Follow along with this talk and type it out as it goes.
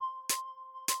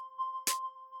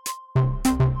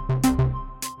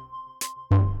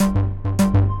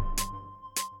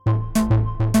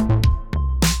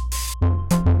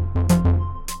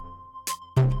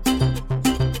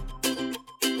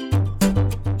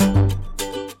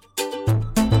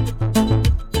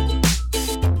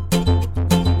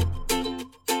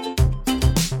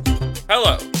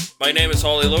My name is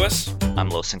Holly Lewis. I'm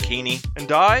Lawson Keeney.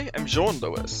 And I am Jean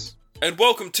Lewis. And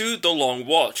welcome to The Long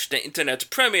Watch, the internet's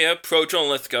premier pro-John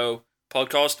Lithgow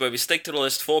podcast where we stick to the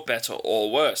list for better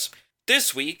or worse.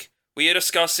 This week, we are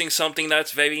discussing something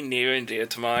that's very near and dear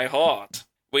to my heart.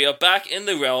 We are back in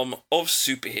the realm of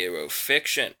superhero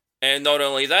fiction. And not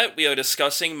only that, we are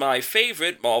discussing my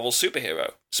favorite Marvel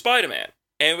superhero, Spider-Man.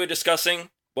 And we're discussing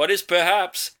what is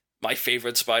perhaps my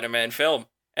favorite Spider-Man film.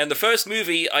 And the first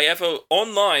movie I ever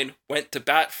online went to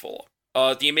bat for,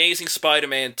 The Amazing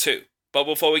Spider-Man 2. But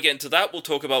before we get into that, we'll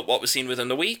talk about what we've seen within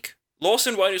the week.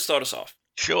 Lawson, why don't you start us off?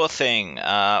 Sure thing.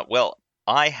 Well,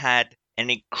 I had an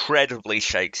incredibly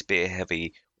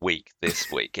Shakespeare-heavy week this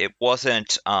week. It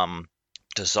wasn't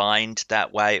designed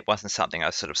that way. It wasn't something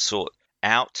I sort of sought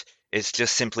out. It's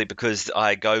just simply because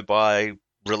I go by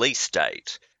release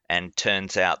date. And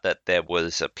turns out that there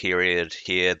was a period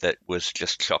here that was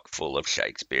just chock full of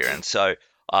Shakespeare. And so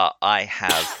I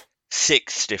have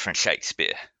 6 different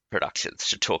Shakespeare productions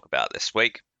to talk about this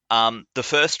week. The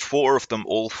first 4 of them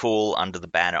all fall under the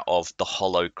banner of The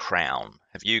Hollow Crown.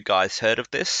 Have you guys heard of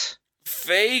this?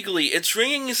 Vaguely. It's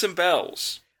ringing some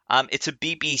bells. It's a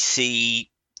BBC,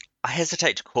 I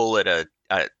hesitate to call it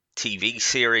a TV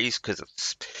series because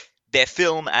they're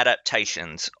film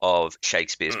adaptations of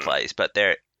Shakespeare's plays, but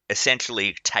they're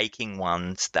essentially taking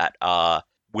ones that are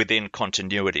within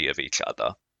continuity of each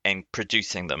other and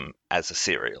producing them as a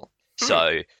serial.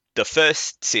 So the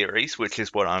first series, which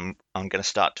is what I'm going to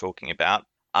start talking about,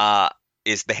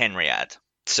 is the Henriad.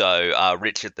 So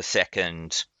Richard II,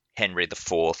 Henry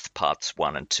IV, parts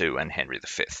 1 and 2, and Henry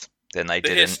V. Then they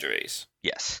did histories.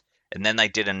 Yes. And then they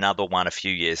did another one a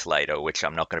few years later, which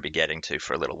I'm not going to be getting to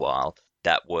for a little while.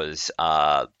 That was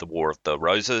the War of the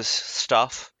Roses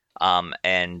stuff.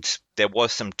 And there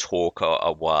was some talk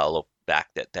a while back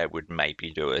that they would maybe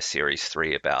do a series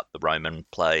 3 about the Roman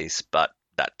plays, but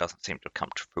that doesn't seem to have come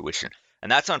to fruition.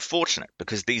 And that's unfortunate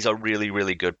because these are really,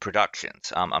 really good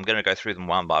productions. I'm going to go through them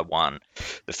one by one.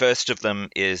 The first of them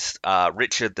is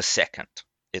Richard II.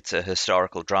 It's a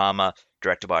historical drama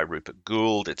directed by Rupert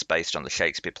Gould. It's based on the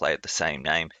Shakespeare play of the same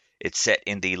name. It's set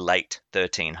in the late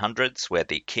 1300s where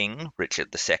the king, Richard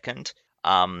II,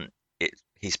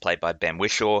 he's played by Ben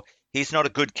Whishaw. He's not a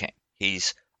good king.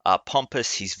 He's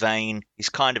pompous, he's vain, he's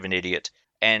kind of an idiot,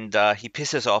 and he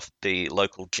pisses off the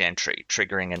local gentry,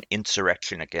 triggering an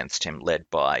insurrection against him led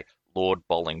by Lord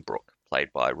Bolingbroke,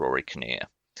 played by Rory Kinnear.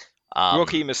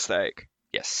 Rookie mistake.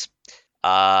 Yes.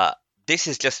 This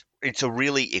is it's a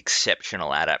really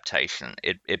exceptional adaptation.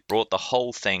 It brought the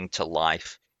whole thing to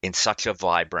life in such a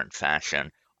vibrant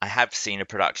fashion. I have seen a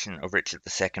production of Richard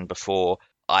II before.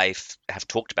 I have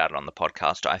talked about it on the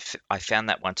podcast. I found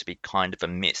that one to be kind of a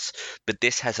miss, but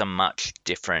this has a much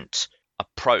different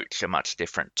approach, a much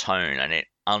different tone, and it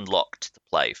unlocked the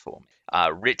play for me.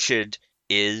 Richard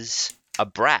is a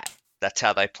brat. That's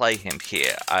how they play him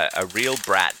here, a real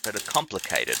brat, but a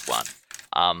complicated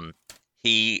one.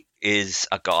 He is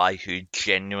a guy who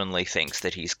genuinely thinks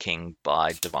that he's king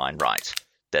by divine right,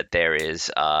 that there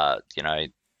is,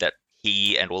 that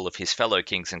he and all of his fellow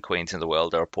kings and queens in the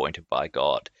world are appointed by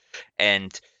God.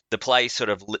 And the play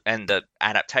and the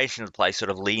adaptation of the play sort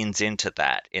of leans into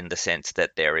that in the sense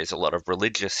that there is a lot of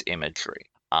religious imagery.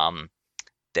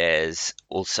 There's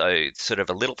also sort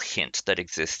of a little hint that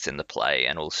exists in the play,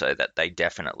 and also that they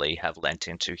definitely have lent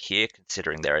into here,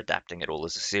 considering they're adapting it all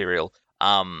as a serial,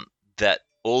 that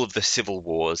all of the civil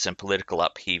wars and political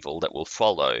upheaval that will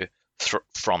follow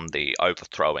from the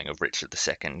overthrowing of Richard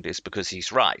II is because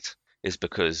he's right. Is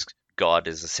because God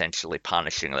is essentially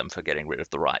punishing them for getting rid of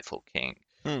the rightful king.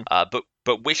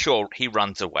 But Whishaw, he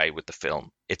runs away with the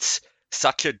film. It's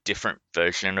such a different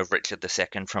version of Richard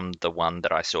II from the one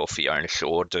that I saw Fiona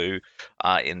Shaw do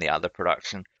in the other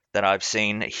production that I've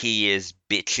seen. He is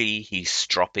bitchy, he's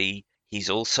stroppy,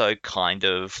 he's also kind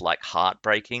of like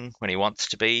heartbreaking when he wants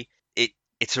to be.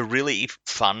 It's a really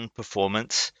fun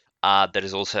performance that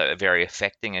is also very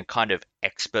affecting and kind of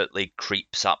expertly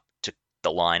creeps up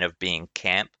the line of being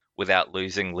camp without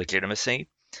losing legitimacy.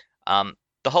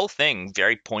 The whole thing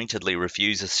very pointedly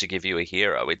refuses to give you a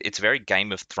hero. It's very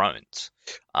Game of Thrones,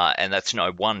 and that's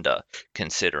no wonder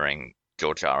considering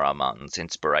George R.R. Martin's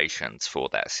inspirations for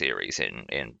that series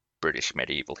in British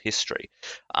medieval history.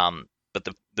 But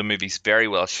the movie's very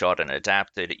well shot and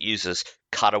adapted. It uses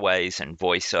cutaways and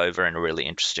voiceover in a really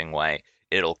interesting way.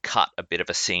 It'll cut a bit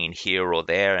of a scene here or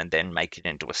there and then make it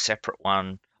into a separate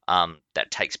one. That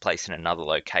takes place in another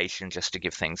location just to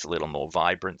give things a little more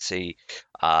vibrancy.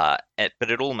 But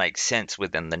it all makes sense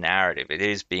within the narrative. It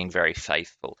is being very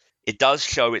faithful. It does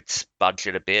show its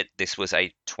budget a bit. This was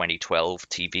a 2012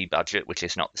 TV budget, which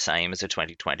is not the same as a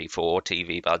 2024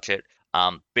 TV budget.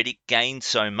 But it gained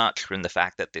so much from the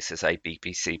fact that this is a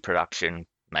BBC production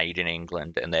made in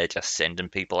England, and they're just sending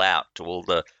people out to all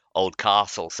the old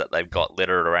castles that they've got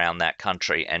littered around that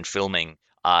country and filming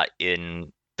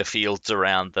in the fields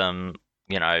around them,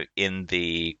 in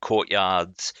the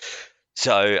courtyards.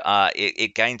 So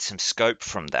it gained some scope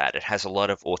from that. It has a lot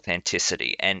of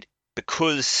authenticity. And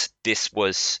because this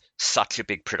was such a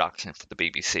big production for the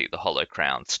BBC, the Hollow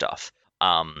Crown stuff,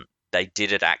 they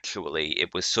did it actually.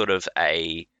 It was sort of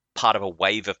a part of a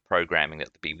wave of programming that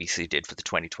the BBC did for the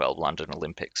 2012 London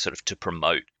Olympics, sort of to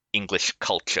promote English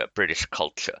culture, British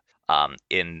culture, while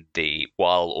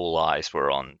all eyes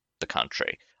were on the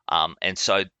country. And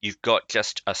so you've got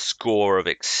just a score of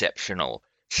exceptional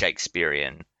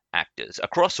Shakespearean actors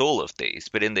across all of these.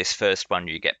 But in this first one,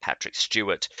 you get Patrick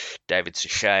Stewart, David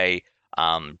Suchet,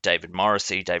 David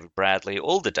Morrissey, David Bradley,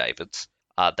 all the Davids.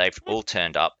 They've all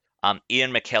turned up.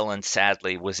 Ian McKellen,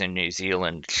 sadly, was in New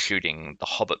Zealand shooting the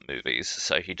Hobbit movies,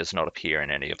 so he does not appear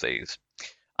in any of these.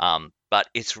 But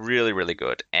it's really, really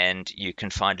good, and you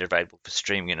can find it available for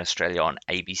streaming in Australia on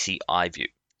ABC iView.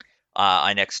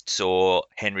 I next saw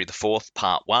Henry IV,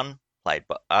 Part 1,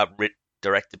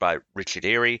 directed by Richard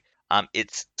Eyre.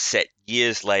 It's set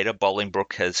years later.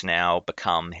 Bolingbroke has now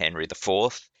become Henry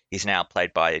IV. He's now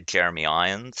played by Jeremy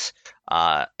Irons,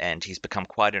 and he's become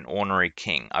quite an ornery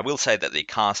king. I will say that the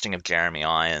casting of Jeremy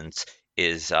Irons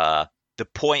is the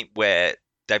point where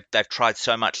they've tried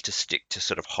so much to stick to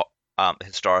sort of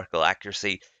historical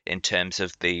accuracy in terms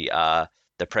of the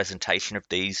presentation of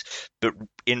these, but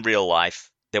in real life,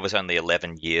 there was only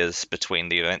 11 years between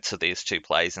the events of these two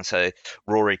plays, and so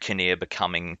Rory Kinnear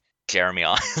becoming Jeremy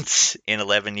Irons in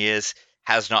 11 years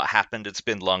has not happened. It's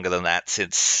been longer than that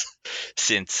since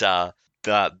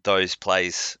those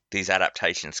plays, these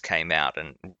adaptations came out,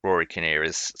 and Rory Kinnear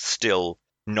is still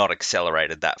not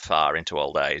accelerated that far into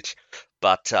old age.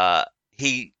 But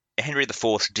Henry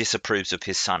IV disapproves of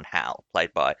his son Hal,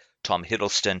 played by Tom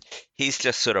Hiddleston. He's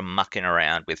just sort of mucking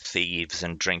around with thieves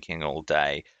and drinking all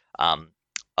day,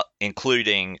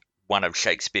 including one of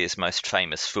Shakespeare's most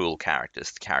famous fool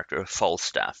characters, the character of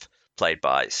Falstaff, played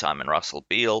by Simon Russell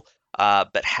Beale.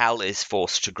 But Hal is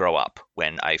forced to grow up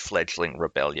when a fledgling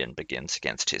rebellion begins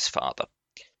against his father.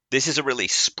 This is a really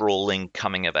sprawling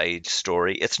coming-of-age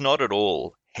story. It's not at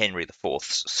all Henry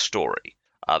IV's story.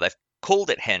 They've called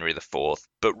it Henry IV,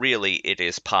 but really it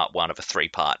is part one of a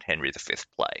three-part Henry V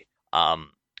play.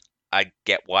 I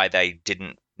get why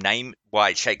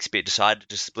why Shakespeare decided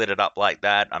to split it up like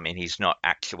that. I mean, he's not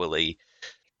actually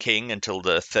king until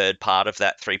the third part of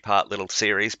that three-part little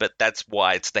series, but that's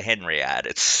why it's the Henriad.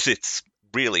 It's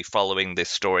really following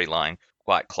this storyline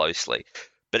quite closely.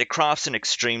 But it crafts an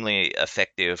extremely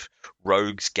effective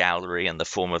rogues gallery in the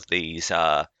form of these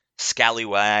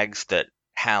scallywags that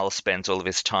Hal spends all of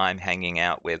his time hanging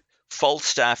out with.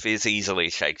 Falstaff is easily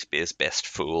Shakespeare's best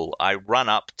fool. I run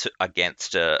up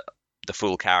against the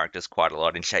fool characters quite a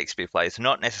lot in Shakespeare plays,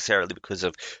 not necessarily because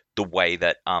of the way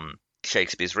that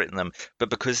Shakespeare's written them, but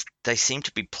because they seem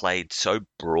to be played so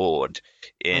broad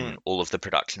in all of the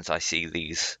productions I see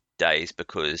these days,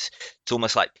 because it's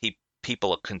almost like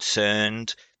people are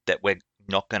concerned that we're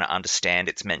not going to understand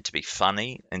it's meant to be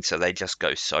funny, and so they just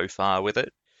go so far with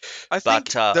it. I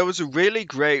think there was a really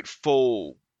great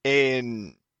fool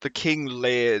in The King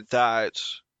Lear that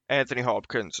Anthony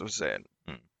Hopkins was in.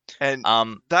 And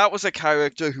that was a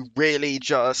character who really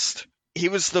he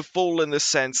was the fool in the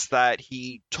sense that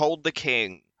he told the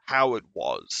king how it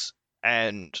was,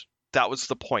 and that was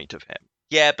the point of him.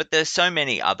 Yeah, but there's so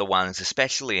many other ones,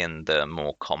 especially in the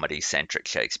more comedy-centric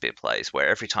Shakespeare plays, where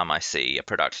every time I see a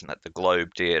production that the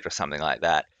Globe did or something like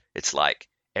that, it's like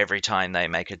every time they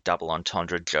make a double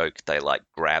entendre joke, they like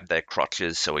grab their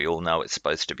crotches so we all know it's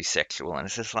supposed to be sexual, and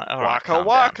it's just like, all right, waka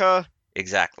waka.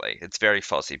 Exactly. It's very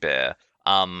Fozzie Bear.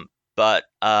 But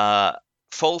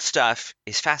Falstaff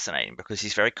is fascinating because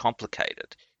he's very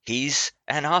complicated. He's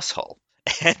an asshole,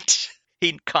 and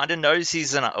he kind of knows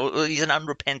he's an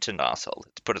unrepentant asshole,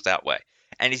 let's put it that way.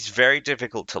 And he's very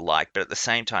difficult to like, but at the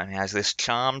same time, he has this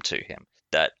charm to him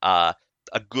that a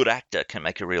good actor can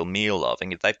make a real meal of.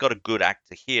 And they've got a good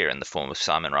actor here in the form of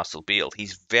Simon Russell Beale.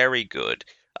 He's very good.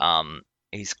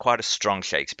 He's quite a strong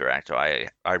Shakespeare actor.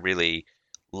 I really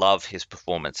love his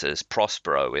performance as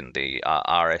Prospero in the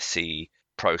RSC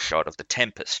pro shot of The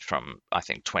Tempest from, I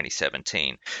think,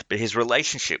 2017. But his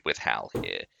relationship with Hal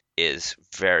here is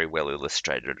very well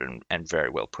illustrated and very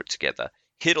well put together.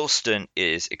 Hiddleston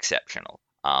is exceptional.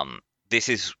 This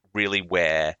is really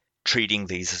where treating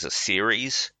these as a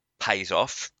series pays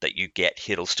off, that you get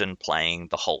Hiddleston playing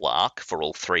the whole arc for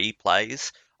all three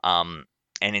plays. And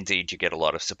indeed, you get a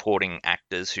lot of supporting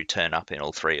actors who turn up in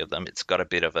all three of them. It's got a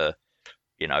bit of a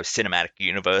cinematic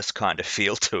universe kind of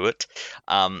feel to it.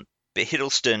 But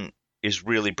Hiddleston is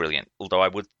really brilliant, although I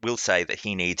will say that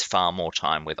he needs far more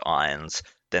time with Irons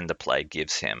than the play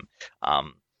gives him.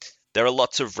 There are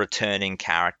lots of returning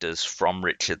characters from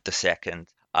Richard II.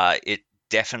 It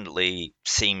definitely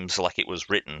seems like it was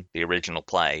written, the original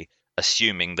play,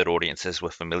 assuming that audiences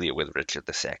were familiar with Richard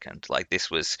II. Like this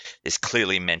is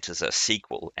clearly meant as a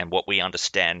sequel, and what we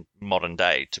understand modern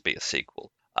day to be a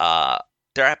sequel.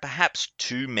 There are perhaps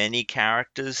too many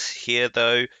characters here,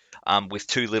 though, with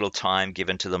too little time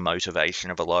given to the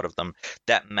motivation of a lot of them.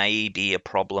 That may be a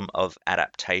problem of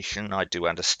adaptation. I do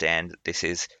understand that this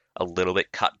is a little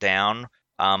bit cut down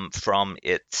from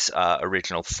its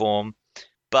original form,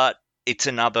 but it's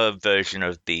another version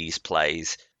of these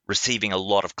plays receiving a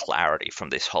lot of clarity from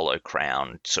this Hollow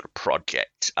Crown sort of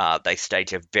project. They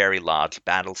stage a very large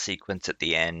battle sequence at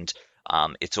the end.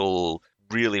 It's all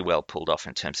really well pulled off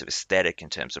in terms of aesthetic, in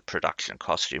terms of production,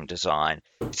 costume design.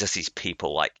 It's just these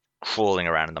people like crawling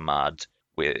around in the mud,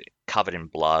 covered in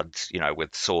blood,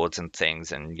 with swords and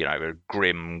things, and a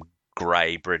grim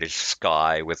grey British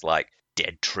sky with like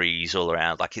dead trees all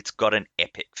around. Like it's got an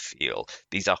epic feel.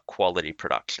 These are quality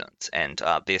productions, and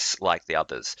this, like the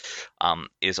others,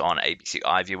 is on ABC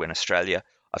iView in Australia.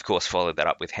 Of course, followed that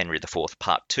up with Henry IV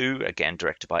Part 2, again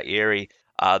directed by Eerie.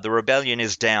 The rebellion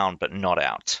is down but not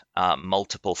out.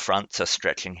 Multiple fronts are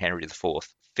stretching Henry IV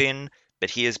thin,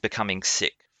 but he is becoming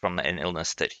sick from an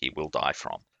illness that he will die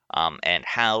from. And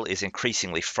Hal is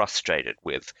increasingly frustrated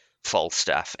with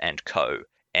Falstaff and co,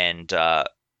 and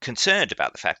concerned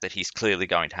about the fact that he's clearly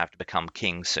going to have to become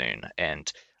king soon,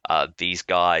 and these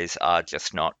guys are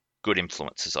just not good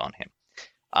influences on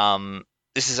him.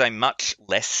 This is a much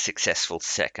less successful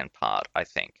second part, I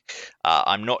think.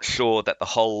 I'm not sure that the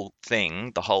whole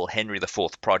thing, the whole Henry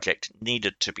IV project,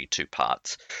 needed to be 2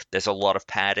 parts. There's a lot of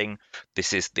padding.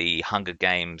 This is the Hunger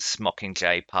Games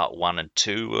Mockingjay Part 1 and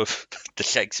 2 of the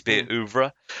Shakespeare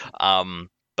oeuvre.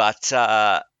 But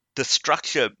the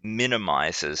structure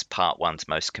minimizes Part 1's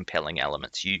most compelling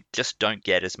elements. You just don't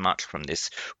get as much from this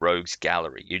rogues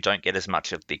gallery. You don't get as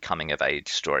much of the coming-of-age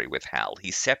story with Hal.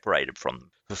 He's separated from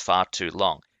them for far too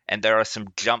long. And there are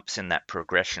some jumps in that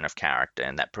progression of character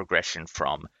and that progression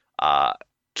from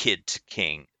kid to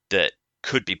king that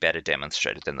could be better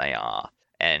demonstrated than they are.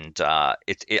 And I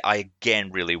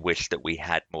again really wish that we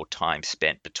had more time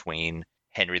spent between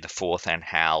Henry IV and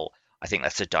Hal. I think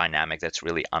that's a dynamic that's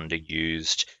really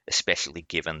underused, especially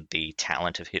given the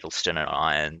talent of Hiddleston and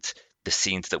Irons. The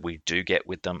scenes that we do get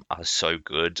with them are so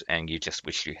good, and you just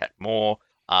wish you had more.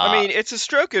 I mean, it's a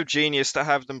stroke of genius to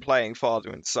have them playing father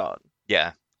and son.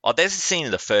 Yeah. Oh, there's a scene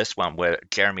in the first one where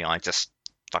Jeremy Irons just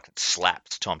fucking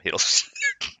slaps Tom Hiddleston,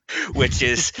 which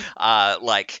is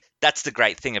that's the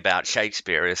great thing about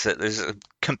Shakespeare, is that there's a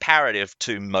comparative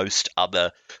to most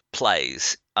other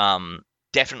plays.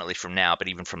 Definitely from now, but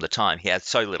even from the time, he had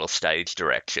so little stage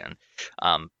direction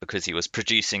because he was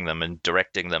producing them and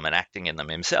directing them and acting in them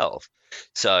himself.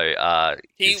 So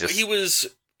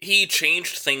he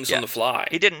changed things on the fly.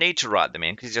 He didn't need to write them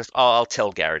in because he's just, I'll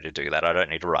tell Gary to do that. I don't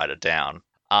need to write it down.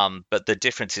 But the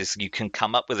difference is you can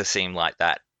come up with a scene like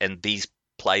that, and these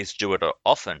plays do it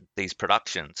often, these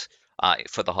productions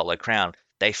for the Hollow Crown.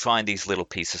 They find these little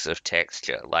pieces of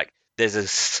texture, like there's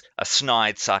a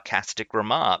snide, sarcastic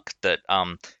remark that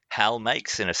Hal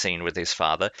makes in a scene with his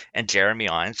father, and Jeremy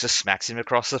Irons just smacks him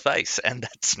across the face, and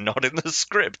that's not in the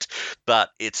script, but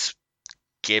it's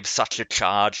gives such a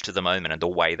charge to the moment and the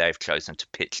way they've chosen to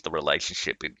pitch the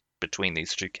relationship between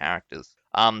these two characters.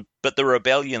 But the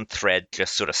rebellion thread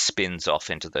just sort of spins off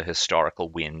into the historical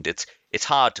wind. It's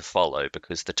hard to follow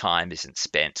because the time isn't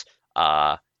spent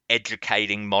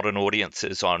educating modern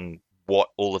audiences on what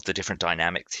all of the different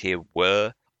dynamics here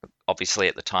were. Obviously,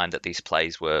 at the time that these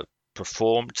plays were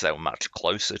performed, they were much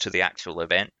closer to the actual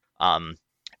event.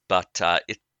 But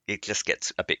it just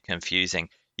gets a bit confusing.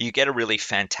 You get a really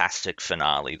fantastic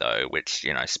finale, though, which,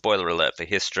 spoiler alert for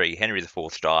history, Henry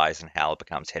IV dies and Hal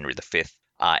becomes Henry V,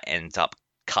 ends up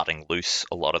cutting loose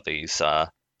a lot of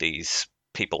these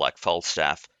people like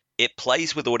Falstaff. It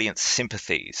plays with audience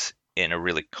sympathies in a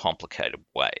really complicated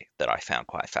way that I found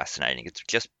quite fascinating. It's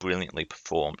just brilliantly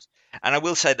performed. And I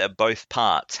will say that both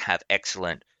parts have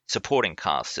excellent supporting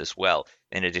casts as well.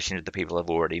 In addition to the people I've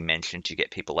already mentioned, you get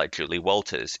people like Julie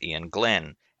Walters, Ian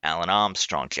Glenn, Alan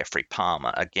Armstrong, Geoffrey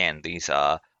Palmer. Again, these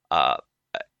are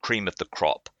cream of the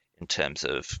crop in terms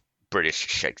of British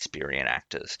Shakespearean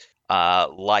actors.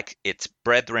 Like its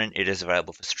brethren, it is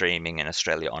available for streaming in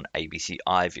Australia on ABC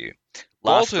iView.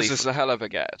 Walters is a hell of a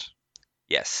get.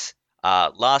 Yes.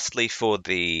 Lastly, for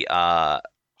the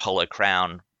Hollow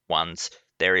Crown ones,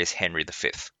 there is Henry V,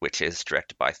 which is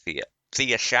directed by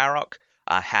Thea Sharrock.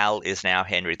 Hal is now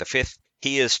Henry V.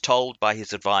 He is told by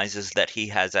his advisors that he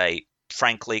has a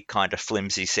frankly kind of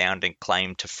flimsy sounding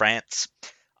claim to France,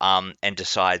 and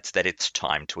decides that it's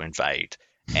time to invade.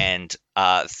 And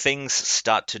things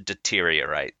start to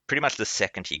deteriorate pretty much the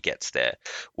second he gets there,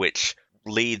 which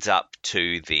leads up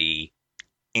to the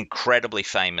incredibly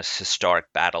famous historic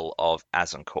Battle of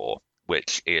Azincourt,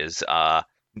 which is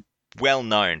well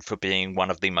known for being one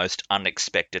of the most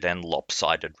unexpected and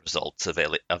lopsided results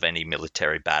of any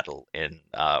military battle in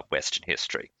Western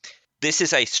history. This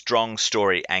is a strong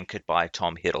story anchored by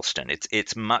Tom Hiddleston.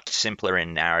 It's much simpler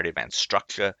in narrative and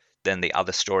structure than the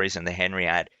other stories in the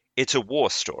Henriad. It's a war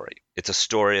story. It's a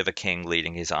story of a king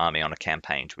leading his army on a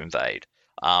campaign to invade.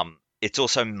 It's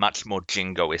also much more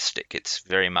jingoistic. It's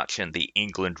very much in the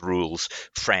England rules,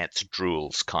 France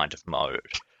drools kind of mode,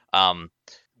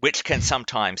 which can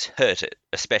sometimes hurt it,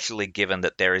 especially given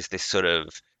that there is this sort of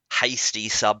hasty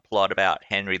subplot about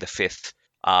Henry V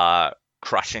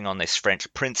crushing on this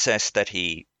French princess that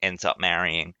he ends up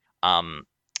marrying.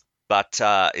 But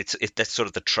that's sort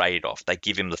of the trade-off. They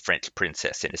give him the French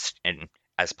princess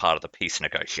as part of the peace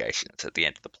negotiations at the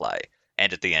end of the play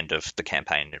and at the end of the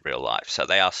campaign in real life. So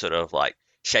they are sort of like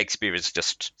Shakespeare is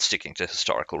just sticking to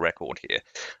historical record here.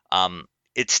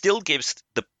 It still gives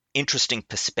the interesting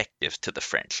perspective to the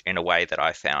French in a way that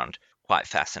I found quite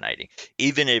fascinating,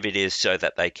 even if it is so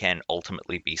that they can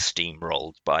ultimately be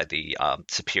steamrolled by the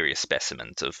superior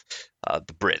specimens of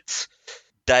the Brits.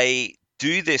 They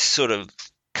do this sort of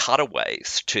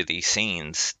cutaways to these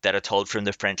scenes that are told from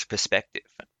the French perspective.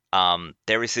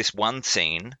 There is this one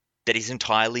scene that is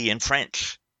entirely in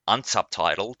French,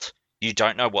 unsubtitled. You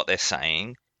don't know what they're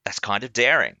saying. That's kind of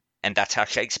daring. And that's how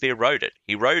Shakespeare wrote it.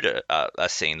 He wrote a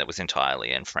scene that was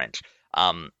entirely in French.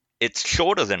 It's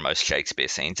shorter than most Shakespeare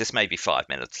scenes. This may be 5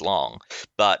 minutes long,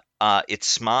 but it's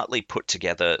smartly put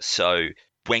together so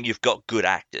when you've got good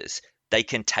actors, they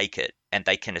can take it and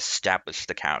they can establish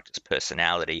the character's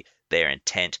personality, their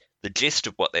intent, the gist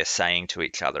of what they're saying to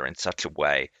each other in such a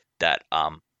way that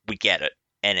we get it.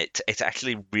 And it's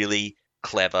actually really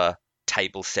clever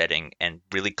table setting and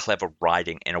really clever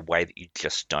writing in a way that you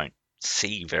just don't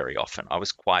see very often. I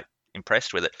was quite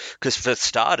impressed with it because for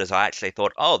starters, I actually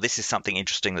thought, oh, this is something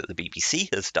interesting that the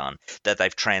BBC has done, that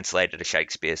they've translated a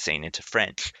Shakespeare scene into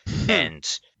French and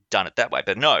done it that way.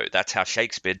 But no, that's how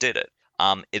Shakespeare did it.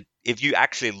 If you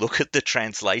actually look at the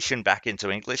translation back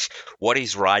into English, what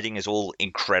he's writing is all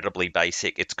incredibly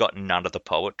basic. It's got none of the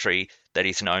poetry that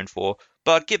he's known for.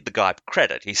 But give the guy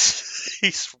credit.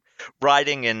 He's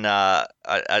writing in a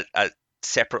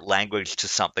separate language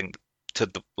to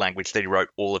the language that he wrote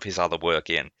all of his other work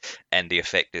in, and the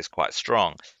effect is quite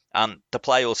strong. The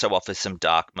play also offers some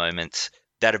dark moments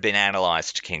that have been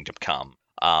analysed to Kingdom Come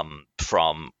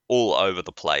from all over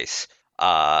the place.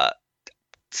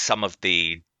 Some of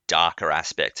the darker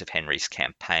aspects of Henry's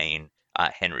campaign,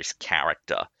 Henry's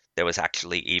character. There was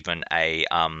actually even a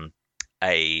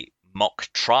mock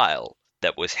trial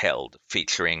that was held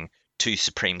featuring two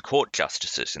Supreme Court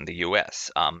justices in the US,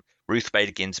 Ruth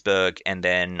Bader Ginsburg and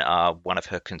then one of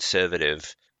her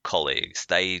conservative colleagues.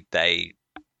 They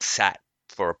sat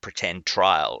for a pretend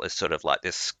trial as sort of like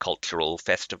this cultural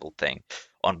festival thing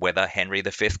on whether Henry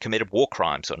V committed war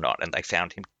crimes or not, and they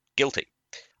found him guilty.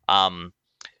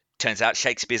 Turns out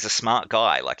Shakespeare's a smart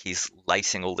guy. Like, he's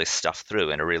lacing all this stuff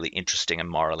through in a really interesting and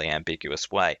morally ambiguous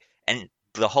way. And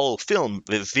the whole film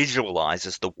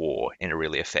visualizes the war in a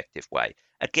really effective way.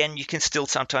 Again, you can still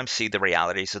sometimes see the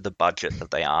realities of the budget,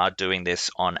 that they are doing this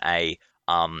on a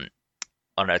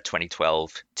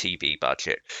 2012 TV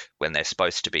budget when there's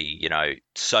supposed to be,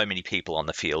 so many people on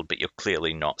the field, but you're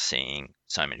clearly not seeing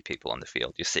so many people on the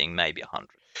field. You're seeing maybe 100.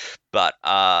 But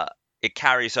it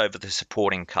carries over the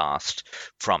supporting cast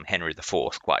from Henry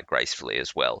IV quite gracefully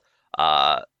as well.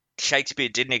 Shakespeare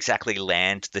didn't exactly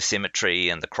land the symmetry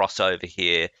and the crossover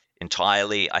here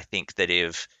entirely. I think that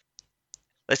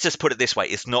let's just put it this way,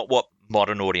 it's not what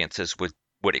modern audiences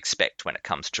would expect when it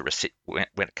comes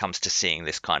to seeing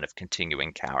this kind of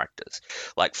continuing characters.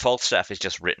 Like, Falstaff is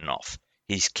just written off.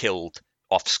 He's killed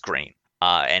off screen.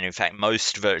 And in fact,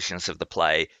 most versions of the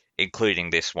play, including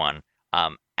this one,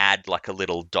 add like a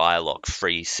little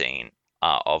dialogue-free scene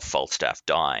of Falstaff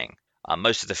dying.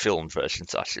 Most of the film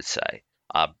versions, I should say.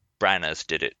 Branagh's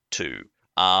did it too.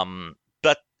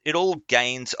 But it all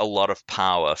gains a lot of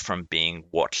power from being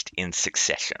watched in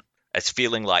succession. It's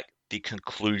feeling like the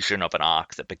conclusion of an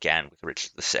arc that began with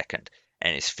Richard II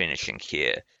and is finishing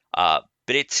here. But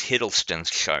it's Hiddleston's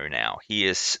show now. He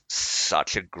is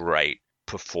such a great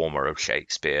performer of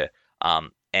Shakespeare.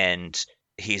 And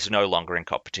he's no longer in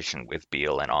competition with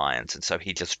Beale and Irons, and so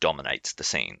he just dominates the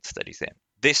scenes that he's in.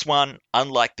 This one,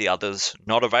 unlike the others,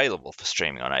 not available for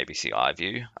streaming on ABC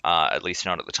iView, at least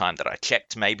not at the time that I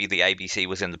checked. Maybe the ABC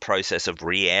was in the process of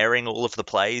re-airing all of the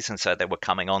plays, and so they were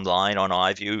coming online on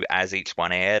iView as each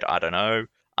one aired. I don't know.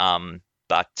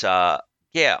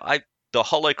 The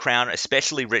Hollow Crown,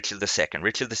 especially Richard II.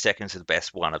 Richard II is the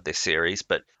best one of this series,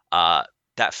 but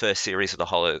that first series of the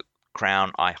Hollow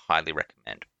Crown, I highly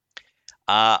recommend.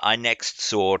 I next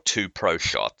saw 2 pro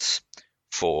shots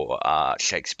for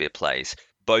Shakespeare plays,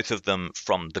 both of them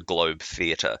from the Globe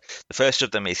Theatre. The first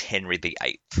of them is Henry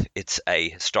VIII. It's a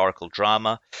historical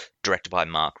drama directed by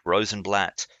Mark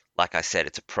Rosenblatt. Like I said,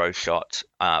 it's a pro shot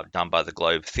done by the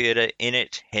Globe Theatre. In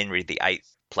it, Henry VIII,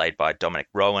 played by Dominic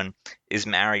Rowan, is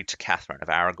married to Catherine of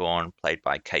Aragon, played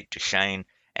by Kate Duchene,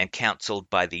 and counselled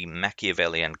by the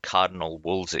Machiavellian Cardinal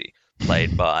Wolsey,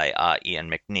 played by Ian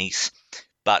McNeice.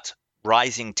 But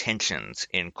rising tensions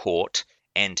in court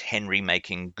and Henry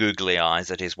making googly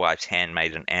eyes at his wife's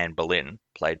handmaiden Anne Boleyn,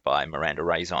 played by Miranda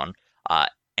Raison,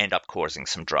 end up causing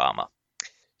some drama.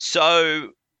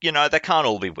 So, they can't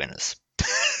all be winners.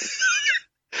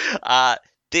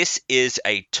 This is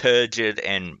a turgid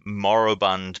and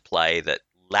moribund play that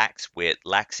lacks wit,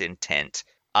 lacks intent.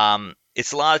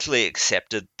 It's largely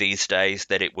accepted these days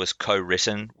that it was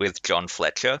co-written with John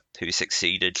Fletcher, who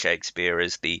succeeded Shakespeare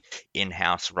as the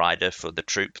in-house writer for the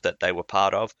troupe that they were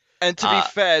part of. And to be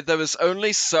fair, there was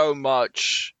only so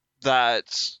much that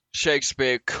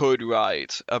Shakespeare could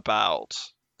write about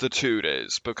the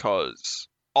Tudors, because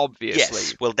obviously...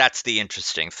 Yes, well, that's the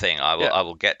interesting thing. I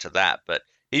will get to that. But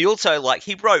he also,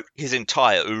 he wrote his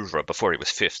entire oeuvre before he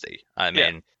was 50. I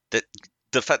mean,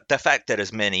 the fact that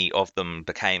as many of them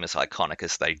became as iconic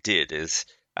as they did is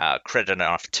credit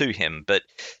enough to him. But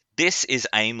this is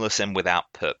aimless and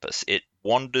without purpose. It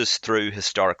wanders through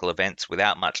historical events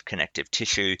without much connective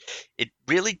tissue. It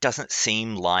really doesn't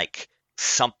seem like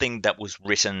something that was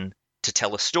written to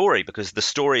tell a story, because the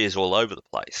story is all over the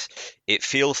place. It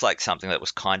feels like something that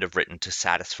was kind of written to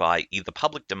satisfy either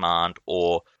public demand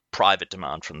or private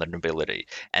demand from the nobility.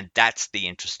 And that's the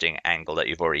interesting angle that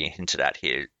you've already hinted at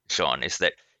here, Sean, is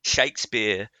that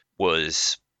Shakespeare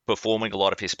was performing a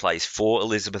lot of his plays for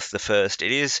Elizabeth I. It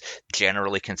is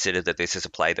generally considered that this is a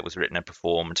play that was written and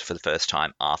performed for the first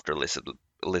time after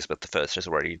Elizabeth I has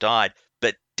already died.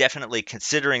 But definitely,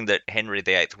 considering that Henry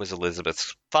VIII was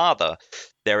Elizabeth's father,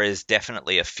 there is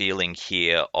definitely a feeling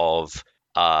here of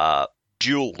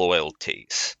dual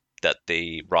loyalties that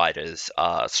the writers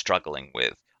are struggling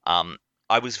with.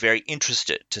 I was very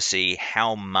interested to see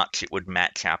how much it would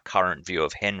match our current view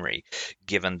of Henry,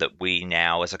 given that we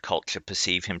now as a culture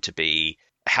perceive him to be,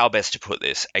 how best to put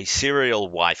this, a serial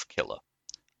wife killer.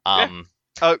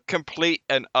 A complete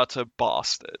and utter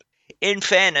bastard. In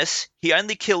fairness, he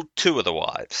only killed 2 of the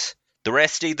wives. The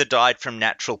rest either died from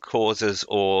natural causes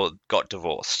or got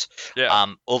divorced. Yeah.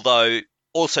 Although,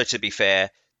 also to be fair,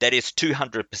 that is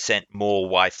 200% more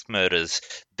wife murders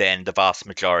than the vast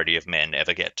majority of men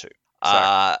ever get to.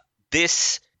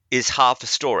 This is half a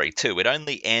story too. It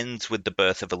only ends with the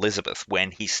birth of Elizabeth,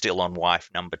 when he's still on wife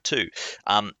number 2.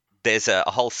 There's a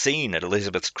whole scene at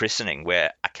Elizabeth's christening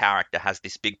where a character has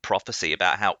this big prophecy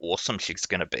about how awesome she's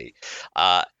going to be.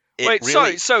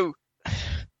 So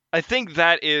I think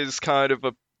that is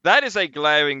a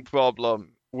glaring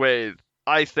problem with,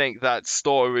 I think, that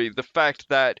story. The fact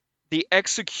that the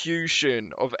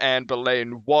execution of Anne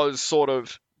Boleyn was sort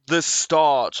of the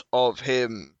start of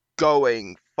him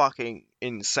going fucking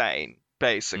insane,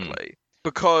 basically.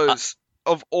 Because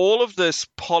of all of this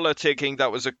politicking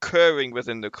that was occurring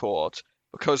within the court,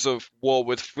 because of war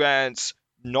with France,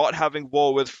 not having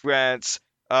war with France,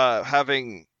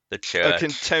 having the church, a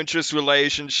contentious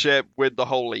relationship with the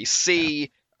Holy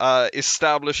See,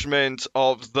 establishment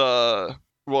of the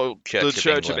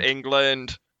Church of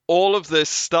England, all of this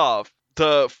stuff,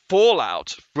 the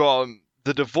fallout from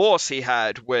the divorce he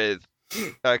had with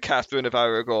Catherine of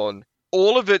Aragon,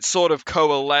 all of it sort of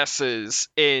coalesces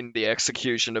in the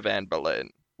execution of Anne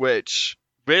Boleyn, which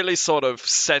really sort of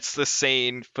sets the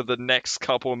scene for the next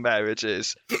couple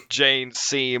marriages. Jane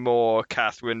Seymour,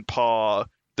 Catherine Parr,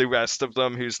 the rest of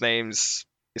them whose names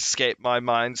escape my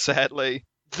mind, sadly.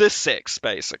 The 6,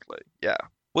 basically, yeah.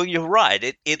 Well, you're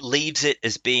right. It leaves it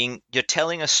as being, you're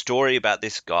telling a story about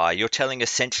this guy. You're telling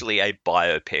essentially a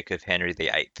biopic of Henry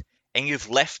VIII. And you've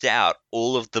left out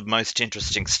all of the most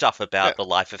interesting stuff about the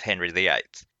life of Henry VIII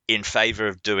in favor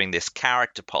of doing this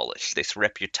character polish, this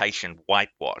reputation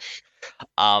whitewash,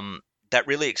 that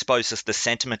really exposes the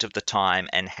sentiment of the time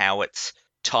and how it's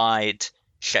tied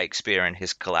Shakespeare and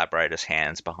his collaborators'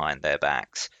 hands behind their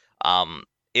backs.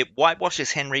 it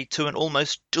whitewashes Henry to an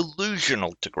almost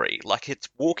delusional degree. Like it's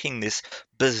walking this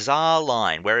bizarre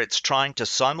line where it's trying to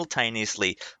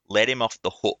simultaneously let him off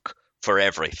the hook for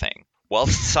everything,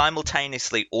 whilst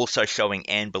simultaneously also showing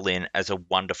Anne Boleyn as a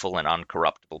wonderful and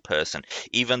uncorruptible person,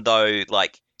 even though,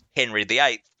 like, Henry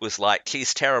VIII was like,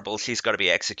 she's terrible, she's got to be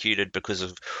executed because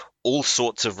of all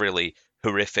sorts of really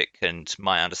horrific, and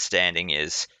my understanding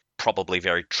is probably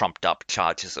very trumped up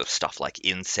charges of stuff like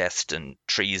incest and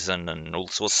treason and all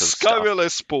sorts of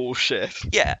scurrilous stuff.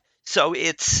 Bullshit. Yeah. So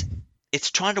it's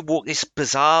trying to walk this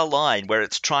bizarre line where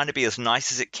it's trying to be as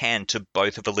nice as it can to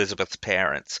both of Elizabeth's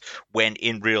parents, when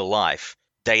in real life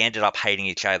they ended up hating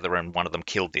each other and one of them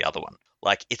killed the other one.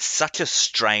 Like, it's such a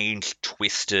strange,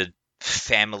 twisted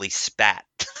family spat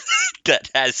that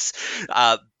has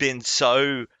been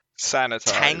so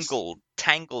sanitized,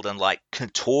 tangled and like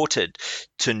contorted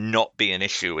to not be an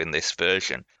issue in this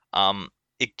version.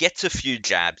 It gets a few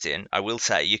jabs in, I will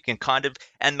say. You can kind of,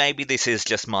 and maybe this is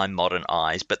just my modern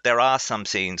eyes, but there are some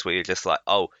scenes where you're just like,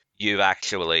 oh,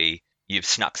 you've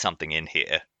snuck something in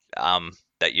here,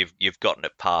 that you've gotten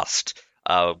it past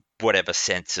whatever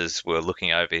censors were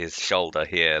looking over his shoulder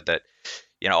here. That,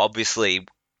 obviously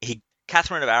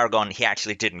Catherine of Aragon, he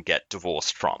actually didn't get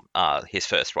divorced from his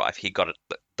first wife. He got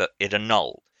it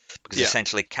annulled because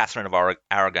essentially Catherine of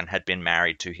Aragon had been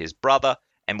married to his brother,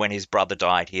 and when his brother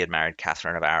died, he had married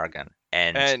Catherine of Aragon,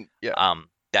 and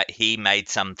that he made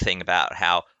something about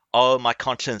how, oh, my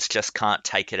conscience just can't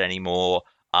take it anymore.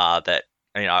 That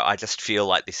I just feel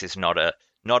like this is not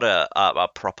a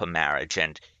proper marriage,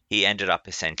 and he ended up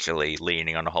essentially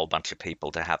leaning on a whole bunch of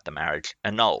people to have the marriage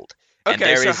annulled.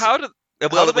 Okay, so how did?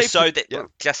 Well, it was so that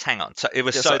just hang on. So it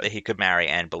was so that he could marry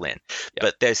Anne Boleyn. Yeah.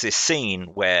 But there's this scene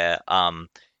where, a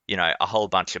whole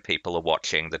bunch of people are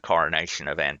watching the coronation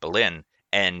of Anne Boleyn,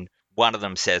 and one of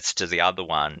them says to the other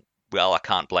one, "Well, I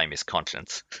can't blame his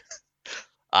conscience."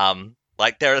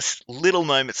 Like there are little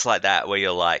moments like that where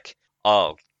you're like,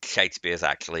 "Oh, Shakespeare's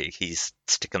he's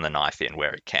sticking the knife in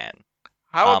where he can."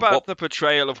 How about the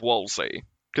portrayal of Wolsey?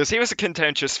 Because he was a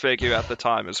contentious figure at the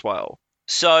time as well.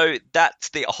 So that's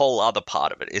the whole other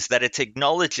part of it, is that it's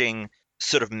acknowledging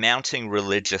sort of mounting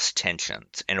religious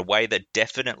tensions in a way that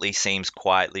definitely seems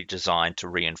quietly designed to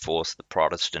reinforce the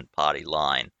Protestant party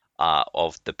line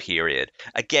of the period.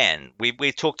 Again,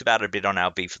 we talked about it a bit on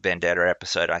our V for Vendetta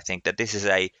episode, I think, that this is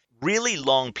a really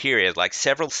long period, like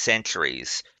several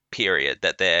centuries period,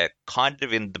 that they're kind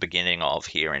of in the beginning of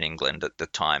here in England at the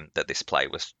time that this play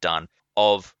was done,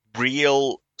 of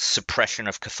real suppression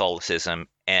of Catholicism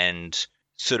and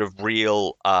sort of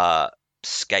real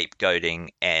scapegoating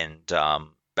and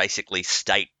basically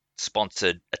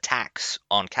state-sponsored attacks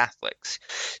on Catholics.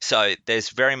 So there's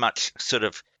very much sort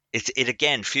of it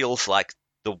again feels like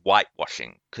the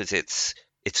whitewashing, because it's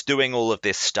doing all of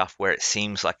this stuff where it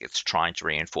seems like it's trying to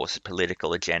reinforce a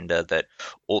political agenda, that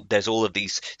there's all of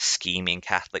these scheming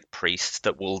Catholic priests,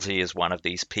 that Wolsey is one of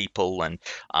these people, and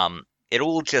it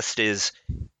all just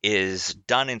is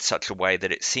done in such a way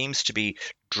that it seems to be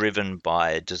driven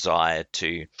by a desire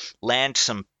to land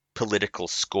some political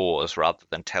scores rather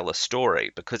than tell a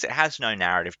story, because it has no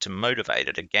narrative to motivate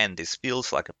it. Again, this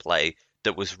feels like a play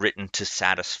that was written to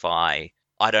satisfy,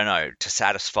 I don't know, to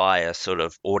satisfy a sort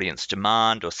of audience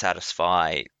demand or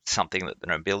satisfy something that the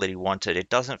nobility wanted. It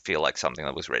doesn't feel like something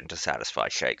that was written to satisfy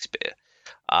Shakespeare.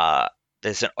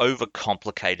 There's an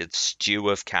overcomplicated stew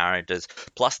of characters,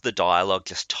 plus the dialogue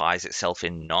just ties itself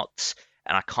in knots.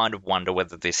 And I kind of wonder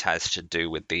whether this has to do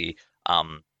with the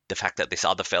fact that this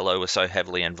other fellow was so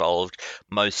heavily involved.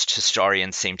 Most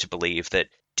historians seem to believe that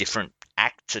different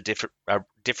acts are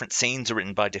different scenes are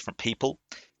written by different people,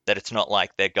 that it's not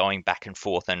like they're going back and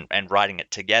forth and writing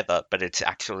it together, but it's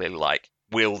actually like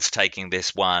Will's taking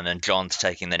this one and John's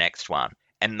taking the next one.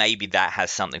 And maybe that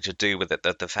has something to do with it,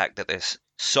 that the fact that there's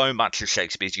so much of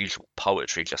Shakespeare's usual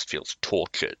poetry just feels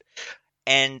tortured.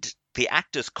 And the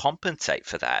actors compensate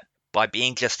for that by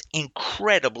being just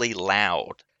incredibly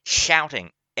loud, shouting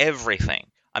everything.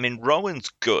 I mean, Rowan's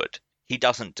good. He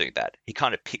doesn't do that. He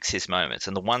kind of picks his moments.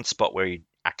 And the one spot where he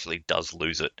actually does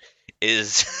lose it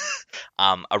is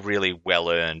a really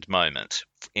well-earned moment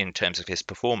in terms of his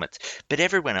performance. But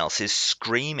everyone else is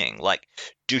screaming. Like,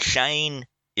 Duchesne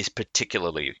is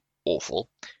particularly awful.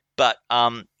 But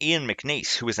Ian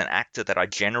McNeice, who is an actor that I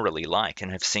generally like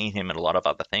and have seen him in a lot of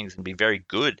other things and be very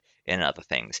good in other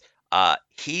things,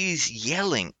 he's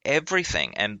yelling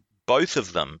everything, and both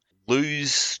of them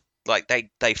lose, like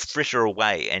they fritter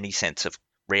away any sense of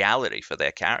reality for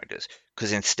their characters,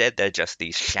 because instead they're just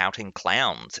these shouting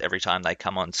clowns every time they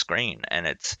come on screen, and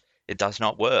it does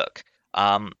not work.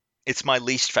 It's my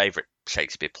least favorite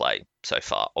Shakespeare play so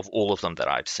far of all of them that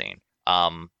I've seen.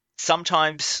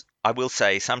 Sometimes, I will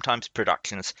say, sometimes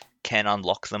productions can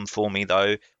unlock them for me,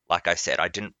 though. Like I said, I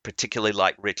didn't particularly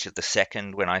like Richard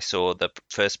II when I saw the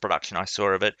first production I saw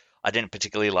of it. I didn't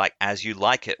particularly like As You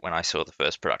Like It when I saw the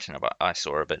first production I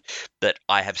saw of it. But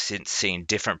I have since seen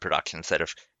different productions that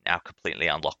have now completely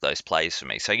unlocked those plays for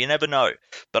me. So you never know.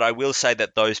 But I will say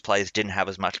that those plays didn't have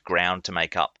as much ground to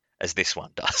make up as this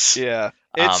one does. Yeah.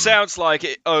 It sounds like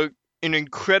an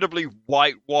incredibly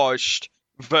whitewashed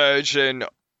version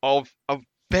of a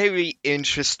very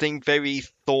interesting, very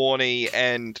thorny,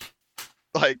 and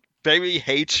like very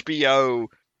HBO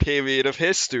period of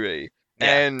history.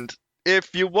 Yeah. And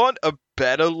if you want a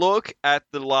better look at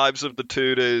the lives of the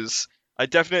Tudors, I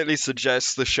definitely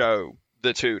suggest the show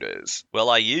The Tudors. Well,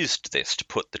 I used this to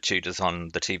put the Tudors on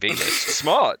the TV list.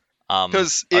 Smart.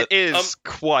 Because it is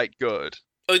quite good.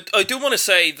 I do want to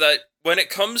say that when it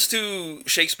comes to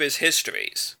Shakespeare's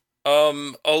histories, a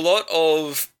lot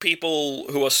of people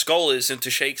who are scholars into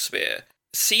Shakespeare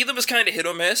see them as kind of hit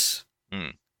or miss.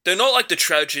 Mm. They're not like the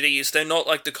tragedies, they're not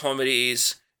like the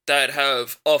comedies that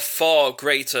have a far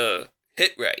greater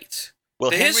hit rate.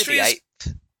 Well, Henry VIII...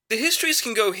 The histories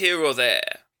can go here or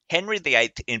there. Henry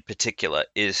VIII in particular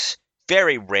is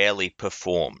very rarely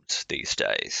performed these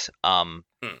days.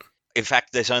 In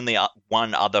fact, there's only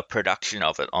one other production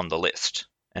of it on the list.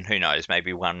 And who knows,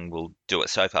 maybe one will do it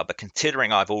so far. But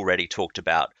considering I've already talked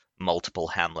about multiple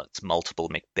Hamlets, multiple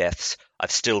Macbeths,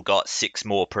 I've still got 6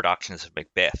 more productions of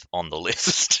Macbeth on the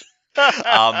list.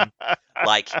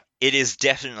 It is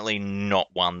definitely not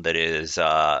one that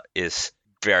is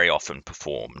very often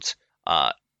performed.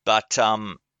 And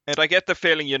I get the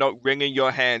feeling you're not wringing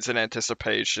your hands in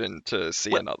anticipation to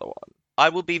see another one. I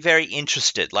will be very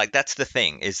interested. Like, that's the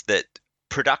thing, is that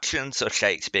productions of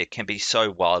Shakespeare can be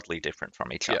so wildly different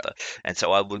from each other. And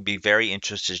so I would be very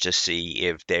interested to see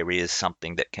if there is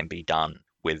something that can be done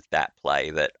with that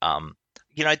play that,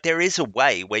 there is a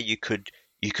way where you could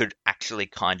actually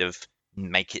kind of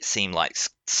make it seem like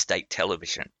state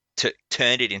television, to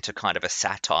turn it into kind of a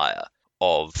satire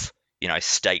of,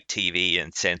 state TV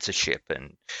and censorship.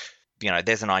 And,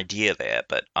 there's an idea there,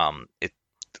 but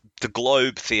the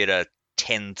Globe Theatre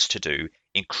tends to do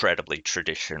incredibly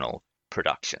traditional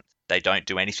productions. They don't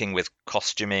do anything with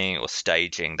costuming or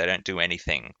staging. They don't do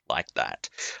anything like that.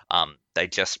 They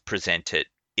just present it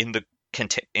in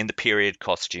the period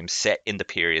costumes, set in the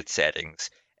period settings,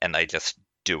 and they just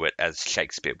do it as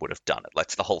Shakespeare would have done it.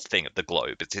 That's the whole thing of the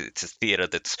Globe. It's a theatre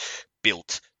that's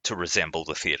built to resemble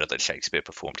the theatre that Shakespeare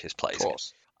performed his plays in.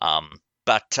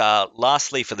 But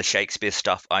lastly, for the Shakespeare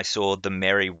stuff, I saw The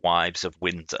Merry Wives of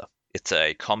Windsor. It's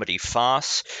a comedy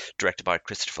farce directed by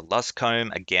Christopher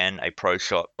Luscombe, again, a pro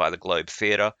shot by the Globe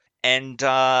Theatre. And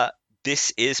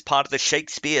this is part of the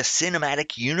Shakespeare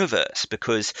cinematic universe,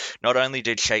 because not only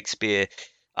did Shakespeare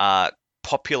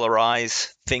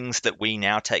popularize things that we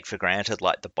now take for granted,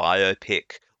 like the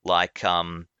biopic, like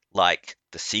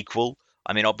the sequel.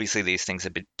 I mean, obviously these things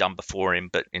have been done before him,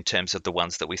 but in terms of the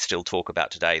ones that we still talk about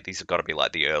today, these have got to be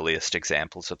like the earliest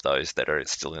examples of those that are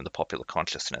still in the popular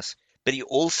consciousness. But he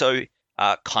also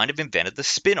kind of invented the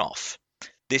spin-off.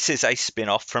 This is a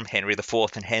spin-off from Henry IV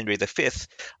and Henry V,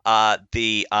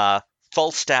 the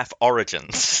Falstaff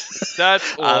Origins.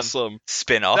 That's awesome.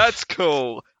 Spin-off. That's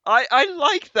cool. I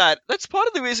like that. That's part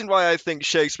of the reason why I think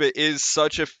Shakespeare is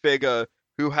such a figure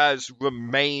who has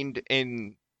remained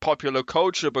in popular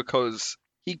culture, because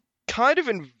he kind of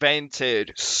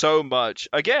invented so much,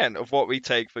 again, of what we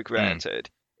take for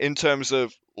granted in terms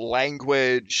of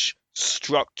language,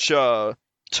 structure,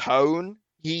 tone.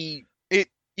 You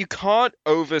can't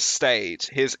overstate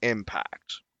his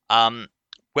impact.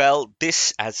 Well,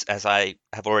 this, as I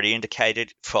have already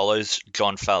indicated, follows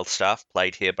John Falstaff,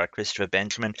 played here by Christopher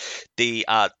Benjamin. The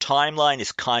timeline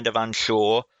is kind of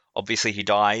unsure. Obviously, he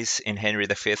dies in Henry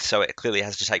V, so it clearly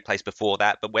has to take place before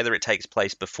that. But whether it takes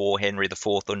place before Henry IV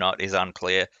or not is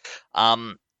unclear.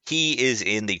 He is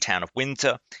in the town of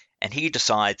Windsor, and he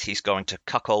decides he's going to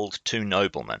cuckold 2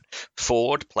 noblemen,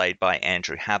 Ford, played by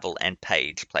Andrew Havill, and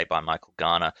Page, played by Michael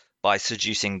Garner, by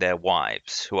seducing their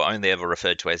wives, who are only ever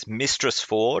referred to as Mistress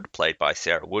Ford, played by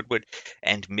Sarah Woodward,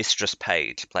 and Mistress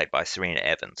Page, played by Serena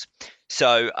Evans.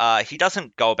 So he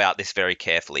doesn't go about this very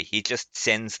carefully. He just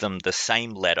sends them the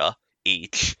same letter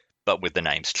each, but with the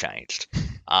names changed.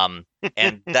 And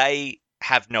they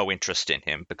have no interest in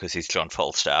him because he's John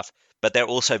Falstaff, but they're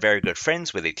also very good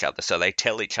friends with each other. So they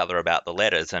tell each other about the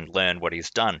letters and learn what he's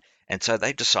done. And so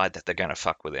they decide that they're going to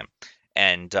fuck with him.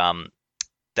 And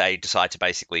they decide to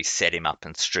basically set him up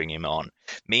and string him on.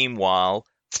 Meanwhile,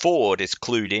 Ford is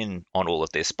clued in on all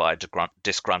of this by a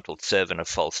disgruntled servant of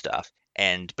Falstaff,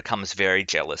 and becomes very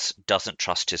jealous, doesn't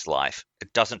trust his wife,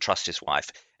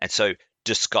 and so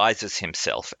disguises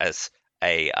himself as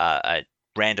a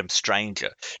random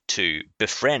stranger to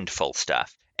befriend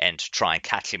Falstaff and try and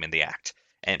catch him in the act,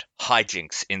 and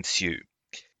hijinks ensue.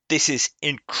 This is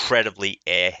incredibly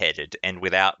airheaded and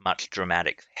without much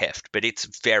dramatic heft, but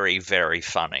it's very, very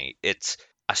funny. It's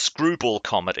a screwball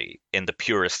comedy in the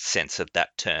purest sense of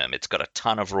that term. It's got a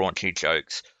ton of raunchy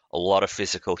jokes, a lot of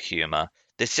physical humor.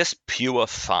 There's just pure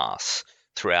farce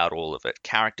throughout all of it.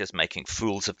 Characters making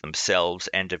fools of themselves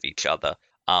and of each other.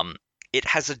 It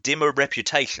has a dimmer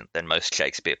reputation than most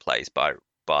Shakespeare plays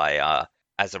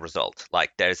as a result.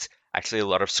 Like, there's actually a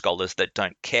lot of scholars that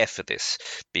don't care for this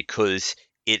because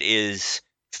it is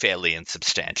fairly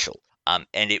insubstantial.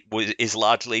 And it is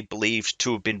largely believed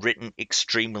to have been written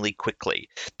extremely quickly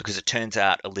because it turns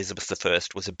out Elizabeth I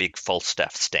was a big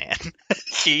Falstaff stan.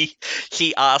 She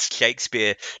asked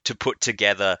Shakespeare to put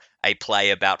together a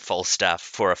play about Falstaff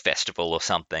for a festival or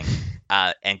something,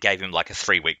 and gave him like a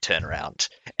 3-week turnaround.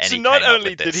 And so not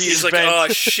only did he He's invent... like,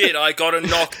 oh shit, I gotta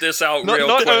knock this out real quick.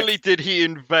 Not only did he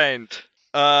invent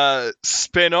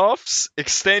spin-offs,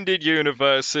 extended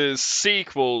universes,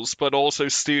 sequels, but also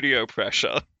studio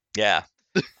pressure. Yeah.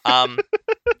 You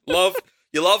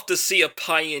love to see a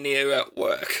pioneer at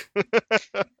work.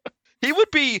 He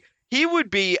would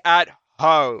be at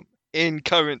home in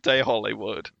current day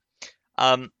Hollywood.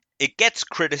 It gets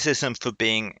criticism for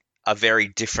being a very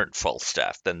different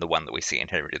Falstaff than the one that we see in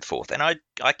Henry IV, and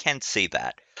I can see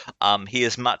that. He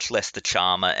is much less the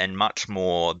charmer and much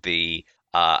more the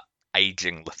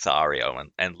aging Lothario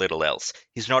and little else.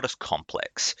 He's not as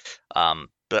complex.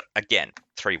 But again,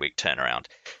 3-week turnaround.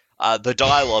 The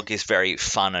dialogue is very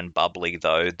fun and bubbly,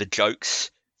 though. The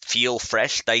jokes feel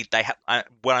fresh. They have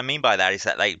what I mean by that is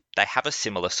that they have a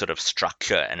similar sort of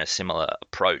structure and a similar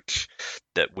approach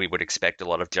that we would expect a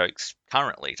lot of jokes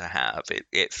currently to have.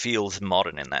 It feels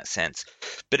modern in that sense,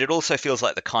 but it also feels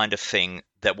like the kind of thing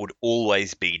that would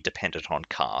always be dependent on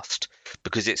cast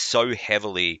because it so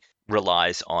heavily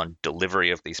relies on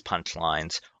delivery of these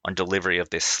punchlines, on delivery of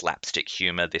this slapstick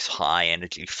humor, this high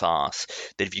energy farce,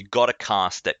 that if you got a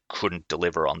cast that couldn't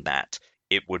deliver on that,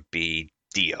 it would be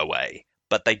DOA.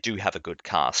 But they do have a good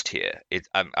cast here. It's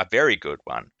a very good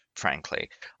one, frankly.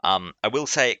 I will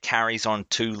say it carries on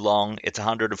too long. It's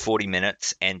 140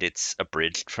 minutes, and it's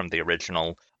abridged from the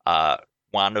original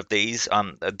one of these,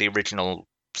 the original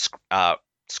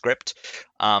script.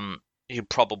 You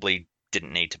probably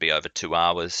didn't need to be over 2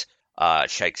 hours.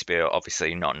 Shakespeare,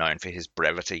 obviously not known for his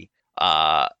brevity,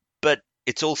 but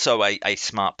it's also a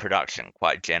smart production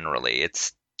quite generally.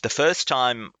 It's the first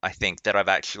time, I think, that I've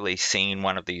actually seen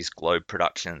one of these Globe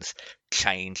productions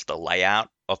change the layout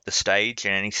of the stage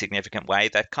in any significant way.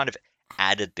 They've kind of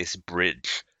added this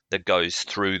bridge that goes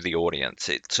through the audience.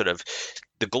 It's sort of,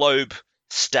 the Globe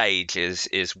stage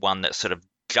is one that sort of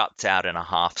juts out in a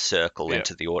half circle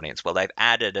into the audience. Well, they've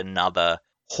added another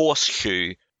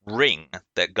horseshoe ring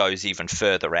that goes even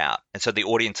further out, and so the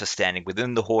audience are standing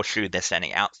within the horseshoe, they're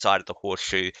standing outside of the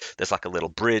horseshoe. There's like a little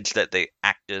bridge that the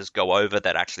actors go over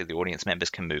that actually the audience members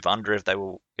can move under if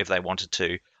they wanted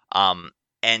to,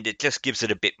 and it just gives it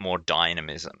a bit more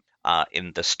dynamism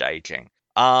in the staging.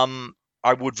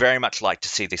 I would very much like to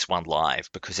see this one live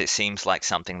because it seems like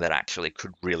something that actually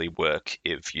could really work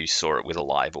if you saw it with a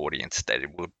live audience, that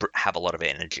it would have a lot of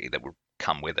energy that would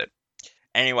come with it.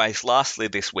 Anyways, lastly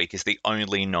this week is the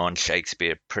only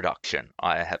non-Shakespeare production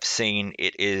I have seen.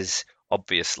 It is,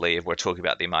 obviously, if we're talking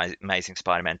about the Amazing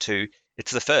Spider-Man 2,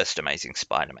 it's the first Amazing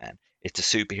Spider-Man. It's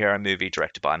a superhero movie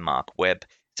directed by Mark Webb.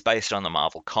 It's based on the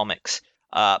Marvel Comics.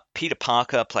 Peter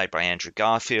Parker, played by Andrew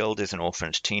Garfield, is an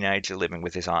orphaned teenager living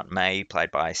with his Aunt May,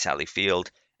 played by Sally Field,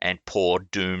 and poor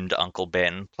doomed Uncle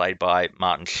Ben, played by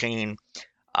Martin Sheen.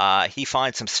 He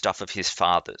finds some stuff of his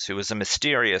father's, who was a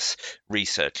mysterious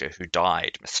researcher who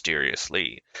died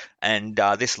mysteriously. And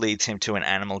this leads him to an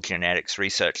animal genetics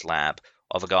research lab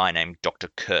of a guy named Dr.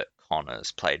 Kurt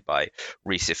Connors, played by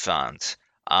Rhys Ifans.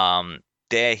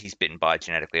 There he's bitten by a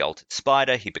genetically altered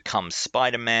spider. He becomes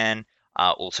Spider-Man,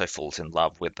 also falls in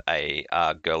love with a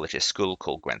girl at his school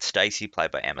called Gwen Stacy,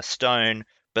 played by Emma Stone.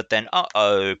 But then,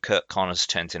 Kurt Connors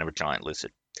turns into a giant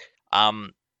lizard.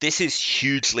 This is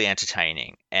hugely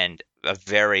entertaining and a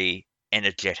very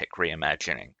energetic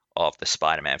reimagining of the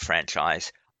Spider-Man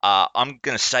franchise. I'm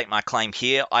going to state my claim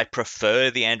here. I prefer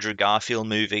the Andrew Garfield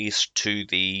movies to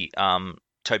the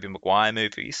Tobey Maguire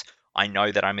movies. I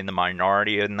know that I'm in the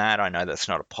minority in that. I know that's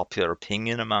not a popular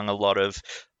opinion among a lot of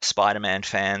Spider-Man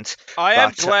fans. I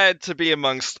am glad to be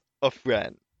amongst a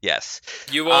friend. Yes.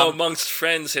 You are amongst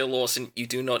friends here, Lawson. You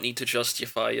do not need to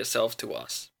justify yourself to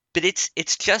us. But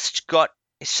it's just got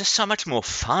it's just so much more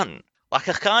fun. Like,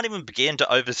 I can't even begin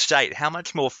to overstate how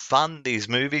much more fun these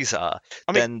movies are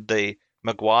than the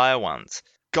Maguire ones.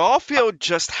 Garfield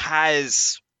just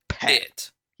has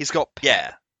pet. He's got pet.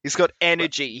 Yeah. He's got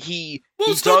energy. He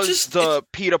does the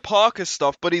Peter Parker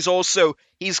stuff, but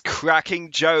he's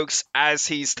cracking jokes as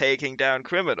he's taking down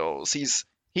criminals. He's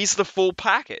the full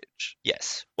package.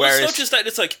 Yes. Well, it's not just that.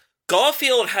 It's like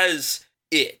Garfield has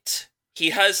it. He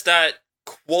has that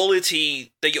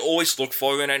quality that you always look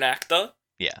for in an actor.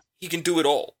 Yeah. He can do it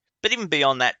all. But even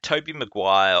beyond that, Tobey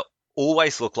Maguire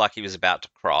always looked like he was about to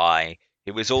cry.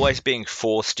 He was always being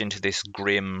forced into this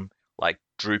grim, like,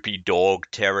 droopy dog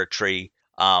territory.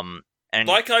 And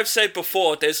like I've said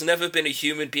before, there's never been a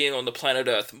human being on the planet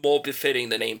Earth more befitting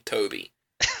the name Toby.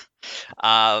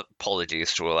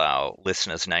 Apologies to all our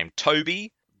listeners named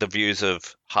Toby. The views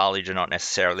of Harley do not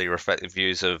necessarily reflect the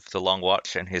views of The Long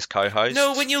Watch and his co-host.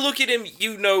 No, when you look at him,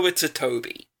 you know it's a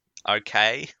Toby.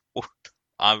 Okay.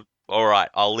 All right,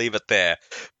 I'll leave it there.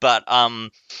 But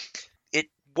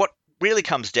what really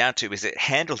comes down to is it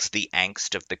handles the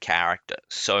angst of the character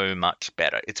so much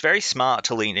better. It's very smart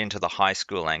to lean into the high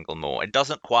school angle more. It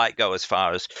doesn't quite go as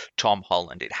far as Tom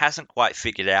Holland. It hasn't quite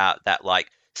figured out that, like,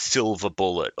 silver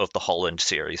bullet of the Holland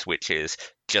series, which is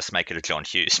just make it a John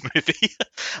Hughes movie.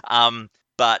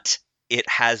 But it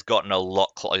has gotten a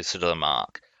lot closer to the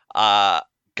mark.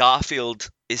 Garfield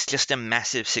is just a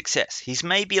massive success. He's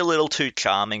maybe a little too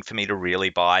charming for me to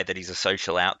really buy that he's a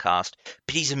social outcast,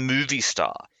 but he's a movie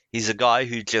star. He's a guy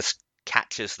who just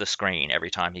catches the screen every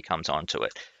time he comes onto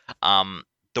it.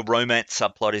 The romance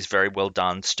subplot is very well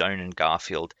done. Stone and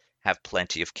Garfield have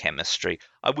plenty of chemistry.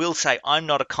 I will say I'm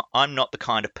not the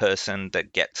kind of person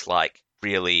that gets, like,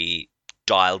 really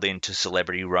dialed into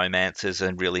celebrity romances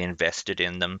and really invested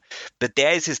in them, but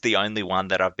theirs is the only one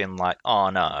that I've been like, oh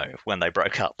no, when they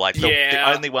broke up. Like, the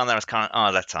only one that I was kind of,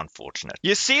 oh, that's unfortunate.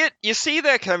 You see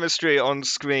their chemistry on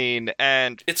screen,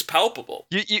 and it's palpable.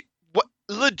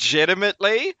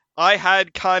 Legitimately, I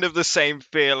had kind of the same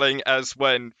feeling as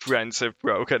when Friends have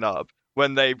broken up.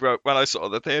 When I saw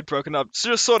that they had broken up, it's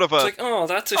just sort of it's like, oh,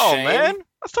 that's a shame. shame. Oh man,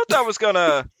 I thought that was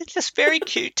gonna. It's just very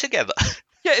cute together.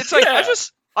 Yeah, it's like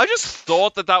I just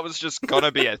thought that was just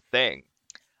gonna be a thing.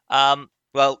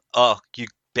 Well, you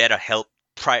better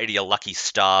pray to your lucky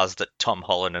stars that Tom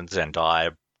Holland and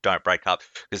Zendaya don't break up,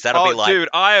 because that'll be like, dude,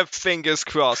 I have fingers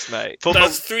crossed, mate.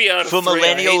 That's 3 out of 3. For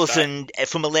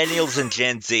millennials and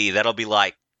Gen Z, that'll be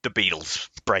like the Beatles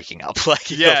breaking up. Like,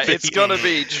 yeah, it's gonna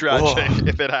be tragic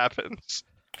if it happens.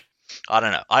 I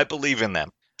don't know. I believe in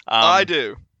them. I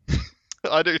do.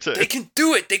 I do too. They can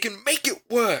do it. They can make it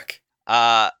work.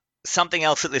 Something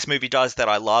else that this movie does that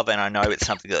I love, and I know it's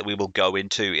something that we will go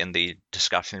into in the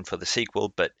discussion for the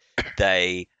sequel, but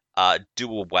they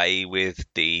do away with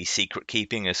the secret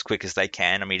keeping as quick as they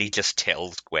can. I mean, he just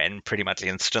tells Gwen pretty much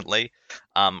instantly,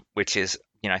 which is,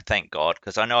 thank God,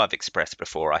 because I know I've expressed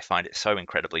before, I find it so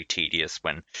incredibly tedious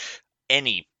when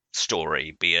any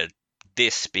story, be it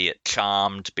this, be it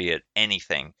Charmed, be it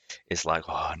anything, is like,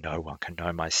 oh, no one can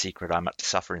know my secret. I'm to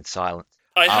suffer in silence.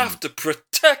 I have to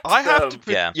protect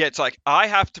them. It's like, I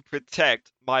have to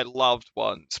protect my loved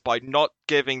ones by not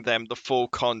giving them the full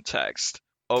context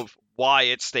of why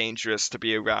it's dangerous to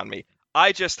be around me.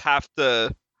 I just have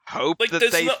to hope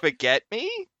that they forget me.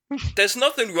 There's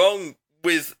nothing wrong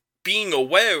with being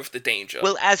aware of the danger.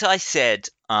 Well, as I said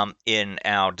in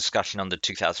our discussion on the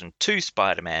 2002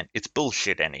 Spider-Man, it's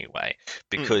bullshit anyway,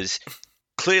 because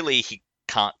clearly he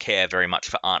can't care very much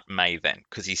for Aunt May then,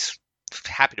 because he's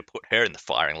happy to put her in the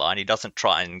firing line. He doesn't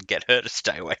try and get her to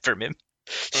stay away from him.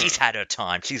 She's had her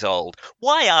time. She's old.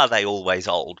 Why are they always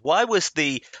old? Why was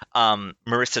the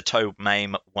Marissa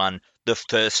Tomei one the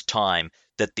first time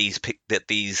that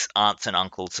these aunts and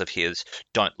uncles of his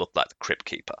don't look like the Crypt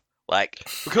Keeper? Like,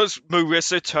 because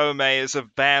Marissa Tomei is a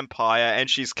vampire and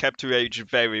she's kept her age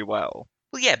very well.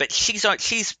 Well, yeah, but she's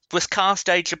was cast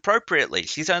age appropriately.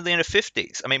 She's only in her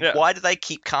 50s. I mean, why do they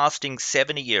keep casting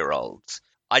 70-year-olds?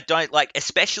 I don't like,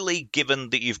 especially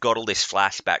given that you've got all this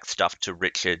flashback stuff to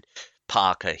Richard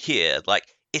Parker here. Like,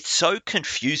 it so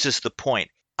confuses the point.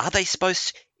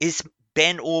 Is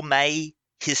Ben or May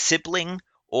his sibling?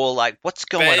 Or, like, what's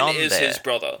going on there? Ben is his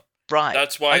brother. Right.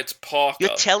 That's why it's Parker.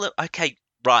 Okay,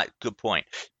 right, good point.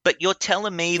 But you're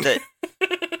telling me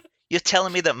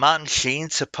that Martin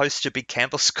Sheen's supposed to be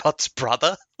Campbell Scott's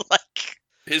brother? Like,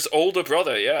 his older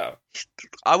brother, yeah.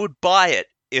 I would buy it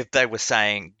if they were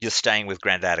saying you're staying with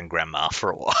Granddad and Grandma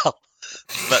for a while.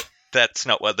 But that's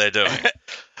not what they're doing.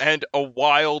 And a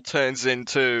while turns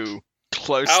into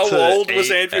close How to old 8. was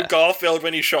Andrew Garfield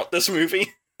when he shot this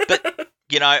movie? But,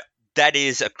 that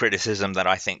is a criticism that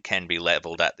I think can be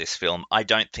leveled at this film. I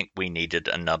don't think we needed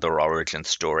another origin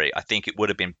story. I think it would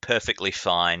have been perfectly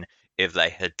fine if they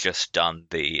had just done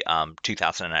the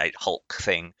 2008 Hulk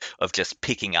thing of just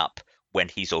picking up when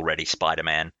he's already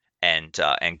Spider-Man and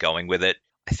going with it.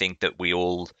 I think that we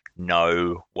all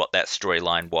know what that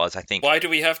storyline was. I think. Why do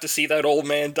we have to see that old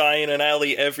man die in an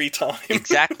alley every time?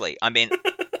 Exactly. I mean,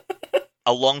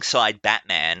 alongside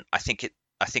Batman,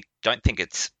 don't think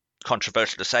it's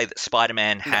controversial to say that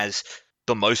Spider-Man has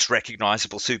the most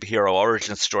recognizable superhero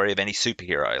origin story of any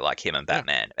superhero, like him and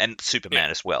Batman and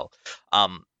Superman as well.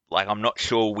 Like, I'm not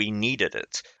sure we needed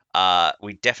it.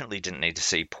 We definitely didn't need to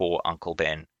see poor Uncle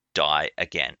Ben die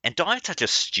again, and die in such a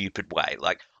stupid way.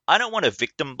 Like, I don't want to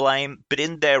victim blame, but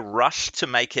in their rush to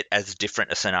make it as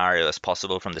different a scenario as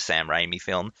possible from the Sam Raimi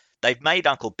film, they've made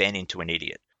Uncle Ben into an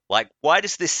idiot. Like, why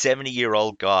does this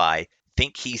 70-year-old guy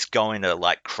think he's going to,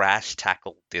 like, crash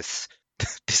tackle this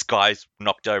guy's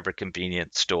knocked over a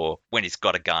convenience store when he's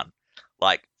got a gun?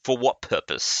 Like, for what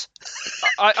purpose?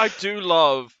 I do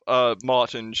love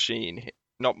Martin Sheen.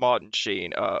 Not Martin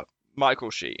Sheen,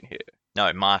 Michael Sheen here.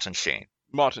 No, Martin Sheen.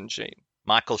 Martin Sheen.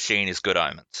 Michael Sheen is Good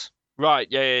Omens. Right,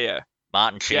 yeah.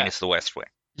 Martin Sheen is The West Wing.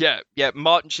 Yeah,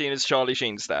 Martin Sheen is Charlie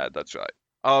Sheen's dad, that's right.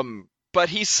 But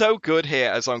he's so good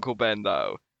here as Uncle Ben,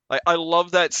 though. Like, I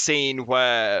love that scene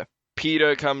where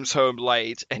Peter comes home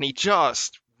late and he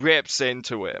just rips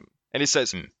into him. And he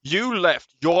says, You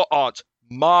left your aunt,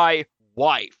 my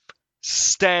wife,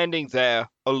 standing there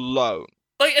alone.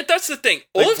 Like, that's the thing.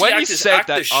 All like, of the actors act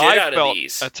the shit out of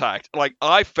these. Attacked. Like,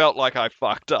 I felt like I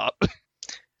fucked up.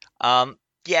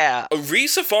 Yeah.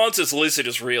 Rhys Ifans' Lizard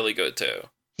is really good, too.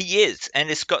 He is, and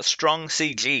it's got strong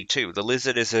CG, too. The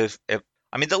Lizard is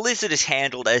the Lizard is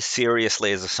handled as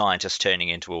seriously as a scientist turning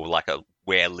into a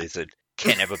were-lizard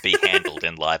can ever be handled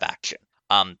in live action.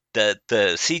 The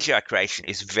CGI creation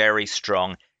is very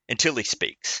strong until he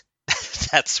speaks.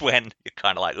 That's when you're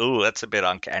kind of like, ooh, that's a bit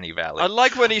uncanny valley. I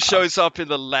like when he shows up in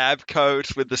the lab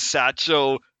coat with the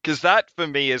satchel, because that, for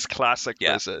me, is classic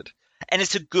Lizard. And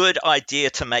it's a good idea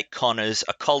to make Connors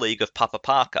a colleague of Papa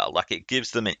Parker. Like, it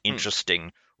gives them an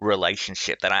interesting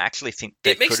relationship that I actually think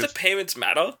it makes the parents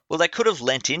matter. Well, they could have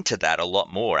lent into that a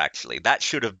lot more, actually. That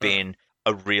should have been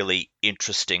a really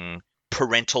interesting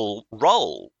parental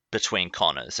role between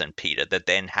Connors and Peter that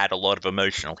then had a lot of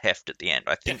emotional heft at the end.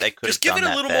 I think they could have done that Just give it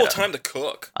a little more time to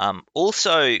cook.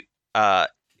 Also,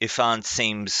 Ifans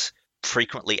seems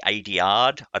frequently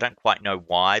ADR'd. I don't quite know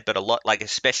why, but a lot, like,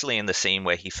 especially in the scene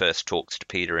where he first talks to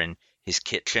Peter in his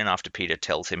kitchen after Peter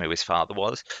tells him who his father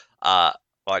was.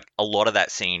 Like, a lot of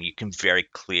that scene, you can very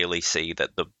clearly see that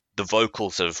the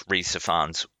vocals of Rhys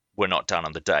Ifans were not done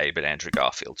on the day, but Andrew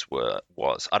Garfield's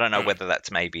was. I don't know whether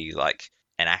that's maybe like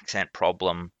an accent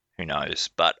problem. Who knows?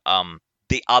 But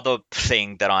the other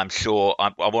thing that I'm sure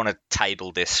I want to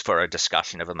table this for a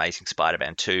discussion of Amazing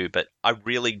Spider-Man 2, but I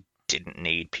really didn't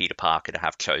need Peter Parker to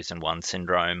have Chosen One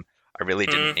syndrome. I really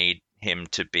didn't need him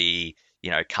to be,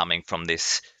 coming from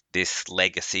this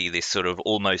legacy, this sort of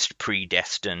almost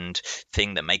predestined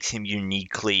thing that makes him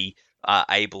uniquely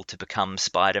able to become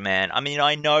Spider-Man. I mean,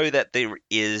 I know that there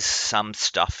is some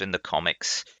stuff in the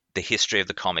comics, the history of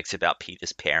the comics, about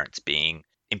Peter's parents being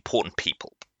important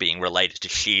people, being related to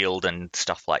S.H.I.E.L.D. and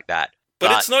stuff like that.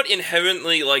 But it's not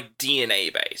inherently, like,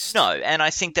 DNA-based. No, and I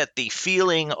think that the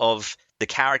feeling of the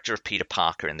character of Peter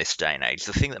Parker in this day and age,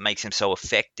 the thing that makes him so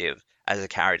effective as a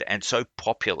character and so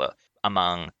popular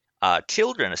among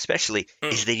children especially,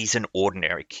 is that he's an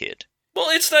ordinary kid. Well,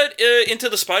 it's that Into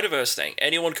the Spider-Verse thing.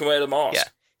 Anyone can wear the mask. Yeah.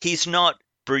 He's not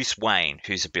Bruce Wayne,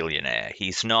 who's a billionaire.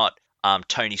 He's not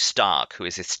Tony Stark, who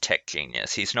is this tech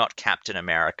genius. He's not Captain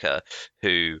America,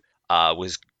 who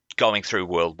was going through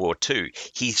World War II.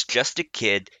 He's just a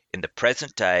kid in the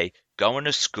present day, going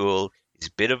to school. He's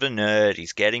a bit of a nerd.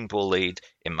 He's getting bullied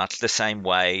in much the same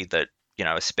way that,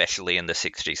 especially in the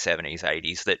 60s, 70s,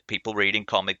 80s, that people reading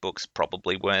comic books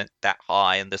probably weren't that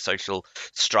high in the social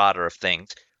strata of things.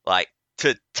 Like,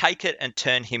 to take it and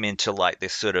turn him into, like,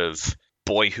 this sort of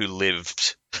boy who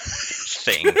lived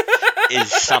thing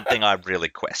is something I really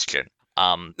question.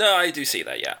 No, I do see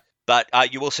that, yeah. But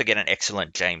you also get an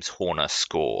excellent James Horner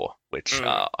score, which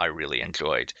I really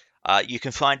enjoyed. You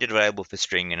can find it available for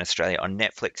streaming in Australia on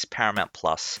Netflix, Paramount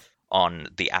Plus, on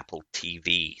the Apple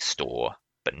TV store,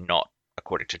 but not,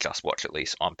 according to Just Watch at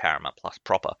least, on Paramount Plus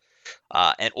proper.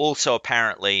 And also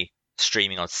apparently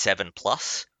streaming on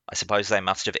 7+. I suppose they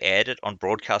must have aired it on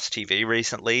broadcast TV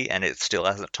recently, and it still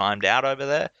hasn't timed out over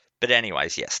there. But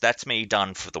anyways, yes, that's me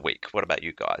done for the week. What about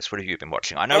you guys? What have you been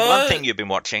watching? I know one thing you've been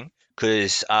watching,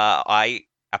 because I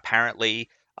apparently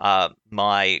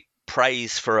my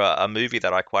praise for a movie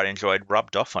that I quite enjoyed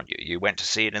rubbed off on you. You went to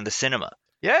see it in the cinema.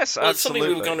 Yes, well, absolutely. It's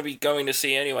something we were going to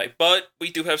see anyway, but we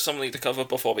do have something to cover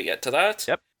before we get to that.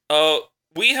 Yep.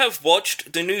 We have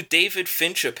watched the new David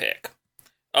Fincher pick.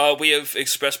 We have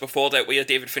expressed before that we are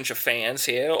David Fincher fans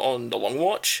here on The Long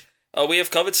Watch. We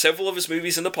have covered several of his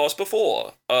movies in the past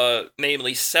before,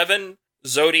 namely Seven,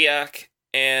 Zodiac,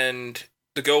 and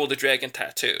The Girl with the Dragon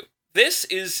Tattoo. This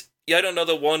is yet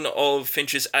another one of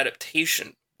Fincher's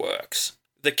adaptation works.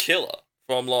 The Killer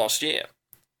from last year.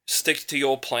 Stick to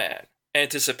your plan.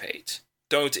 Anticipate.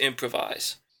 Don't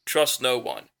improvise. Trust no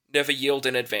one. Never yield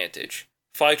an advantage.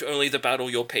 Fight only the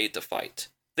battle you're paid to fight.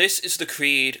 This is the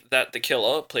creed that the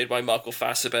killer, played by Michael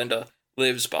Fassbender,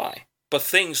 lives by. But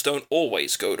things don't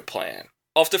always go to plan.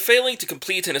 After failing to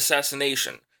complete an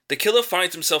assassination, the killer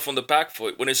finds himself on the back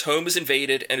foot when his home is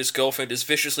invaded and his girlfriend is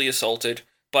viciously assaulted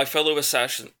by fellow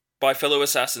assassins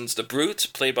The Brute,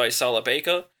 played by Sala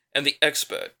Baker, and The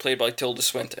Expert, played by Tilda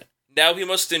Swinton. Now he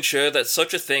must ensure that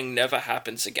such a thing never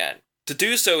happens again. To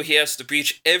do so, he has to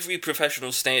breach every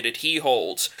professional standard he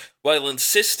holds, while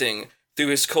insisting, through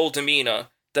his cold demeanor,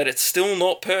 that it's still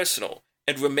not personal,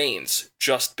 and remains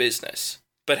just business.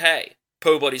 But hey,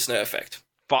 po body's no effect.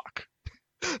 Fuck.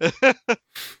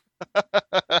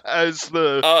 As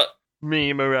the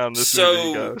meme around this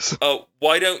movie goes.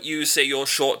 Why don't you say your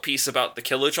short piece about The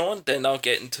Killer, John? Then I'll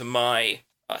get into my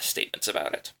statements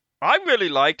about it. I really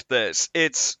liked this.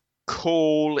 It's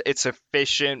cool, it's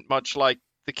efficient, much like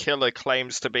the killer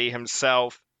claims to be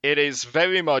himself. It is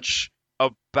very much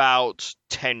about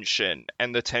tension,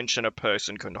 and the tension a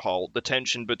person can hold. The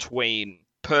tension between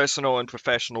personal and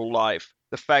professional life.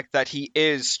 The fact that he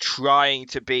is trying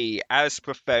to be as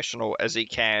professional as he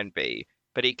can be,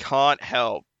 but he can't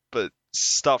help but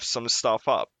stuff some stuff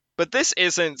up. But this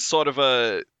isn't sort of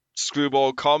a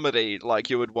screwball comedy like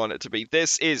you would want it to be.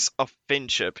 This is a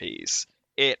Fincher piece.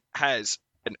 It has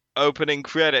an opening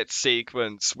credit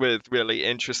sequence with really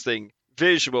interesting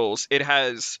visuals. It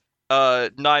has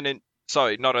not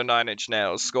a Nine Inch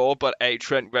Nails score, but a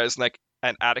Trent Reznor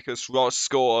and Atticus Ross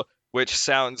score, which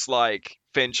sounds like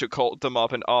Fincher called them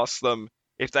up and asked them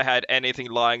if they had anything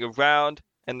lying around,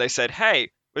 and they said,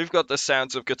 hey, we've got the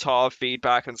sounds of guitar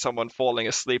feedback and someone falling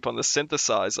asleep on the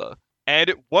synthesizer. And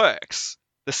it works.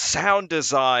 The sound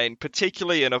design,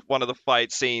 particularly in one of the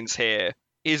fight scenes here,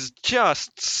 is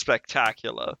just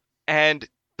spectacular. And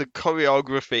the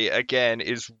choreography, again,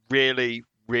 is really,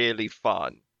 really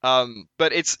fun.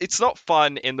 But it's not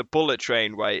fun in the Bullet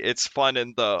Train way. It's fun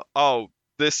in the,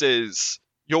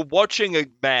 you're watching a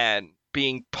man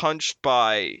being punched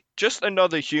by just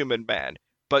another human man,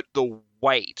 but the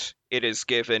weight it is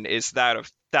given is that of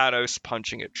Thanos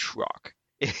punching a truck.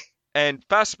 And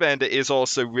Fassbender is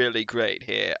also really great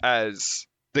here as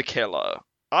the killer.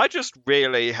 I just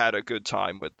really had a good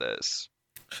time with this.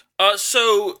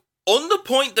 So, on the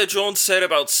point that John said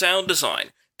about sound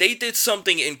design, they did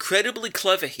something incredibly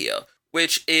clever here,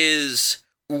 which is,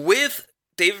 with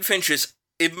David Fincher's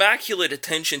immaculate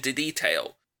attention to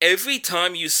detail, every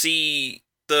time you see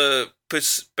the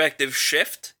perspective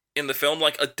shift in the film,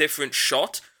 like a different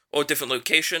shot or a different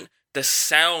location, the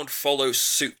sound follows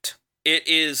suit. It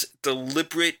is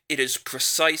deliberate, it is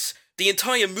precise. The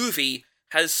entire movie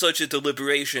has such a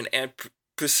deliberation and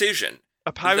precision.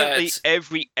 Apparently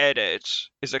every edit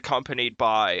is accompanied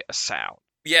by a sound.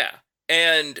 Yeah,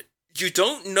 and you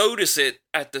don't notice it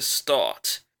at the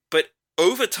start, but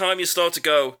over time you start to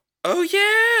go, oh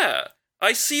yeah,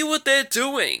 I see what they're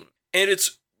doing. And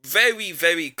it's very,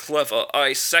 very clever.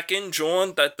 I second,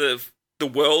 John, that the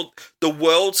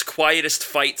world's quietest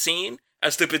fight scene,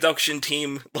 as the production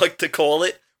team like to call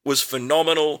it, was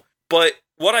phenomenal. But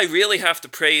what I really have to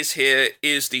praise here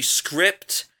is the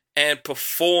script and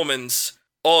performance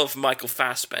of Michael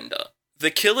Fassbender.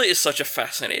 The killer is such a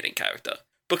fascinating character,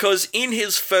 because in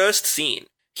his first scene,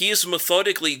 he is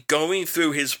methodically going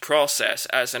through his process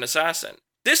as an assassin.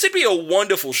 This would be a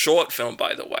wonderful short film,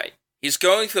 by the way. He's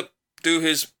going through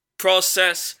his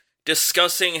process,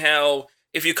 discussing how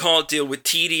if you can't deal with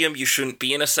tedium, you shouldn't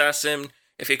be an assassin.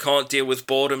 If you can't deal with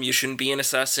boredom, you shouldn't be an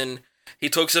assassin. He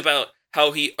talks about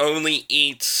how he only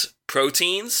eats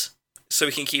proteins so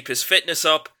he can keep his fitness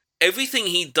up. Everything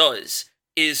he does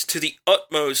is to the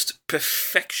utmost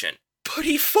perfection, but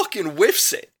he fucking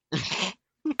whiffs it.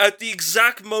 At the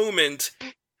exact moment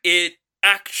it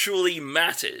actually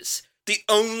matters. The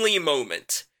only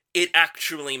moment it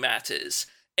actually matters.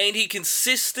 And he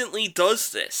consistently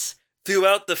does this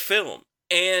throughout the film.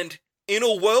 And in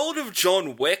a world of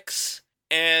John Wicks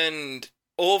and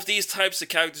all of these types of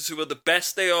characters who are the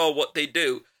best they are what they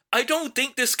do, I don't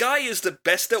think this guy is the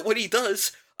best at what he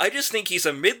does. I just think he's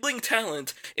a middling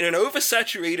talent in an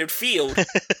oversaturated field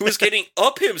who is getting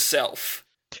up himself.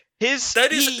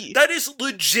 That is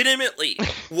legitimately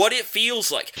what it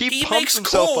feels like. He makes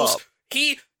calls. Up.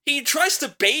 He tries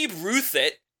to Babe Ruth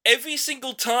it every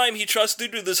single time he tries to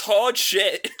do this hard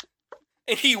shit,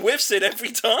 and he whiffs it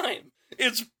every time.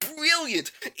 It's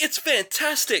brilliant. It's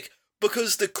fantastic,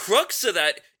 because the crux of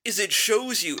that is it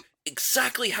shows you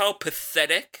exactly how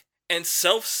pathetic and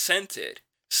self-centered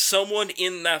someone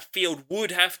in that field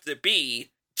would have to be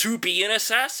an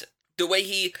assassin. The way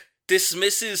he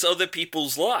dismisses other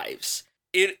people's lives.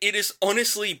 It is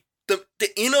honestly, the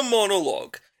inner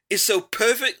monologue is so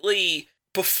perfectly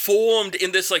performed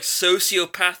in this like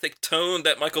sociopathic tone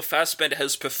that Michael Fassbender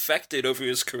has perfected over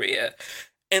his career.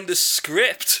 And the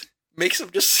script makes him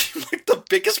just seem like the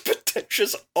biggest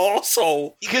pretentious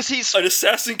arsehole because he's an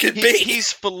assassin can be.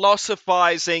 He's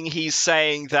philosophizing, he's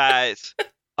saying that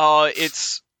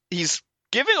he's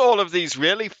giving all of these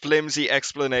really flimsy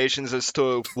explanations as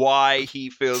to why he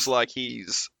feels like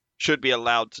should be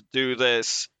allowed to do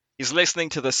this. He's listening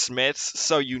to the Smiths,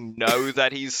 so you know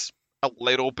that he's a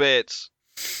little bit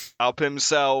up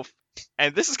himself.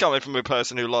 And this is coming from a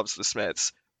person who loves the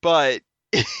Smiths, but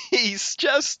he's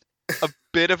just a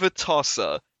bit of a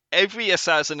tosser. Every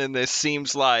assassin in this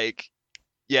seems like,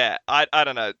 I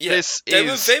don't know. Yeah, there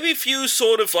were very few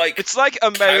sort of like it's like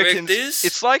American. Characters.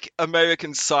 It's like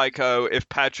American Psycho if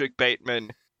Patrick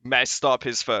Bateman messed up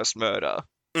his first murder.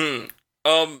 There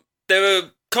were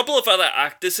a couple of other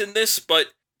actors in this, but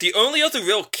the only other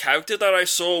real character that I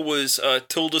saw was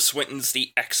Tilda Swinton's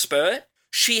The Expert.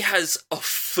 She has a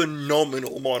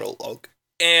phenomenal monologue,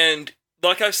 and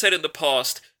like I've said in the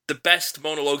past, the best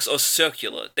monologues are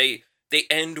circular. They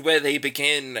end where they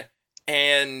begin.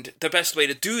 And the best way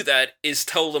to do that is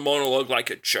tell the monologue like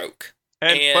a joke.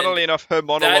 And funnily enough, her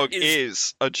monologue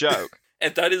is a joke.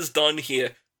 And that is done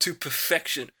here to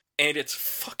perfection. And it's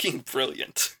fucking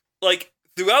brilliant. Like,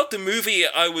 throughout the movie,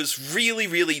 I was really,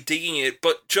 really digging it.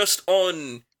 But just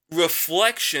on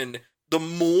reflection, the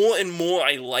more and more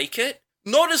I like it,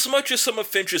 not as much as some of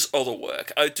Fincher's other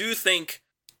work. I do think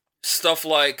stuff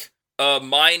like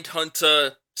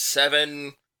Mindhunter,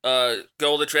 Seven, Girl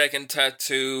with the Dragon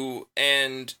Tattoo,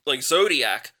 and like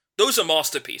Zodiac, those are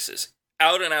masterpieces.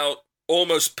 Out and out,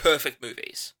 almost perfect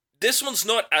movies. This one's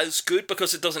not as good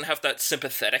because it doesn't have that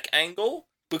sympathetic angle,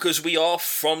 because we are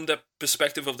from the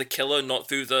perspective of the killer, not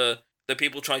through the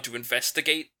people trying to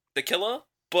investigate the killer.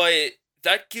 But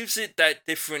that gives it that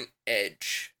different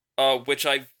edge, which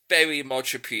I very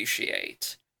much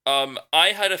appreciate.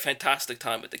 I had a fantastic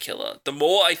time with The Killer. The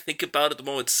more I think about it, the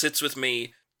more it sits with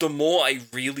me, the more I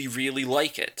really, really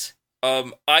like it.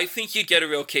 I think you get a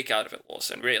real kick out of it,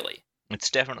 Lawson, really. It's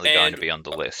definitely going to be on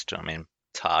the list. I mean,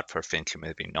 it's hard for a Fincher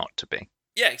movie not to be.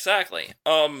 Yeah, exactly.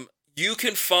 You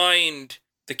can find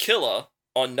The Killer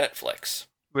on Netflix.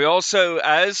 We also,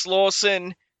 as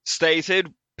Lawson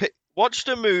stated, watched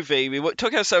a movie. We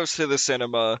took ourselves to the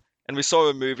cinema, and we saw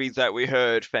a movie that we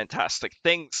heard fantastic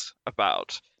things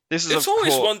about. It's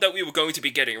always one that we were going to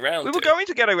be getting around to. We were going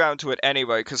to get around to it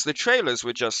anyway, because the trailers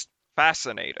were just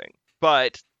fascinating.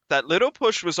 But that little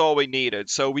push was all we needed,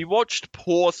 so we watched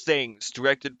Poor Things,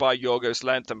 directed by Yorgos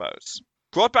Lanthimos.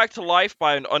 Brought back to life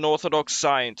by an unorthodox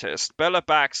scientist, Bella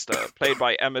Baxter, played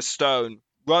by Emma Stone,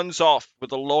 runs off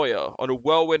with a lawyer on a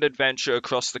whirlwind adventure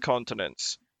across the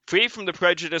continents. Free from the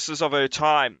prejudices of her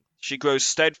time, she grows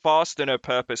steadfast in her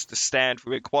purpose to stand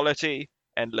for equality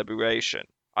and liberation.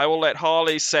 I will let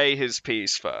Harley say his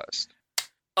piece first.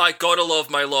 I gotta love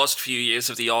my last few years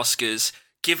of the Oscars,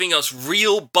 giving us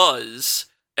real buzz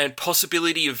and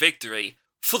possibility of victory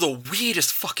for the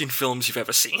weirdest fucking films you've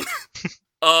ever seen.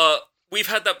 We've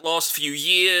had that last few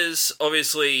years.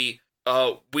 Obviously,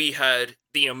 we had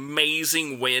the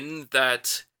amazing win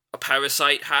that A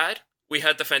Parasite had. We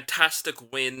had the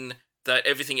fantastic win that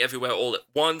Everything Everywhere All at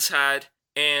Once had.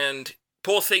 And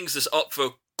Poor Things is up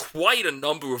for quite a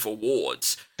number of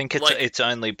awards. I think it's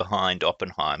only behind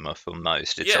Oppenheimer for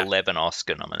most. It's 11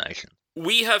 Oscar nominations.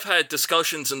 We have had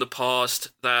discussions in the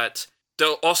past that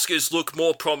the Oscars look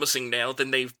more promising now than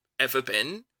they've ever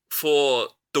been for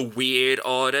the weird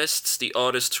artists, the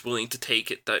artists willing to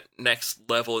take it that next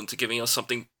level into giving us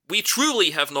something we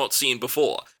truly have not seen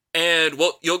before. And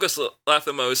what Yorgos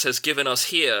Lanthimos has given us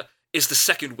here is the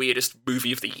second weirdest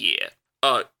movie of the year.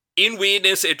 In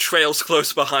weirdness, it trails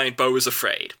close behind Beau is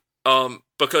Afraid.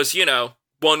 Because,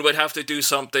 one would have to do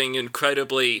something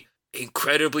incredibly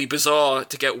bizarre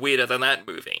to get weirder than that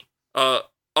movie.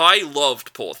 I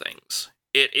loved Poor Things.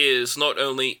 It is not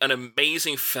only an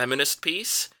amazing feminist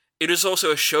piece, it is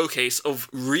also a showcase of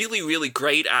really, really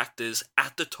great actors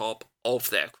at the top of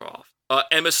their craft.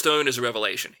 Emma Stone is a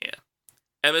revelation here.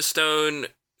 Emma Stone,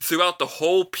 throughout the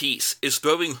whole piece, is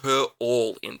throwing her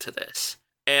all into this.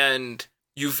 And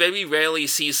you very rarely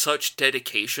see such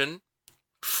dedication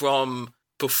from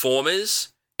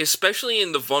performers, especially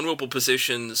in the vulnerable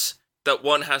positions that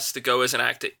one has to go as an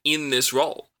actor in this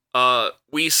role.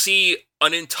 We see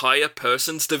an entire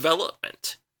person's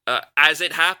development as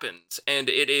it happens, and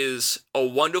it is a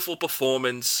wonderful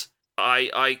performance.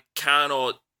 I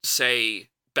cannot say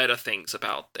better things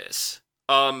about this.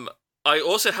 I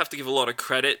also have to give a lot of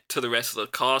credit to the rest of the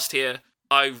cast here.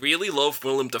 I really love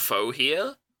Willem Dafoe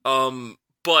here,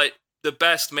 but the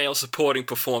best male supporting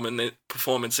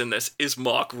performance in this is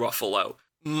Mark Ruffalo.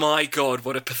 My god,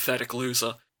 what a pathetic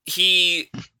loser. He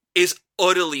is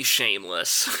utterly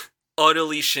shameless.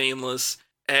 Utterly shameless,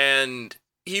 and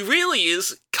he really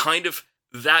is kind of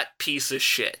that piece of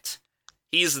shit.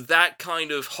 He's that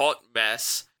kind of hot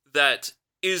mess that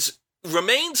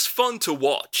remains fun to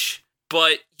watch,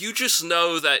 but you just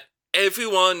know that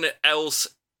everyone else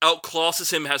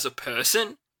outclasses him as a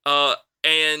person,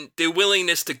 and their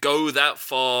willingness to go that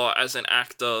far as an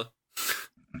actor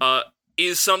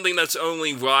is something that's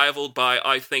only rivaled by,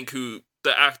 I think, who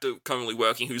the actor currently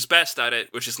working who's best at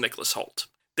it, which is Nicholas Hoult.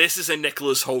 This is a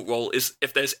Nicholas Hoult role,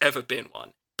 if there's ever been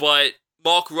one. But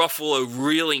Mark Ruffalo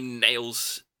really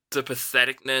nails the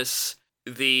patheticness,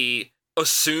 the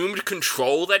assumed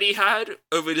control that he had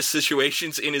over the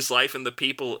situations in his life and the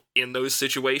people in those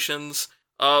situations.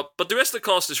 But the rest of the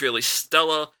cast is really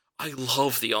stellar. I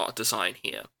love the art design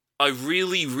here. I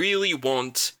really, really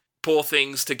want Poor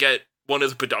Things to get one of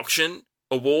the production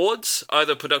awards,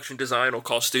 either production design or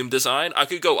costume design. I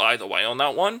could go either way on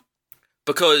that one,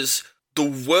 because the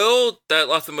world that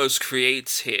Lanthimos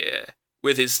creates here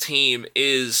with his team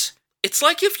it's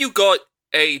like if you got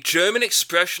a German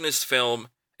expressionist film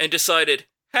and decided,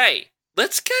 hey,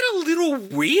 let's get a little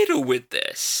weirder with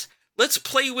this. Let's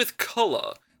play with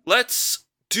color. Let's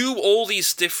do all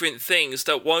these different things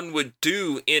that one would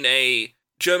do in a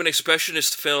German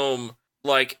expressionist film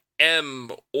like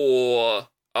M or,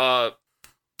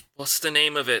 what's the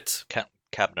name of it?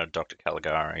 Cabinet of Dr.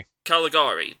 Caligari.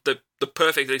 Caligari, the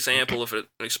perfect example of an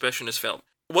expressionist film.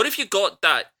 What if you got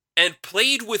that and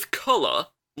played with color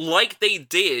like they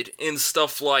did in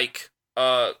stuff like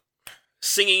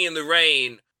Singing in the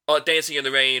Rain, Dancing in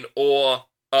the Rain, or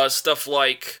stuff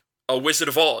like Wizard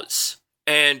of Oz,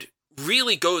 and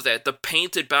really go there. The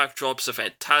painted backdrops are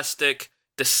fantastic,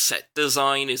 the set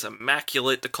design is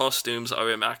immaculate, the costumes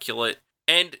are immaculate,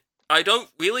 and I don't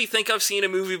really think I've seen a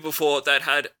movie before that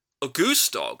had a goose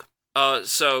dog,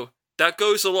 so that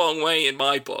goes a long way in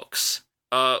my books.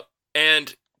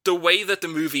 And the way that the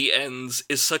movie ends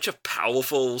is such a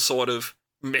powerful sort of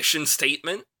mission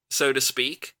statement, so to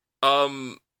speak.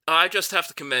 I just have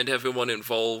to commend everyone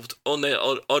involved on their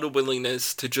utter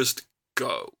willingness to just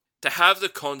go. To have the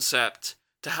concept,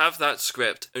 to have that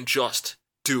script, and just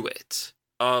do it.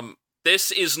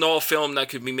 This is not a film that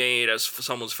could be made as for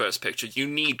someone's first picture. You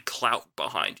need clout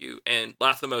behind you, and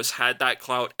Lanthimos had that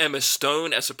clout. Emma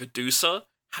Stone, as a producer,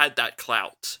 had that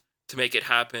clout to make it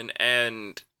happen,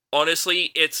 and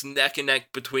honestly, it's neck and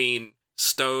neck between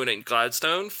Stone and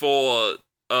Gladstone for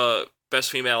Best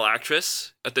Female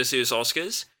Actress at this year's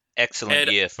Oscars.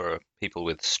 Excellent year for people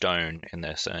with Stone in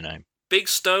their surname. Big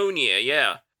Stone year,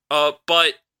 yeah.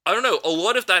 But, I don't know, a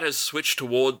lot of that has switched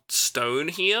toward Stone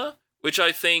here, which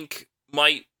I think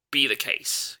might be the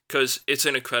case, because it's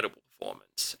an incredible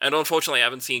performance. And unfortunately, I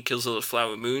haven't seen Killers of the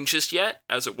Flower Moon just yet,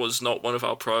 as it was not one of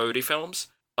our priority films.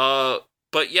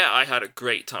 But yeah, I had a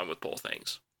great time with Poor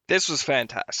Things. This was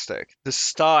fantastic. The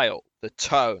style, the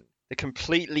tone, the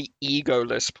completely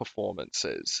egoless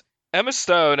performances. Emma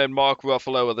Stone and Mark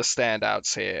Ruffalo are the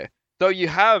standouts here. Though you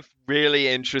have really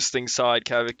interesting side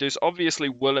characters. Obviously,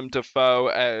 Willem Dafoe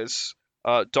as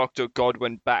Dr.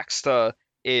 Godwin Baxter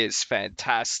is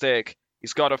fantastic.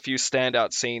 He's got a few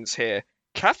standout scenes here.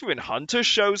 Catherine Hunter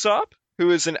shows up, who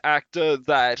is an actor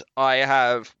that I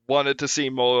have wanted to see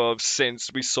more of since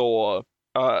we saw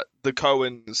the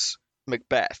Coens'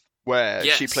 Macbeth, where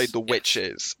she played the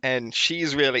witches, and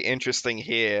she's really interesting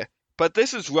here. But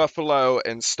this is Ruffalo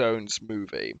and Stone's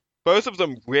movie. Both of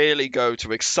them really go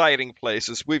to exciting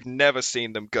places we've never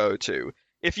seen them go to.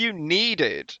 If you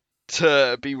needed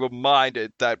to be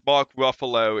reminded that Mark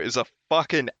Ruffalo is a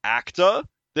fucking actor,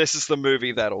 this is the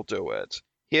movie that'll do it.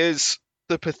 Here's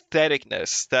the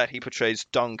patheticness that he portrays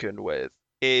Duncan with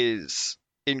is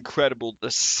incredible. The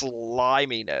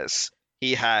sliminess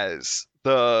he has,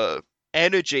 the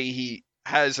energy he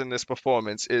has in this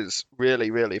performance is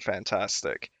really, really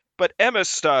fantastic. But Emma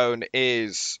Stone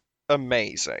is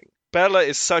amazing. Bella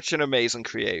is such an amazing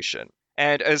creation.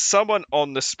 And as someone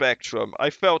on the spectrum, I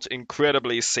felt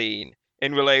incredibly seen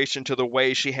in relation to the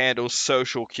way she handles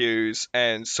social cues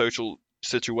and social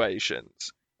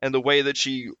situations, and the way that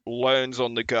she learns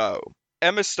on the go.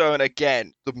 Emma Stone,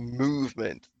 again, the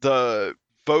movement, the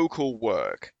vocal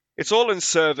work, it's all in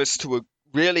service to a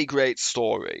really great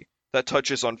story that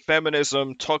touches on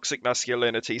feminism, toxic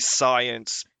masculinity,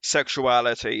 science,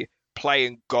 sexuality,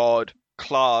 playing God,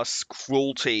 class,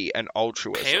 cruelty, and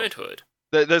altruism. Parenthood.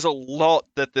 There's a lot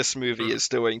that this movie is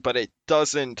doing, but it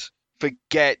doesn't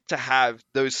forget to have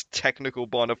those technical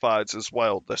bona fides as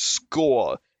well. The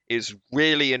score is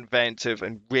really inventive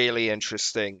and really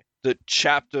interesting. The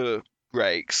chapter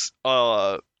breaks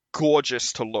are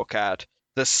gorgeous to look at.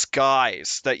 The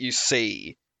skies that you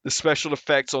see, the special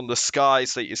effects on the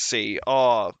skies that you see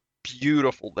are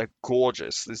beautiful. They're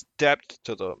gorgeous. There's depth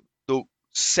to them. The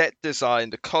set design,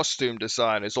 the costume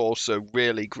design is also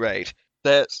really great.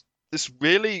 There's this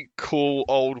really cool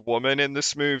old woman in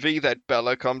this movie that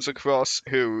Bella comes across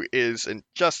who is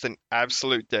just an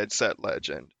absolute dead set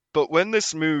legend. But when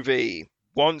this movie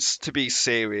wants to be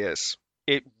serious,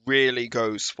 it really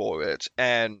goes for it,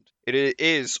 and it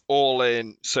is all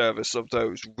in service of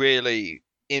those really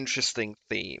interesting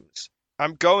themes.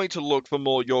 I'm going to look for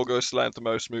more Yorgos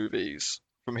Lanthimos movies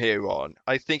from here on.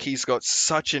 I think he's got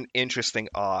such an interesting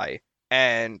eye,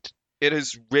 and it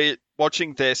is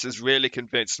watching this has really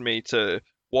convinced me to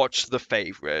watch The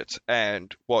Favourite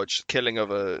and watch Killing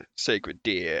of a Sacred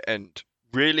Deer and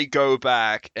really go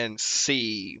back and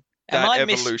see that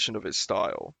evolution of his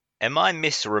style. Am I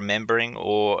misremembering,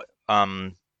 or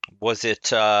was it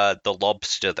The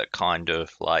Lobster that kind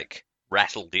of like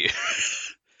rattled you?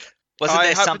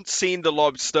 I haven't seen The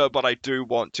Lobster, but I do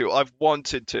want to. I've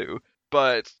wanted to,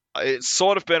 but it's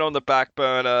sort of been on the back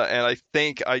burner, and I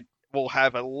think I will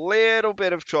have a little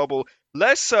bit of trouble,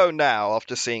 less so now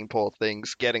after seeing Poor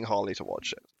Things, getting Holly to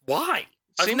watch it. Why?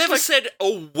 I've never said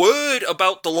a word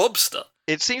about The Lobster.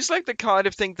 It seems like the kind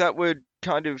of thing that would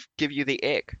kind of give you the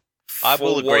ick. I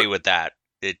will agree with that.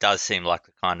 It does seem like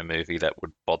the kind of movie that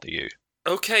would bother you.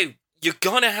 Okay, you're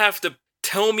gonna have to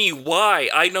tell me why.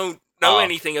 I don't know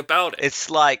anything about it. It's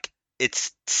like,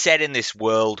 it's set in this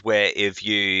world where if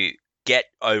you get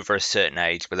over a certain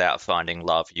age without finding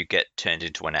love, you get turned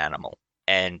into an animal.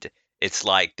 And it's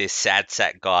like this sad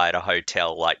sack guy at a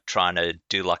hotel, like trying to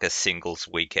do like a singles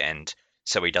weekend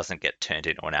so he doesn't get turned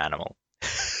into an animal.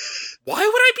 Why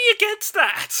would I be against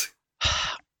that?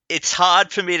 It's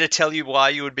hard for me to tell you why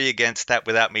you would be against that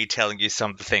without me telling you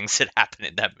some of the things that happen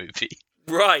in that movie.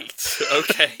 Right,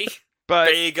 okay.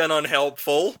 Vague and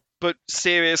unhelpful. But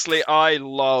seriously, I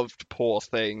loved Poor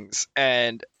Things,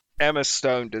 and Emma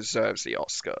Stone deserves the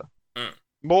Oscar.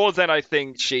 More than I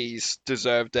think she's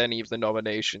deserved any of the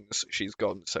nominations she's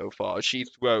gotten so far. She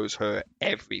throws her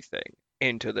everything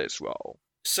into this role.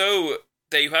 So,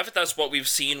 there you have it. That's what we've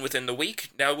seen within the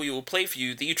week. Now we will play for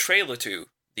you the trailer to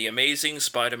The Amazing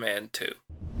Spider-Man 2.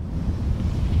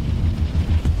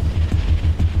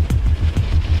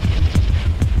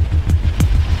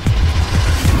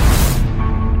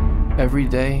 Every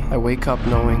day, I wake up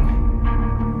knowing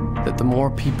that the more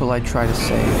people I try to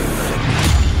save,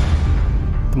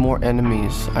 the more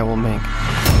enemies I will make.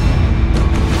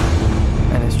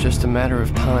 And it's just a matter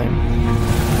of time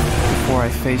before I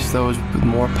face those with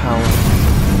more power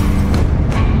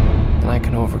than I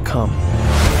can overcome.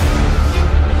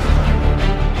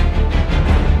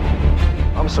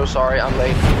 I'm so sorry, I'm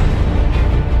late.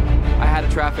 I had a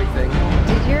traffic thing.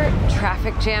 Did your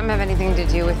traffic jam have anything to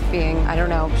do with being, I don't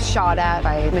know, shot at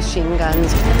by machine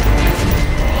guns?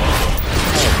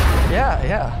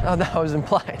 Yeah. Oh, that was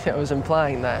implied. I was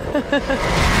implying that.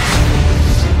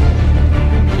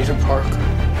 Peter Parker,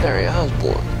 Harry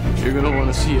Osborn. You're gonna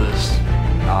want to see this.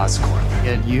 Oscorp.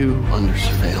 Get you Under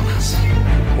surveillance.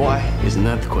 Why? Isn't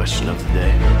that the question of the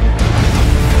day?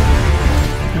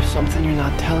 There's something you're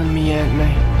not telling me, Aunt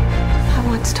May. I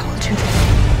once told you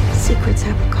that secrets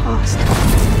have a cost.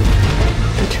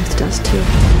 The truth does too.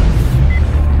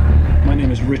 My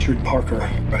name is Richard Parker.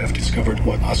 I have discovered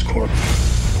what Oscorp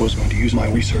was going to use my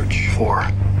research for.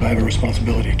 I have a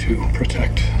responsibility to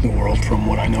protect the world from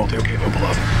what I know they're capable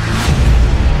of.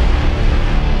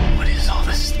 What is all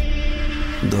this?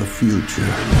 The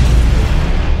future.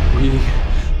 We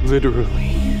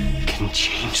literally can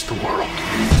change the world.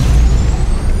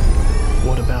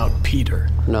 What about Peter?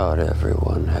 Not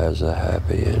everyone has a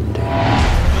happy ending.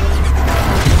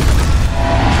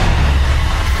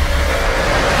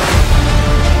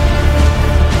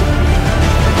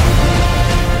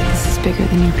 This is bigger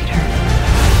than you, Peter.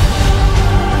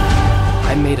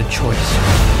 I made a choice.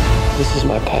 This is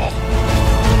my path.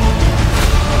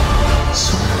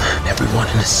 Soul never Everyone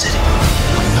in the city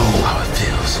will know how it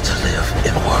feels to live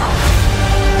in a world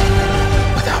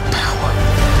without power,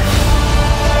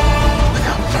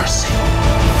 without mercy,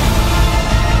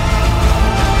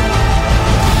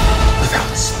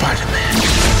 without Spider-Man.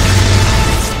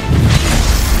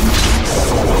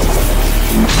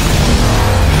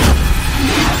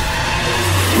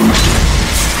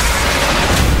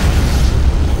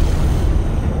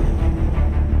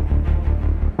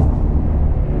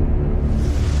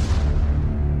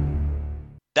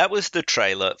 That was the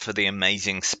trailer for The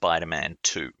Amazing Spider-Man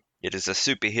 2. It is a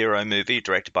superhero movie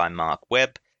directed by Mark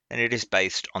Webb, and it is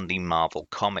based on the Marvel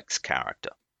Comics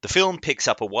character. The film picks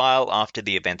up a while after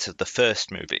the events of the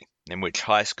first movie, in which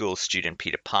high school student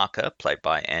Peter Parker, played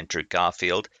by Andrew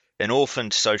Garfield, an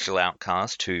orphaned social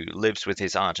outcast who lives with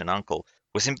his aunt and uncle,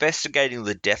 was investigating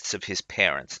the deaths of his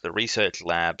parents at the research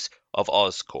labs of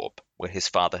Oscorp, where his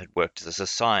father had worked as a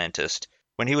scientist,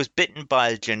 when he was bitten by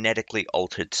a genetically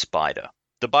altered spider.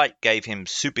 The bite gave him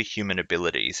superhuman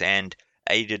abilities, and,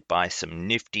 aided by some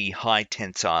nifty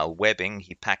high-tensile webbing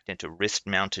he packed into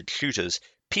wrist-mounted shooters,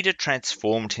 Peter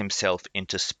transformed himself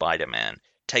into Spider-Man,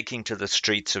 taking to the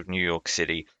streets of New York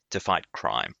City to fight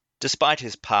crime. Despite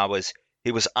his powers,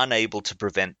 he was unable to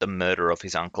prevent the murder of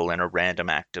his uncle in a random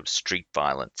act of street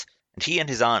violence, and he and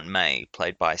his Aunt May,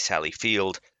 played by Sally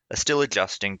Field, are still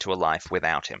adjusting to a life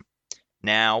without him.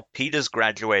 Now, Peter's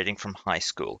graduating from high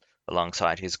school,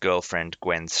 alongside his girlfriend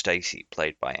Gwen Stacy,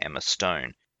 played by Emma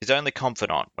Stone, his only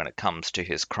confidant when it comes to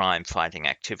his crime-fighting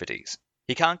activities.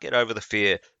 He can't get over the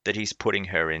fear that he's putting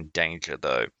her in danger,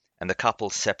 though, and the couple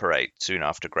separate soon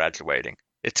after graduating.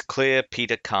 It's clear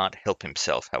Peter can't help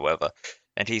himself, however,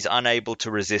 and he's unable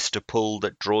to resist a pull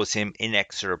that draws him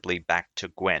inexorably back to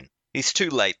Gwen. He's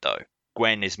too late, though.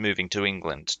 Gwen is moving to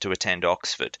England to attend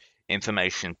Oxford,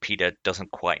 information Peter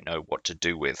doesn't quite know what to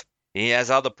do with. He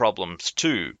has other problems,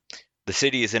 too. The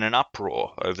city is in an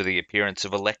uproar over the appearance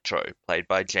of Electro, played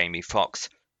by Jamie Foxx,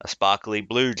 a sparkly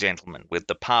blue gentleman with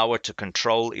the power to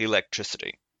control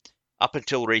electricity. Up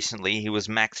until recently, he was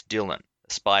Max Dillon,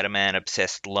 a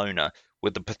Spider-Man-obsessed loner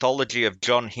with the pathology of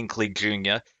John Hinckley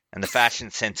Jr. and the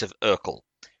fashion sense of Urkel.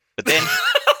 But then...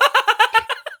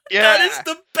 Yeah, that is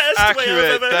the best accurate. way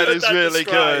I've ever that heard is that really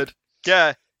described. Good.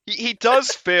 Yeah. He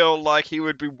does feel like he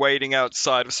would be waiting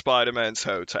outside of Spider-Man's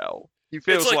hotel. He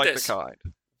feels like the kind.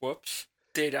 Whoops.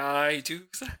 Did I do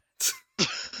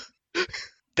that?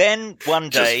 Then, one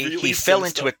day, really he fell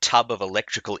sinister. into a tub of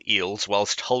electrical eels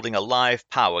whilst holding a live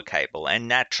power cable, and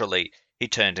naturally, he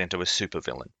turned into a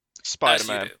supervillain.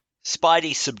 Spider-Man.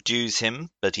 Spidey subdues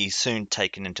him, but he's soon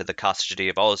taken into the custody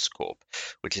of Oscorp,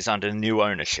 which is under new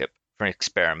ownership for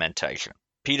experimentation.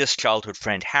 Peter's childhood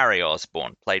friend Harry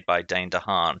Osborn, played by Dane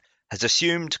DeHaan, has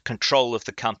assumed control of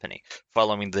the company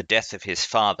following the death of his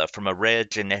father from a rare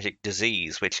genetic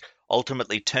disease which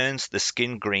ultimately turns the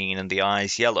skin green and the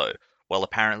eyes yellow, while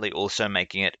apparently also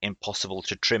making it impossible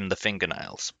to trim the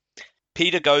fingernails.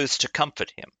 Peter goes to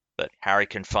comfort him, but Harry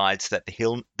confides that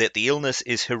the illness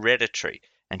is hereditary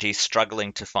and he's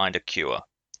struggling to find a cure.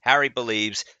 Harry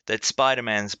believes that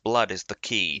Spider-Man's blood is the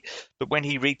key, but when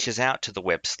he reaches out to the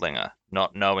web-slinger,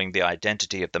 not knowing the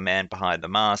identity of the man behind the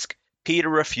mask, Peter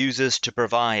refuses to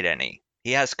provide any.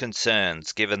 He has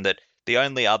concerns, given that the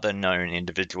only other known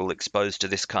individual exposed to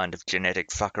this kind of genetic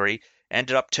fuckery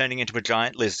ended up turning into a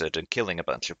giant lizard and killing a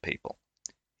bunch of people.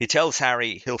 He tells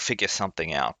Harry he'll figure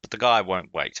something out, but the guy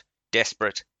won't wait.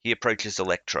 Desperate, he approaches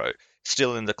Electro,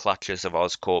 still in the clutches of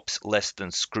Oscorp's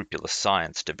less-than-scrupulous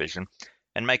science division,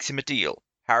 and makes him a deal.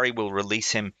 Harry will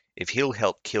release him if he'll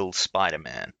help kill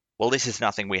Spider-Man. While this is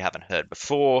nothing we haven't heard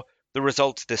before, the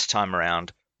results this time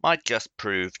around might just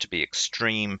prove to be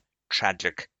extreme,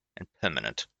 tragic, and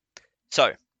permanent.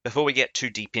 So, before we get too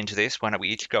deep into this, why don't we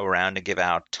each go around and give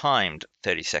our timed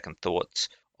 30-second thoughts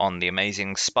on The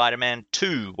Amazing Spider-Man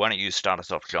 2. Why don't you start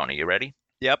us off, John? Are you ready?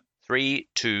 Yep. 3,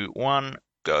 2, 1,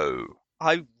 go.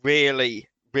 I really,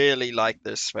 really like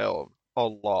this film a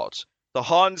lot. The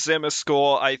Hans Zimmer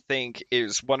score, I think,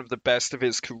 is one of the best of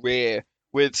his career,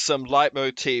 with some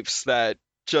leitmotifs that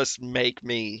just make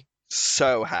me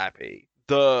so happy.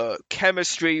 The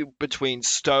chemistry between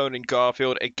Stone and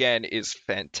Garfield, again, is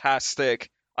fantastic.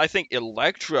 I think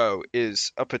Electro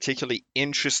is a particularly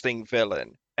interesting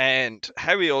villain, and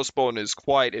Harry Osborn is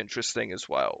quite interesting as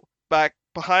well. Back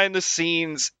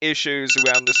behind-the-scenes issues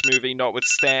around this movie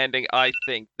notwithstanding, I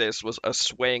think this was a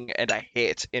swing and a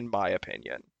hit, in my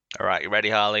opinion. All right, you ready,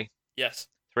 Harley? Yes.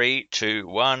 3, 2,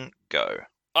 1, go.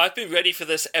 I've been ready for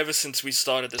this ever since we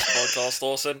started this podcast,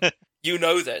 Lawson. You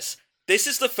know this. This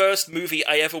is the first movie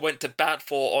I ever went to bat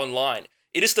for online.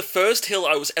 It is the first hill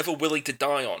I was ever willing to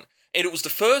die on. And it was the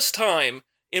first time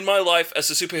in my life as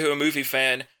a superhero movie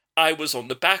fan, I was on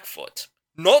the back foot.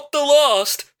 Not the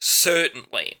last,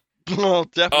 certainly. Well,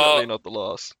 definitely not the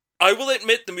last. I will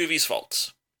admit the movie's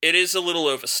faults. It is a little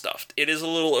overstuffed. It is a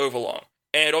little overlong.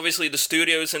 And obviously the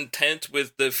studio's intent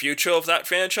with the future of that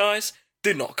franchise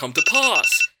did not come to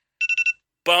pass.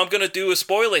 But I'm going to do a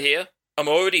spoiler here. I'm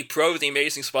already pro The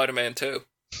Amazing Spider-Man 2.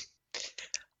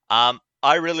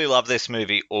 I really love this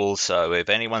movie also. If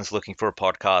anyone's looking for a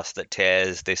podcast that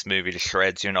tears this movie to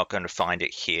shreds, you're not going to find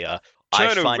it here.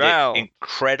 I find it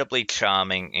incredibly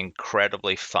charming,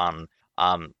 incredibly fun.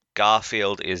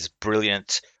 Garfield is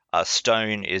brilliant.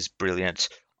 Stone is brilliant.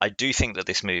 I do think that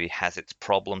this movie has its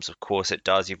problems. Of course it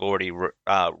does. You've already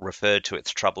referred to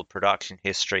its troubled production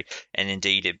history, and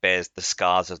indeed it bears the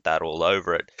scars of that all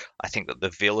over it. I think that the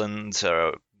villains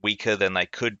are weaker than they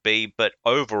could be, but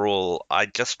overall, I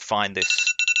just find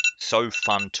this so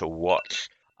fun to watch.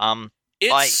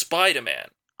 It's Spider-Man.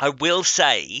 I will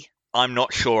say I'm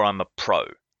not sure I'm a pro,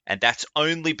 and that's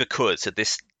only because at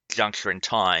this juncture in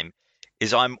time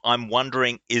is I'm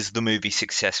wondering, is the movie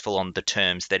successful on the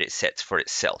terms that it sets for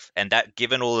itself? And that,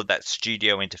 given all of that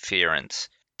studio interference,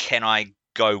 can I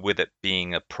go with it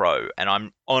being a pro? And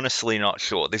I'm honestly not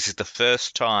sure. This is the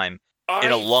first time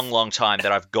in a long, long time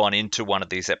that I've gone into one of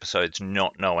these episodes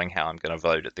not knowing how I'm going to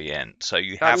vote at the end. So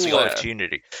you have the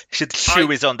opportunity. The shoe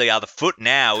is on the other foot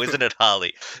now, isn't it,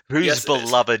 Harley? Whose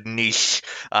beloved niche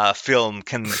film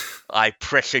can I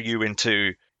pressure you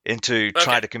into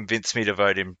trying to convince me to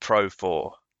vote in pro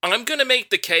for? I'm going to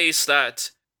make the case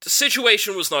that the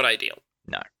situation was not ideal.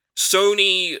 No.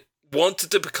 Sony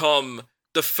wanted to become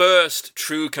the first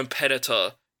true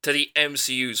competitor to the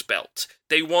MCU's belt.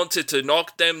 They wanted to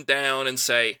knock them down and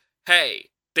say, hey,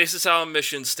 this is our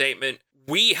mission statement.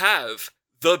 We have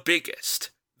the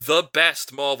biggest, the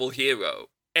best Marvel hero.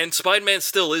 And Spider-Man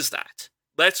still is that.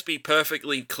 Let's be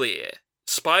perfectly clear.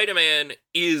 Spider-Man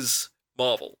is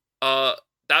Marvel.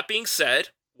 That being said,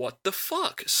 what the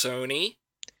fuck, Sony?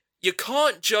 You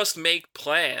can't just make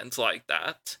plans like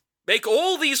that. Make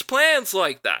all these plans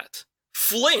like that.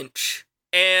 Flinch.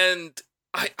 And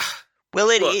Well,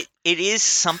 it is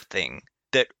something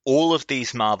that all of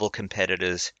these Marvel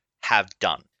competitors have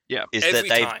done. Yeah. Is that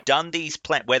they've done these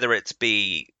plans, whether it's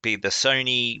be the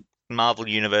Sony Marvel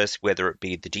universe, whether it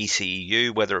be the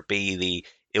DCEU, whether it be the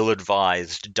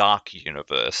ill-advised Dark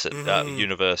Universe,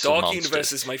 universe of Dark monsters.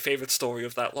 Universe is my favorite story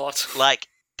of that lot. Like,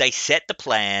 they set the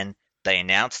plan, they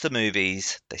announce the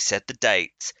movies, they set the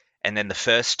dates, and then the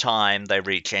first time they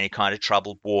reach any kind of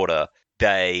troubled water,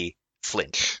 they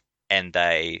flinch and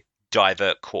they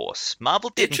divert course. Marvel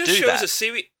didn't do that.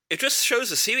 It just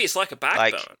shows a series like a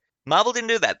backbone. Marvel didn't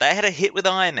do that. They had a hit with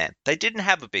Iron Man. They didn't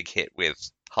have a big hit with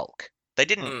Hulk. They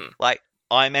didn't.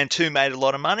 Iron Man 2 made a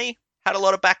lot of money, had a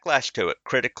lot of backlash to it,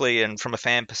 critically and from a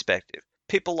fan perspective.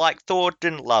 People like Thor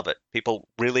didn't love it. People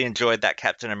really enjoyed that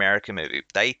Captain America movie.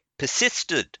 They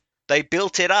persisted. They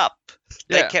built it up.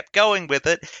 They kept going with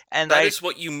it, and that is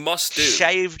what you must do.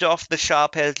 Shaved off the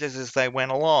sharp edges as they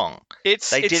went along. It's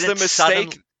the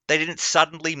mistake. They didn't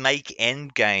suddenly make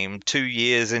Endgame 2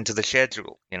 years into the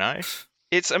schedule, you know?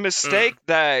 It's a mistake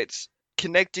that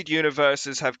connected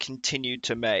universes have continued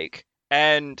to make.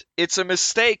 And it's a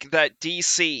mistake that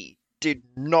DC did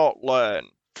not learn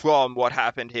from what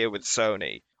happened here with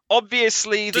Sony.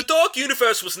 Obviously, the Dark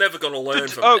Universe was never going to learn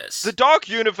from this. The Dark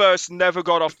Universe never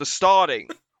got off the starting.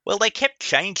 Well, they kept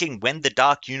changing when the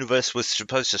Dark Universe was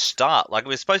supposed to start. Like, it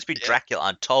was supposed to be Dracula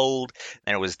Untold,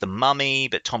 then it was The Mummy,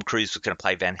 but Tom Cruise was going to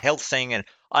play Van Helsing, and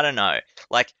I don't know.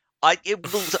 Like, I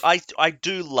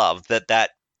do love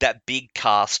that big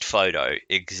cast photo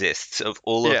exists of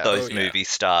all of those movie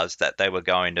stars that they were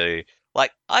going to.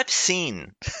 Like, I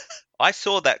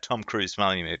saw that Tom Cruise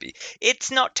Mummy movie.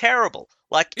 It's not terrible.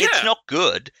 Like, it's not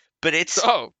good, but it's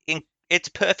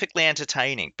perfectly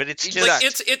entertaining. But it's just like,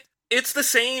 it's the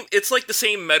same. It's like the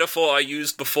same metaphor I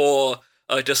used before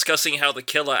discussing how the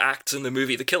killer acts in the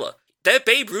movie The Killer. They're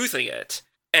Babe Ruthing it,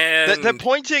 and they're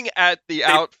pointing at the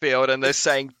outfield and they're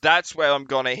saying, "That's where I'm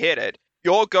gonna hit it."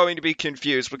 You're going to be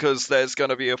confused because there's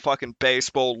gonna be a fucking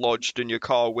baseball lodged in your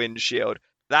car windshield.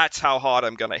 That's how hard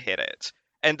I'm gonna hit it,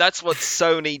 and that's what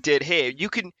Sony did here. You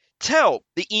can tell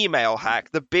the email hack,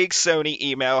 the big Sony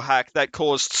email hack that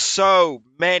caused so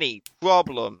many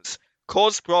problems.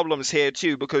 Caused problems here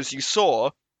too because you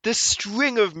saw the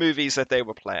string of movies that they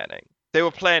were planning. They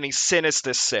were planning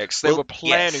Sinister Six. They were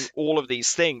planning all of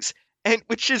these things, and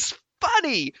which is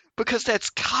funny because that's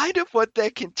kind of what they're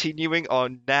continuing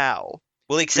on now.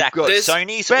 Well, exactly.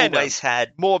 Sony's Venom, always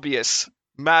had Morbius,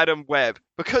 Madam Web,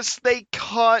 because they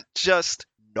can't just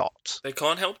not. They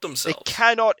can't help themselves. They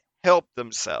cannot help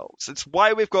themselves. It's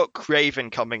why we've got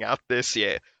Kraven coming out this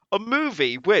year. A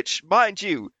movie which, mind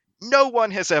you, no one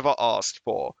has ever asked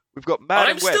for. We've got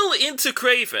Madam Web. I'm still into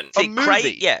Kraven. A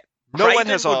movie. No one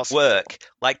has would asked work.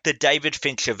 Like the David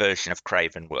Fincher version of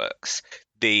Kraven works.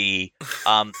 The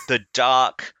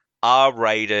dark,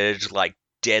 R-rated, like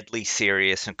deadly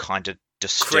serious and kind of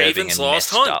disturbing Kraven's and Lost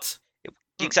messed Hunt. up.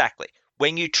 Exactly.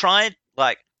 When you try and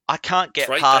I can't get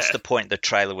past the point in the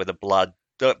trailer where the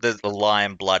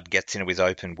lion blood gets into his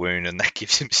open wound and that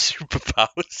gives him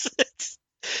superpowers.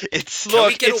 It's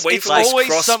always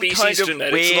some kind of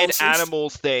weird nonsense? Animal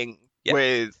thing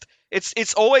with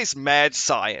it's always mad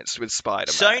science with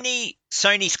Spider-Man.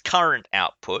 Sony's current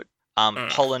output,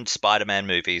 Holland Spider-Man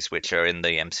movies, which are in the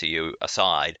MCU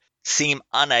aside, seem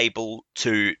unable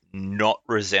to not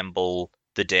resemble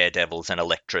the Daredevils and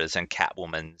Electras and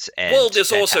Catwomans and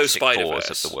there's also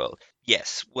Spider-Verse of the world.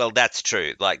 Yes, well, that's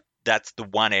true. Like, that's the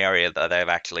one area that they've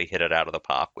actually hit it out of the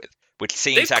park with, which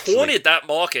seems they've cornered that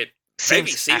market very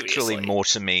seems seriously. Actually more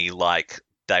to me like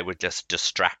they were just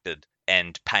distracted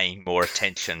and paying more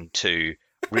attention to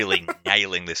really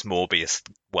nailing this Morbius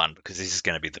one, because this is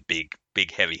going to be the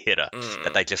big heavy hitter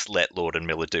that they just let Lord and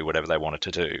Miller do whatever they wanted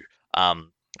to do.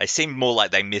 They seem more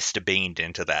like they Mr. Beaned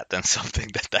into that than something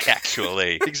that they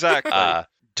actually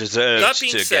deserved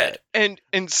to get. And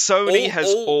Sony has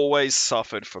always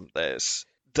suffered from this,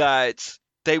 that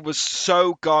they were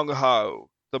so gung-ho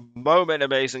the moment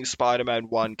Amazing Spider-Man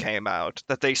 1 came out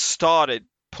that they started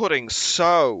putting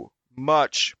so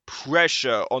much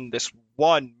pressure on this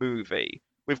one movie.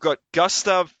 We've got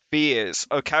Gustav Fiers,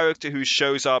 a character who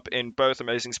shows up in both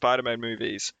Amazing Spider-Man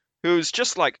movies, who's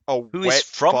just like a wet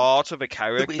fart of a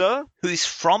character. Who's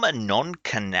from a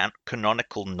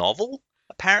non-canonical novel,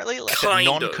 apparently? Like a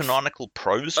non-canonical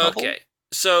prose novel? Okay,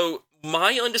 so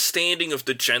my understanding of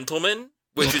The Gentleman,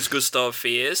 which is Gustav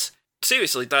Fiers,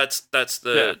 seriously, that's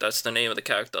the name of the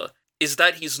character, is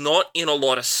that he's not in a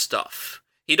lot of stuff.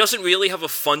 He doesn't really have a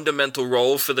fundamental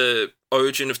role for the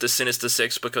origin of the Sinister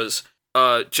Six because,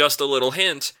 just a little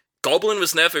hint, Goblin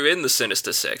was never in the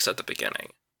Sinister Six at the beginning.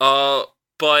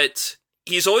 But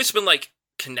he's always been, like,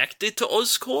 connected to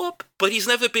Oscorp, but he's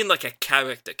never been, like, a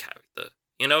character.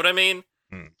 You know what I mean?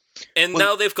 And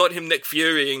now they've got him Nick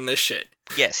Furying this shit.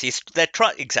 Yes,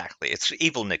 exactly. It's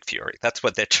evil Nick Fury. That's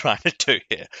what they're trying to do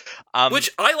here. Which,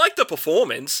 I like the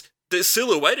performance. The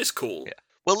silhouette is cool. Yeah.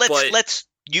 Well, let's.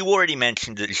 You already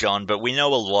mentioned it, Jean, but we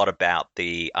know a lot about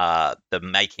the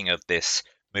making of this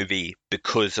movie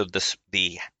because of the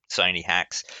Sony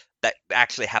hacks that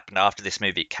actually happened after this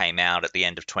movie came out at the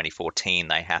end of 2014.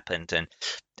 They happened, and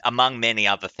among many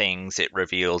other things, it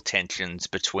revealed tensions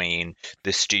between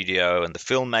the studio and the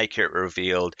filmmaker. It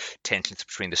revealed tensions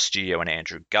between the studio and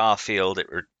Andrew Garfield. It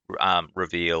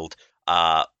revealed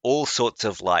all sorts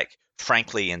of, like,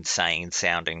 frankly insane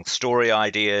sounding story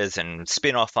ideas and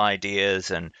spin-off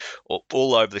ideas and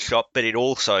all over the shop. But it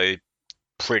also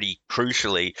pretty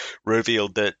crucially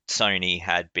revealed that Sony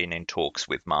had been in talks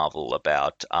with Marvel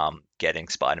about getting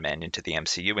Spider-Man into the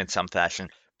MCU in some fashion,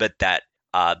 but that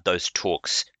those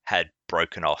talks had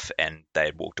broken off and they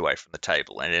had walked away from the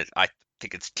table. And I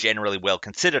think it's generally well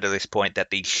considered at this point that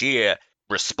the sheer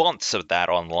response of that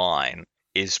online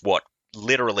is what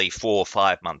literally 4 or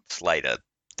 5 months later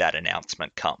that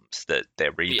announcement comes that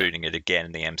they're rebooting it again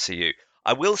in the MCU.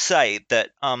 I will say that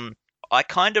I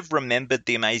kind of remembered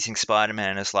The Amazing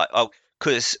Spider-Man as like,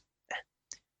 because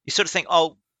you sort of think,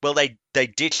 well, they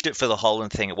ditched it for the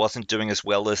Holland thing. It wasn't doing as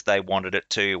well as they wanted it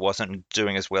to. It wasn't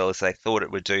doing as well as they thought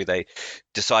it would do. They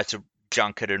decided to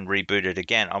junk it and reboot it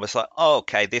again. I was like,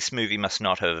 okay, this movie must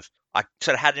not have... I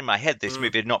sort of had in my head this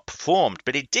movie had not performed,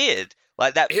 but it did.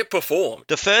 Like that, it performed.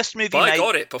 The first movie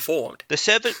it performed.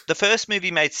 The first movie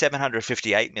made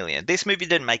 $758 million. This movie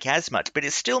didn't make as much, but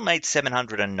it still made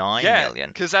 $709 million.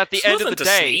 Because at the end of the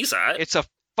day, it's a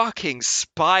fucking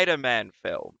Spider-Man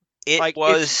film.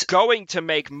 It's going to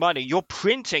make money. You're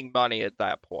printing money at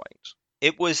that point.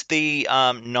 It was the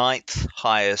 9th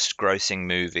highest grossing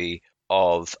movie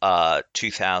of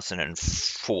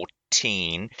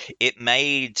 2014. It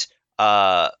made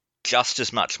just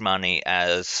as much money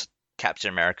as Captain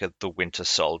America: The Winter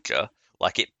Soldier.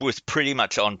 Like, it was pretty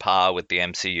much on par with the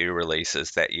MCU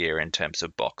releases that year in terms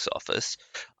of box office.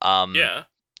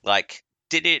 Like,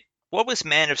 what was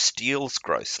Man of Steel's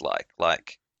gross like?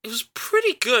 Like, it was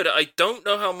pretty good. I don't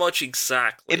know how much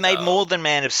exactly. It made more than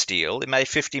Man of Steel. It made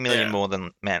 $50 million more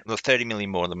than $30 million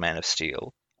more than Man of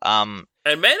Steel. And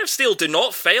Man of Steel did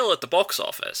not fail at the box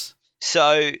office.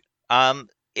 So,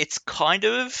 it's kind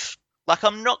of... Like,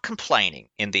 I'm not complaining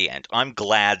in the end. I'm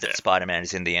glad that Spider-Man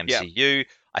is in the MCU.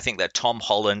 I think that Tom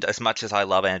Holland, as much as I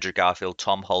love Andrew Garfield,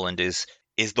 Tom Holland is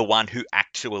is the one who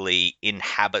actually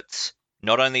inhabits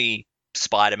not only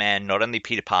Spider-Man, not only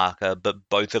Peter Parker, but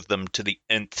both of them to the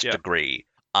nth degree.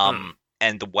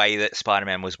 And the way that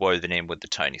Spider-Man was woven in with the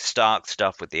Tony Stark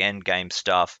stuff, with the Endgame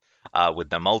stuff, with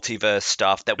the multiverse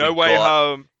stuff that No Way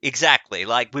Home. Exactly.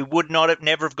 Like, we would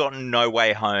never have gotten No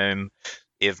Way Home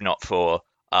if not for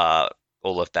all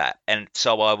of that. And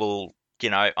so I will,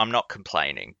 I'm not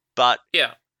complaining. But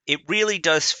it really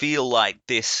does feel like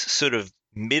this sort of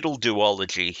middle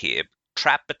duology here,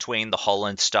 trapped between the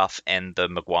Holland stuff and the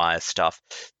Maguire stuff,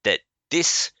 that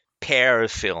this pair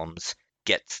of films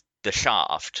gets the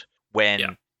shaft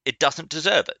when it doesn't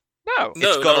deserve it.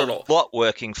 It's got a lot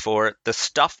working for it. The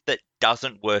stuff that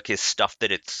doesn't work is stuff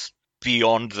that it's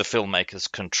beyond the filmmaker's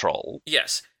control.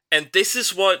 Yes, and this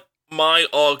is what my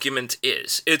argument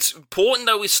is. It's important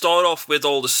that we start off with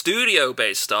all the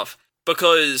studio-based stuff,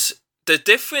 because the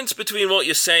difference between what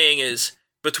you're saying is,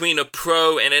 between a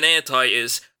pro and an anti,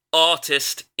 is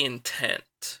artist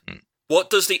intent. What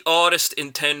does the artist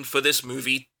intend for this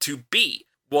movie to be?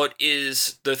 What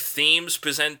is the themes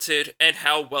presented, and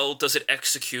how well does it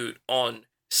execute on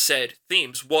said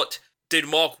themes? What did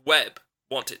Mark Webb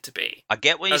want it to be? I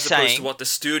get what you're saying. As opposed to what the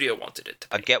studio wanted it to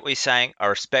be. I get what you're saying. I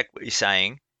respect what you're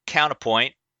saying.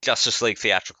 Counterpoint, Justice League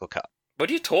theatrical cut. What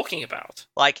are you talking about?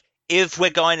 Like, if we're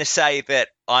going to say that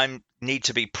I need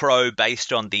to be pro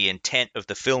based on the intent of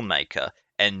the filmmaker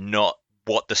and not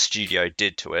what the studio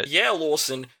did to it. Yeah,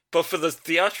 Lawson, but for the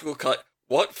theatrical cut,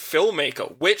 what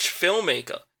filmmaker? Which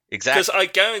filmmaker? Exactly. Because I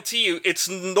guarantee you, it's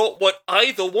not what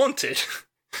either wanted.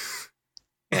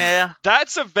 Yeah.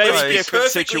 That's a very different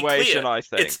situation, I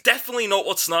think. It's definitely not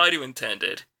what Snyder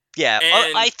intended. Yeah,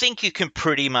 and I think you can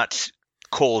pretty much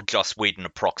call Joss Whedon a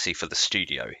proxy for the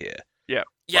studio here. Yeah.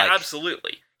 Yeah,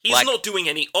 absolutely. He's not doing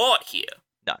any art here.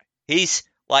 No. He's,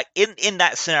 like, in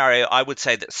that scenario, I would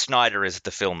say that Snyder is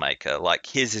the filmmaker. Like,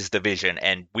 his is the vision,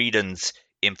 and Whedon's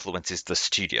influence is the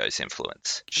studio's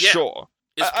influence. Yeah. Sure.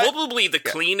 It's probably the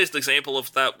cleanest example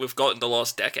of that we've got in the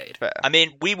last decade. Fair. I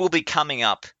mean, we will be coming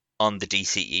up on the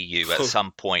DCEU at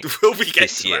some point Will we get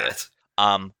this to year. that?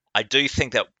 I do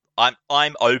think that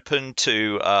I'm open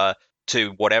to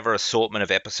whatever assortment of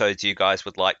episodes you guys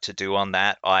would like to do on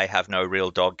that. I have no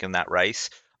real dog in that race.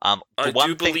 I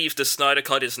do believe the Snyder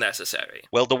Cut is necessary.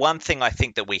 Well, the one thing I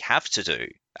think that we have to do,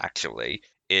 actually,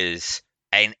 is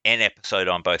an episode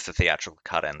on both the theatrical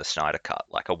cut and the Snyder Cut,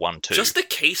 like a 1-2. Just a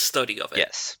case study of it.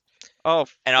 Yes. Oh,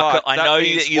 and I know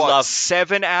that you love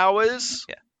 7 hours.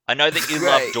 Yeah, I know that you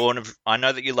love Dawn of. I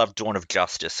know that you love Dawn of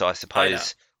Justice. So I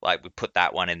suppose we put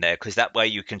that one in there because that way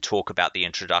you can talk about the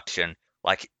introduction.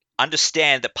 Like,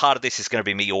 understand that part of this is going to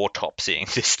be me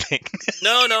autopsying this thing.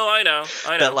 No, I know.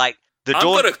 But like I'm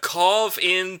gonna carve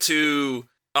into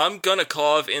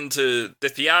the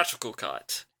theatrical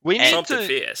cut. We need something to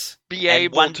fierce. be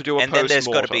able to do a and then there's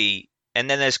post-mortem.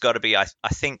 got to be. I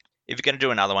think if you're going to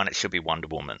do another one, it should be Wonder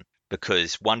Woman,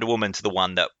 because Wonder Woman's the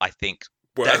one that I think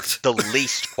that's the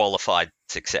least qualified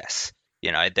success.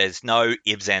 There's no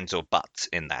ifs, ands, or buts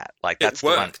in that. Like, that's the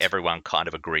one everyone kind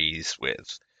of agrees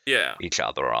with each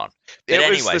other on. But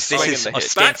anyways, this is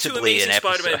ostensibly an episode.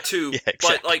 Back to Amazing Spider-Man 2, yeah,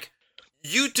 exactly. But, like,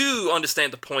 you do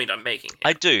understand the point I'm making here.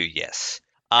 I do, yes.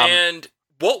 And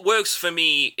what works for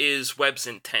me is Webb's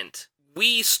intent.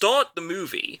 We start the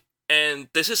movie, and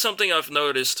this is something I've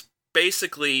noticed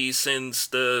basically since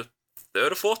the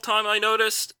third or fourth time I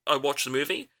watched the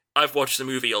movie. I've watched the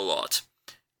movie a lot.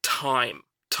 Time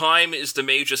is the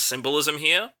major symbolism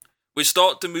here. We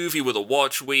start the movie with a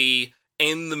watch. We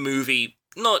end the movie,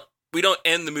 we don't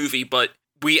end the movie, but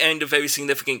we end a very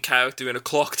significant character in a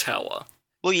clock tower.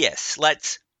 Well, yes,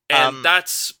 let's... And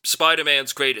that's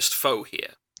Spider-Man's greatest foe here.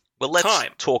 Well, let's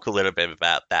talk a little bit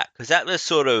about that, because that was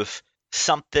sort of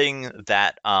something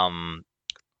that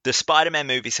the Spider-Man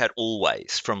movies had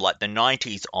always, from like the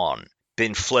 90s on,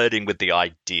 been flirting with the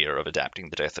idea of adapting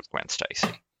the death of Gwen Stacy,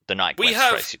 the night Gwen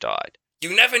Stacy died.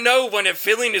 You never know when a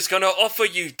villain is going to offer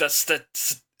you the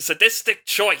sadistic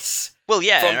choice. Well,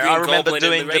 yeah, from I remember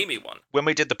doing the Raimi one. When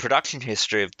we did the production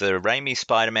history of the Raimi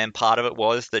Spider-Man, part of it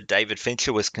was that David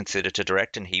Fincher was considered to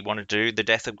direct, and he wanted to do the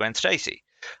death of Gwen Stacy.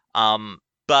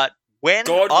 But when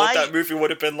what that movie would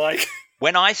have been like.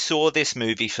 When I saw this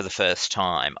movie for the first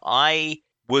time, I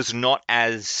was not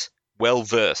as well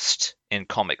versed in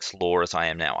comics lore as I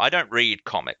am now. I don't read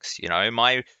comics,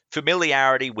 My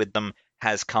familiarity with them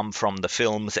has come from the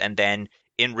films, and then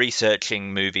in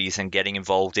researching movies and getting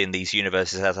involved in these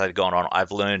universes as I've gone on,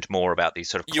 I've learned more about these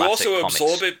sort of classic You also comics.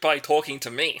 absorb it by talking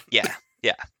to me. Yeah.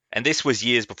 And this was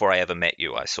years before I ever met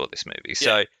you, I saw this movie.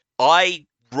 So I,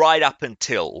 right up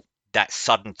until that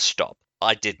sudden stop,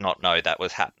 I did not know that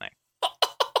was happening.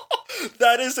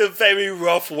 That is a very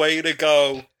rough way to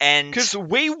go. And because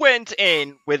we went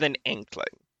in with an inkling.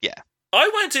 Yeah. I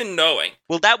went in knowing.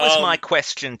 Well, that was my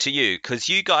question to you, because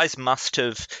you guys must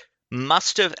have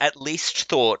at least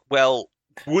thought, well,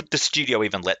 would the studio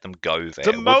even let them go there?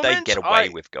 Would they get away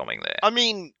with going there? I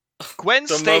mean, Gwen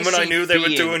the Stacy moment I knew they were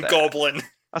doing there, Goblin.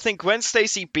 I think Gwen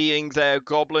Stacy being there,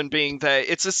 Goblin being there,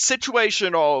 it's a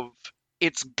situation of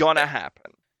it's gonna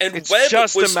happen. And it's Webb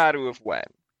just a matter of when.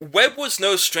 Webb was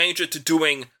no stranger to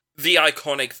doing the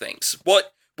iconic things.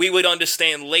 What we would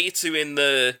understand later in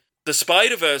the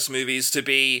Spider-Verse movies to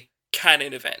be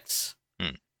canon events.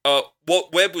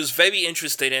 What Webb was very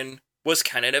interested in was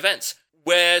canon events,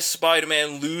 where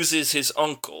Spider-Man loses his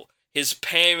uncle, his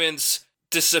parents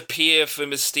disappear for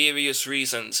mysterious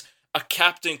reasons, a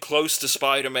captain close to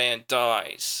Spider-Man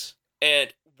dies.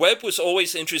 And Webb was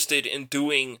always interested in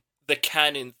doing the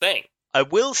canon thing. I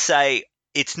will say,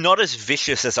 it's not as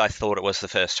vicious as I thought it was the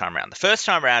first time around. The first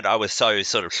time around, I was so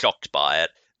sort of shocked by it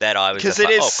that I was because it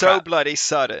is so bloody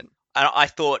sudden. And I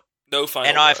thought, no final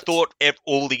and words. I've thought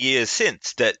all the years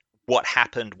since that what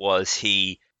happened was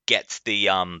he gets the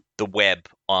web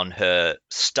on her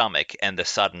stomach, and the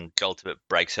sudden jolt of it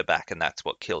breaks her back, and that's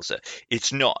what kills her.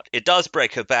 It's not. It does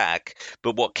break her back,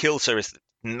 but what kills her is the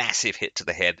massive hit to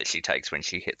the head that she takes when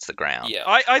she hits the ground. Yeah,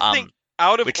 I think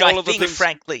out of which all I of the think, things,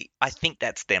 frankly, I think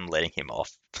that's them letting him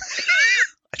off.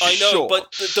 I know, Sure.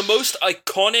 but the most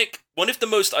iconic, one of the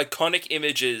most iconic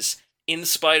images in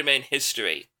Spider-Man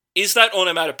history is that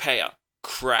onomatopoeia,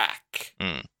 crack.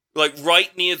 Like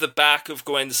right near the back of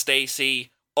Gwen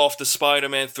Stacy after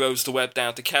Spider-Man throws the web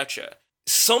down to catch her.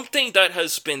 Something that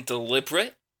has been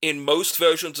deliberate in most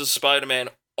versions of Spider-Man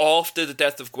after the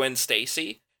death of Gwen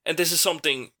Stacy, and this is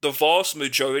something the vast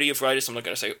majority of writers, I'm not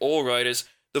going to say all writers,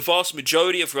 the vast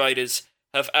majority of writers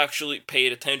have actually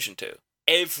paid attention to.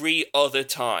 Every other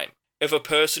time, if a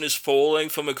person is falling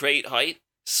from a great height,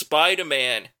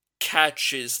 Spider-Man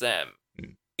catches them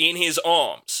in his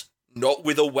arms, not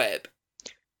with a web.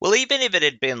 Well, even if it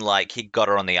had been like he got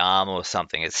her on the arm or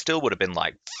something, it still would have been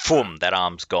like, boom, that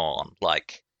arm's gone.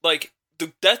 Like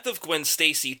the death of Gwen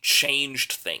Stacy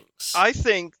changed things. I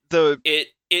think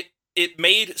it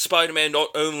made Spider-Man not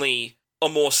only a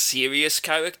more serious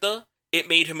character, it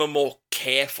made him a more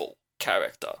careful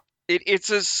character. It's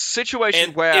a situation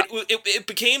and where it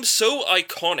became so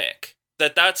iconic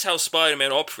that that's how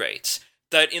Spider-Man operates.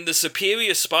 That in the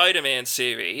Superior Spider-Man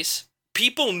series,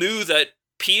 people knew that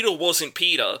Peter wasn't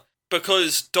Peter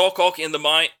because Doc Ock in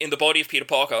the body of Peter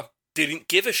Parker didn't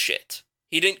give a shit.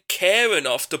 He didn't care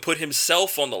enough to put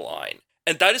himself on the line.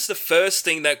 And that is the first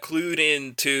thing that clued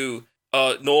into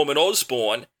Norman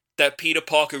Osborn, that Peter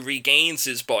Parker regains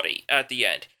his body at the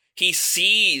end. He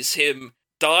sees him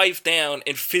dive down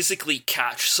and physically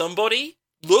catch somebody,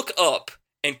 look up,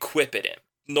 and quip at him.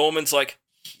 Norman's like,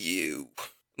 you.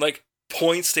 Like,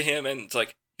 points to him and it's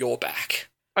like, you're back.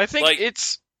 I think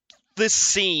it's this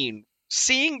scene.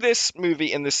 Seeing this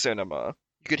movie in the cinema,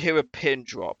 you could hear a pin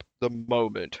drop the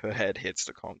moment her head hits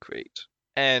the concrete.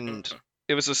 And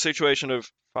it was a situation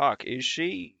of, fuck, is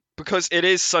she? Because it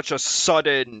is such a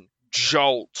sudden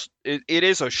jolt. It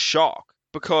is a shock.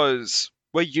 Because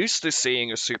we're used to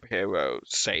seeing a superhero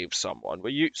save someone.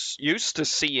 We're used to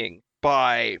seeing,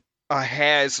 by a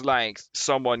hair's length,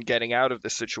 someone getting out of the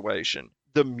situation.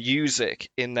 The music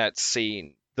in that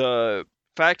scene, the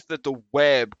fact that the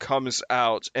web comes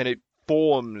out and it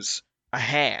forms a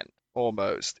hand,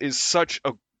 almost, is such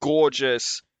a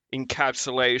gorgeous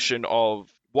encapsulation of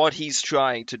what he's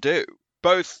trying to do.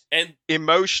 Both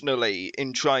emotionally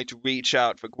in trying to reach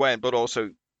out for Gwen, but also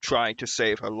trying to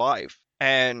save her life.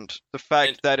 And the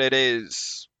fact that it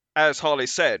is, as Harley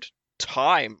said,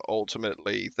 time,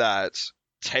 ultimately, that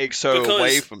takes her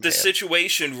away from him. The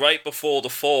situation right before the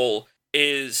fall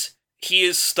is he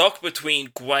is stuck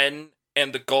between Gwen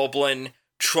and the Goblin,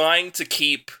 trying to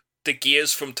keep the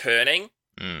gears from turning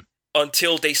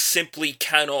until they simply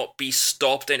cannot be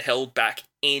stopped and held back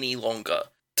any longer.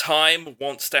 Time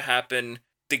wants to happen.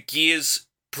 The gears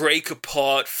break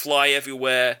apart, fly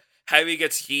everywhere. Harry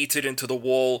gets yeeted into the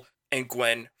wall, and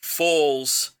Gwen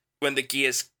falls when the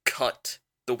gears cut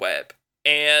the web.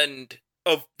 And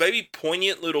a very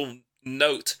poignant little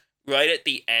note right at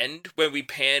the end, when we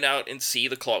pan out and see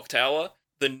the clock tower,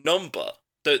 the number,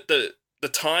 the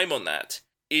time on that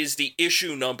is the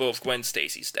issue number of Gwen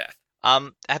Stacy's death.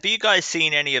 Have you guys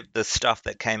seen any of the stuff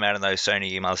that came out in those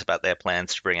Sony emails about their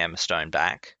plans to bring Emma Stone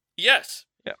back? Yes.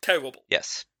 Yeah. Terrible.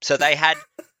 Yes. So they had...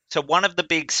 So one of the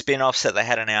big spin-offs that they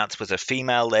had announced was a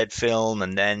female-led film,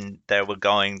 and then they were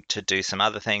going to do some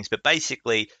other things. But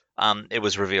basically, it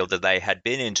was revealed that they had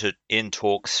been in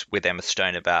talks with Emma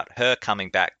Stone about her coming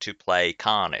back to play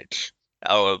Carnage,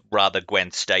 or rather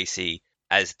Gwen Stacy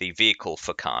as the vehicle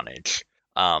for Carnage.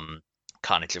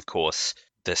 Carnage, of course,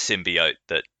 the symbiote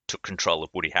that took control of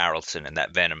Woody Harrelson in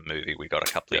that Venom movie we got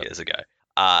a couple of years ago.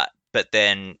 But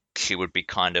then she would be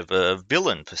kind of a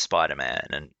villain for Spider-Man,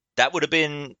 and that would have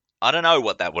been, I don't know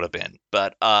what that would have been,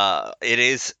 but it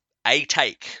is a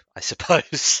take, I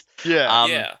suppose.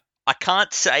 Yeah. I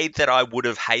can't say that I would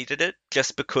have hated it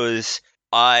just because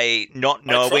not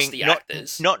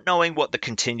knowing what the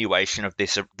continuation of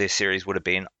this series would have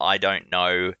been. I don't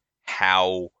know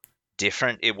how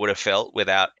different it would have felt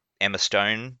without Emma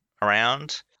Stone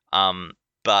around.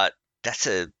 But that's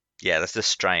a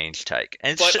strange take,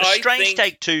 and it's a strange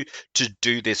take to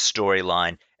do this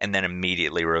storyline and then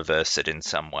immediately reverse it in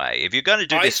some way. If you're going to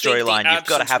do this storyline, you've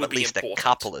got to have at least a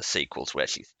couple of sequels where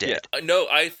she's dead. No,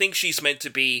 I think she's meant to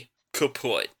be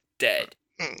kaput, dead.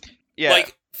 Yeah.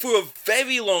 Like, for a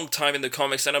very long time in the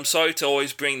comics, and I'm sorry to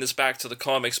always bring this back to the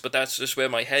comics, but that's just where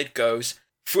my head goes.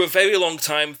 For a very long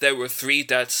time, there were 3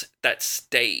 deaths that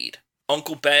stayed.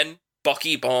 Uncle Ben,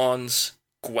 Bucky Barnes,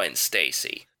 Gwen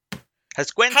Stacy. How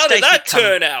did that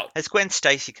turn out? Has Gwen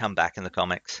Stacy come back in the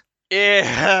comics?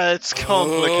 Yeah, it's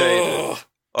complicated.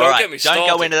 Don't get me started.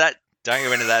 Don't go into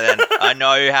that then. I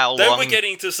know how then long we're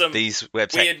getting to some these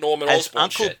websites. Weird Norman Has Osborn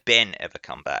Uncle shit. Ben ever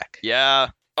come back? Yeah.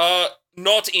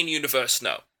 Not in universe,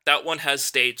 no. That one has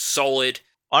stayed solid.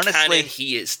 Honestly, canon,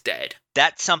 he is dead.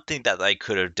 That's something that they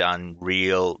could have done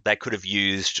they could have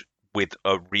used with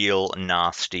a real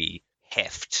nasty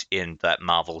heft in that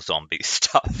Marvel Zombie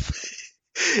stuff.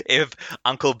 If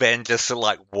Uncle Ben just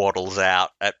waddles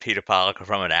out at Peter Parker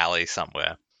from an alley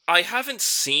somewhere. I haven't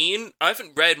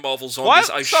read Marvel Zombies.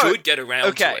 I should get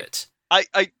around to it.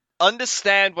 I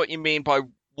understand what you mean by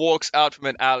walks out from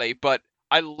an alley, but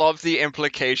I love the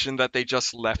implication that they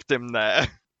just left him there.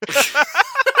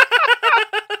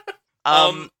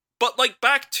 But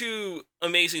back to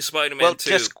Amazing Spider-Man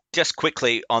 2. Just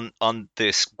quickly on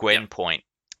this Gwen point.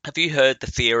 Have you heard the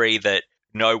theory that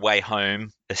No Way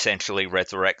Home essentially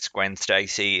resurrects Gwen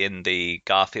Stacy in the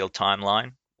Garfield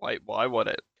timeline? Wait, why would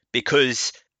it?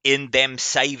 Because in them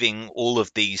saving all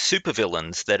of these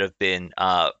supervillains that have been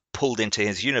pulled into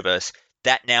his universe,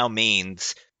 that now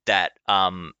means that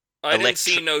I didn't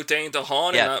see no Dane DeHaan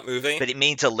in that movie. But it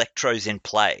means Electro's in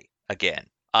play again.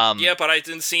 Yeah, but I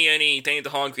didn't see any Dane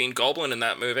DeHaan Green Goblin in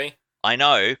that movie. I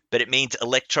know, but it means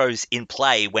Electro's in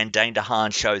play when Dane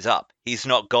DeHaan shows up. He's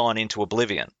not gone into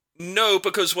oblivion. No,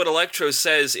 because what Electro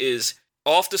says is,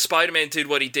 after Spider-Man did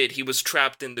what he did, he was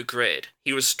trapped in the grid.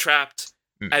 He was trapped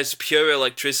as pure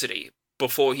electricity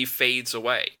before he fades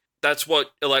away. That's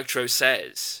what Electro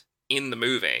says in the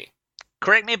movie.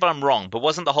 Correct me if I'm wrong, but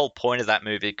wasn't the whole point of that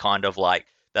movie kind of like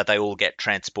that they all get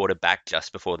transported back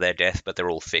just before their death, but they're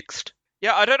all fixed?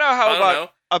 Yeah, I don't know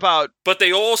about... But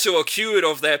they also are cured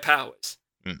of their powers.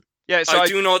 Yeah, so I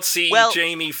do not see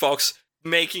Jamie Foxx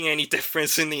making any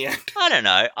difference in the end. I don't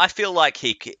know. I feel like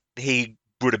he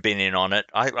would have been in on it.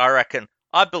 I reckon.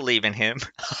 I believe in him.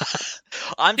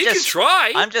 He can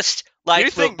try. I'm just like...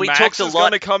 You think Max is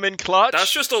going to come in clutch?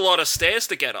 That's just a lot of stairs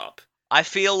to get up. I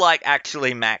feel like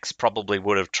actually Max probably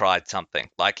would have tried something.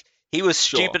 Like, he was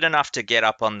stupid enough to get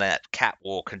up on that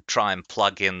catwalk and try and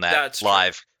plug in that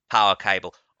live power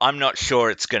cable. I'm not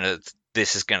sure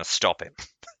this is gonna stop him.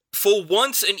 For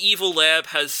once, an evil lab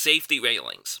has safety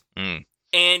railings.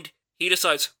 And he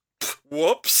decides,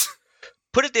 whoops.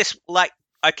 Put it this,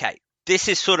 okay, this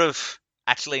is sort of...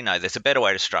 Actually, no, there's a better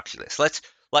way to structure this.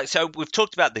 So we've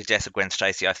talked about the death of Gwen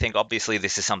Stacy. I think obviously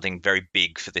this is something very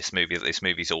big for this movie that this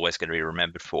movie's always going to be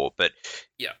remembered for. But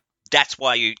yeah, that's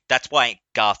why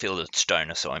Garfield and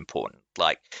Stone are so important.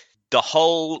 Like, the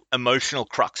whole emotional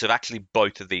crux of actually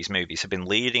both of these movies have been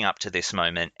leading up to this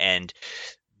moment, and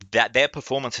that their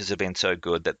performances have been so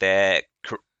good, that their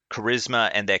charisma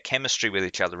and their chemistry with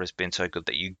each other has been so good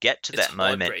that you get to that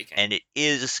moment, and it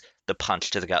is the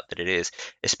punch to the gut that it is,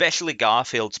 especially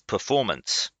Garfield's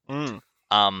performance.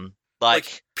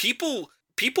 Like people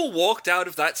walked out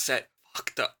of that set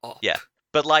fucked up. Yeah,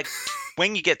 but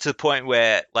when you get to the point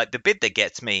where the bit that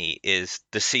gets me is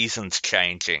the seasons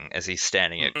changing as he's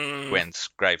standing at Gwen's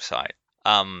gravesite.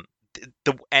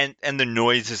 The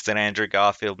noises that Andrew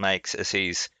Garfield makes as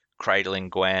he's cradling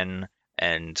Gwen,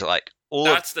 and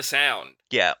that's the sound.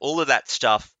 Yeah, all of that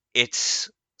stuff. It's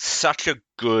such a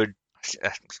good.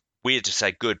 Weird to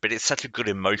say good, but it's such a good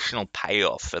emotional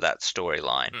payoff for that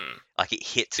storyline. Like, it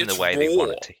hits in the way they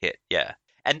want it to hit. Yeah.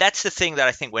 And that's the thing that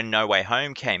I think when No Way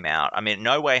Home came out, I mean,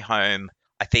 No Way Home,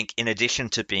 I think in addition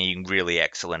to being really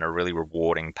excellent, a really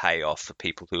rewarding payoff for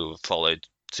people who have followed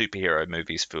superhero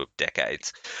movies for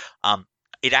decades.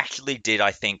 It actually did,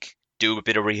 I think, do a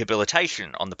bit of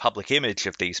rehabilitation on the public image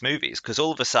of these movies, because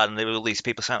all of a sudden there were all these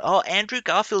people saying, "Oh, Andrew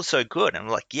Garfield's so good," and I'm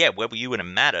like, "Yeah, where were you when it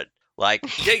mattered?" Like,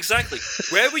 yeah, exactly.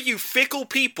 Where were you fickle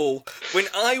people when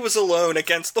I was alone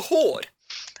against the Horde?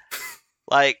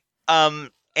 Like,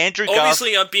 Andrew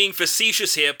Obviously, I'm being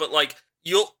facetious here, but like,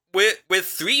 we're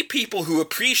three people who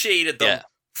appreciated them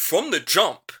from the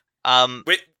jump.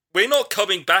 We're not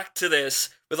coming back to this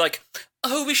with like,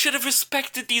 oh, we should have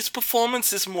respected these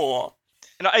performances more.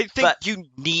 And I think you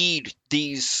need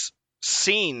these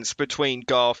scenes between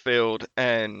Garfield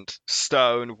and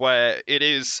Stone where it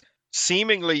is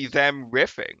seemingly them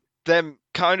riffing, them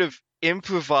kind of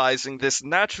improvising this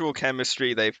natural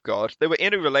chemistry they've got. They were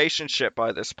in a relationship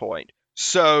by this point.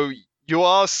 So you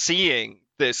are seeing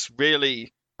this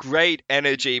really great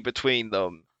energy between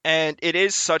them. And it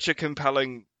is such a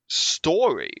compelling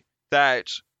story that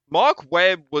Mark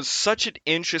Webb was such an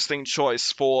interesting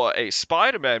choice for a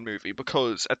Spider-Man movie,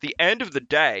 because at the end of the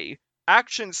day,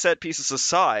 action set pieces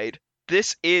aside,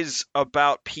 this is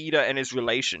about Peter and his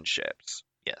relationships.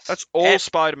 Yes. That's all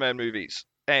Spider-Man movies.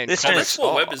 And that's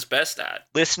what Webb is best at.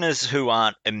 Listeners who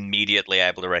aren't immediately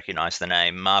able to recognize the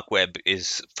name, Mark Webb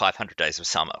is 500 Days of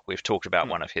Summer. We've talked about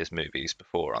one of his movies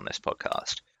before on this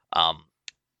podcast.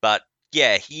 But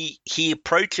yeah, he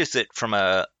approaches it from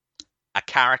a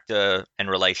character and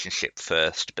relationship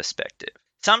first perspective,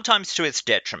 sometimes to its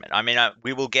detriment. I mean,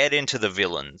 we will get into the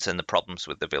villains and the problems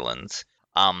with the villains,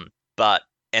 and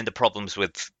the problems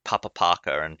with Papa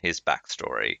Parker and his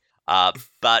backstory.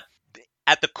 But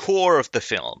at the core of the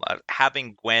film,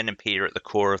 having Gwen and Peter at the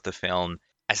core of the film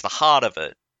as the heart of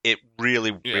it, it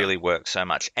really, really works so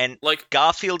much. And like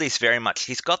Garfield is very much,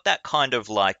 he's got that kind of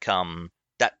like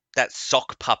that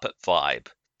sock puppet vibe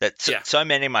that so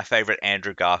many of my favorite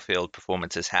Andrew Garfield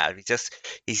performances have.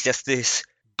 He's just this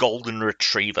golden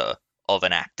retriever of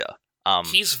an actor.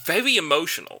 He's very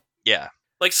emotional. Yeah.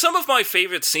 Like, some of my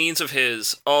favorite scenes of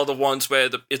his are the ones where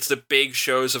it's the big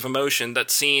shows of emotion. That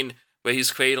scene where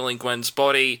he's cradling Gwen's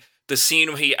body, the scene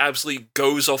where he absolutely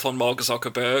goes off on Mark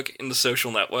Zuckerberg in The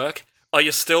Social Network. Are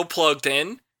you still plugged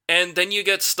in? And then you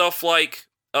get stuff like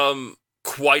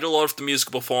quite a lot of the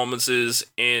musical performances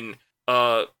in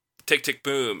Tick, Tick,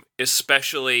 Boom,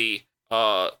 especially,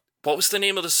 what was the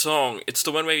name of the song? It's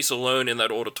the one where he's alone in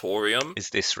that auditorium.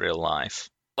 Is This Real Life?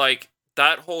 Like,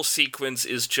 that whole sequence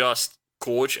is just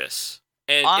gorgeous.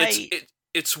 And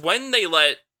it's when they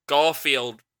let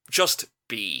Garfield just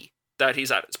be that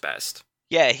he's at his best.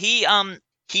 Yeah, he's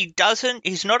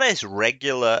not as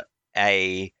regular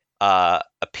a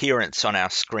appearance on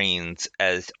our screens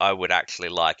as I would actually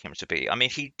like him to be. I mean,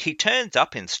 he turns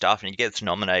up in stuff and he gets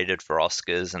nominated for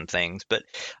Oscars and things, but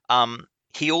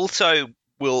he also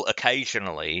will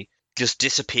occasionally just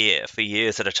disappear for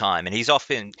years at a time, and he's off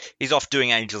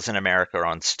doing Angels in America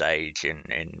on stage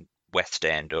in West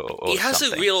End or he has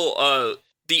something. A real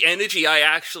the energy I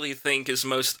actually think is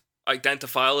most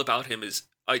identifiable about him is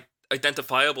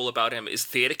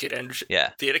theater kid energy.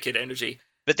 Yeah, theater kid energy.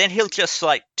 But then he'll just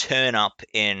like turn up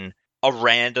in a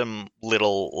random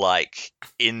little like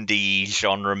indie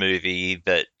genre movie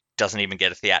that doesn't even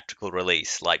get a theatrical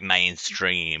release, like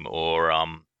Mainstream or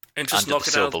and just Under knock the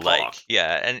it Silver out of the Lake. park.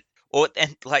 Yeah, and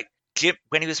like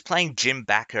when he was playing Jim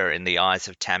Bakker in The Eyes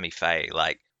of Tammy Faye,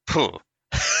 like,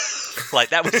 like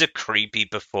that was a creepy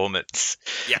performance.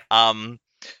 Yeah.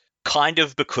 Kind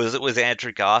of because it was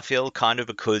Andrew Garfield, kind of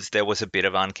because there was a bit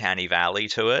of uncanny valley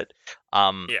to it.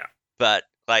 Yeah. But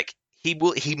like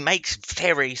he makes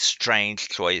very strange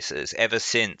choices ever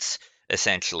since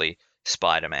essentially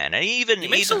Spider-Man, and he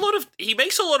makes a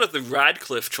lot of the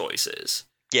Radcliffe choices.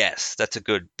 Yes, that's a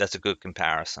good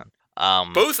comparison.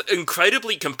 Both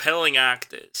incredibly compelling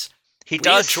actors.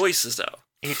 Weird choices though.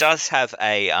 He does have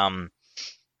a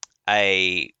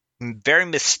very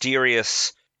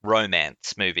mysterious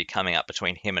romance movie coming up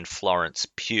between him and Florence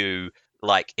Pugh.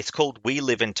 Like, it's called We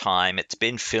Live in Time. It's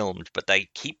been filmed, but they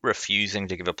keep refusing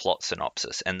to give a plot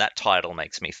synopsis, and that title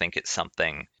makes me think it's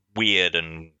something weird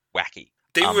and wacky.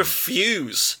 They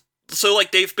refuse. So,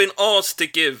 like, they've been asked to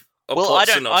give a plot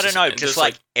synopsis. I don't know. Just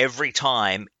like every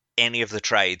time any of the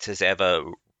trades has ever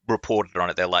reported on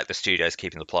it, they're like, the studio's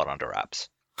keeping the plot under wraps.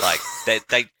 Like,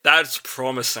 they That's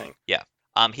promising. Yeah.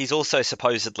 He's also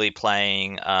supposedly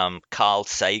playing Carl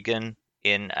Sagan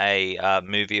in a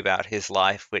movie about his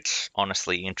life, which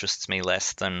honestly interests me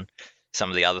less than some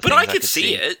of the other things. But I could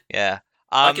see it. Yeah.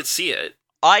 I could see it.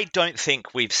 I don't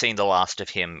think we've seen the last of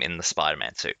him in the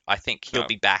Spider-Man suit. I think he'll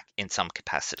be back in some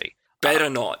capacity. Better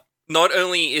not. Not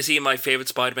only is he my favorite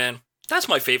Spider-Man, that's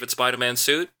my favorite Spider-Man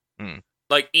suit.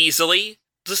 Like, easily.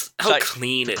 just how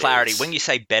clean it is. Clarity, when you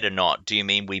say better not, do you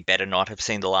mean we better not have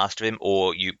seen the last of him,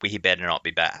 or he better not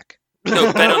be back?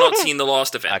 No, better not seen the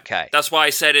last of him. Okay. That's why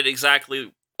I said it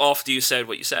exactly after you said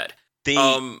what you said.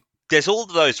 There's all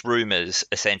those rumors,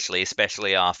 essentially,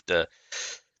 especially after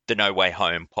the No Way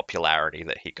Home popularity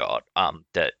that he got,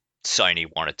 that Sony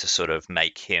wanted to sort of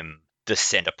make him the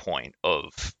center point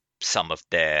of some of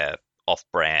their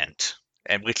off-brand,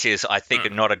 and which is, I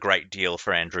think, not a great deal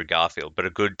for Andrew Garfield, but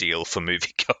a good deal for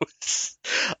moviegoers.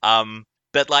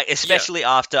 But like, especially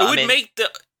after it would make the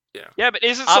but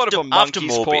isn't sort of a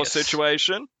monkey's paw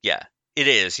situation? Yeah, it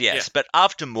is. Yes, but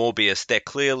after Morbius, they're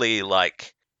clearly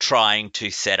like trying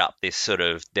to set up this sort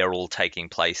of, they're all taking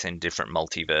place in different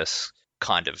multiverse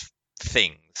kind of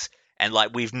things, and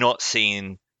like we've not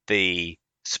seen the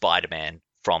Spider-Man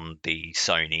from the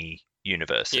Sony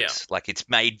universes. Yeah. Like, it's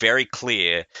made very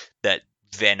clear that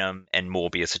Venom and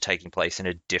Morbius are taking place in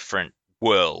a different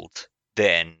world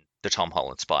than the Tom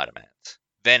Holland Spider-Mans.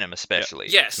 Venom especially.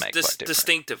 Yes, quite different.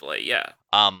 distinctively, yeah.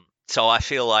 So I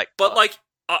feel like... But, like,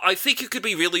 I think it could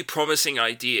be a really promising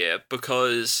idea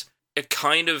because it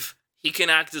kind of... He can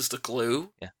act as the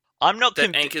glue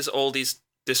that anchors all these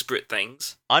disparate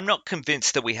things. I'm not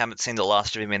convinced that we haven't seen the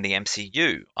last of him in the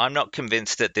MCU. I'm not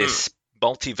convinced that this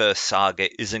multiverse saga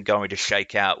isn't going to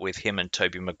shake out with him and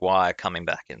Tobey Maguire coming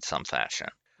back in some fashion.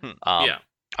 I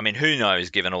mean, who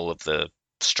knows, given all of the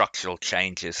structural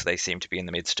changes they seem to be in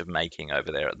the midst of making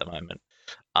over there at the moment.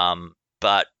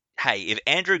 But hey, if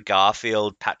Andrew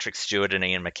Garfield, Patrick Stewart, and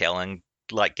Ian McKellen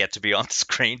like get to be on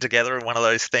screen together in one of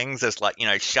those things, it's like,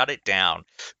 shut it down.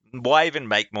 Why even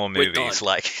make more movies?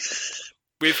 Like,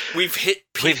 we've hit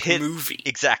movie.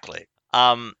 Exactly.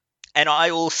 And I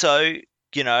also,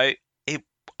 it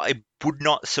would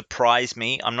not surprise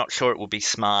me. I'm not sure it would be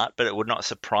smart, but it would not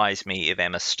surprise me if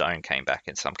Emma Stone came back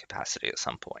in some capacity at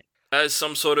some point. As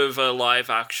some sort of a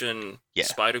live-action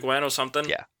Spider-Gwen or something?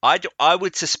 Yeah. I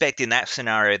would suspect in that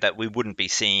scenario that we wouldn't be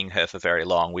seeing her for very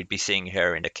long. We'd be seeing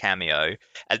her in a cameo.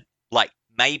 And, like,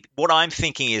 maybe what I'm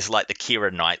thinking is like the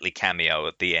Keira Knightley cameo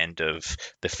at the end of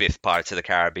the 5th Pirates of the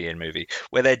Caribbean movie,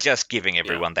 where they're just giving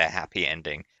everyone their happy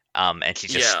ending, and she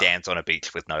just stands on a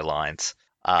beach with no lines.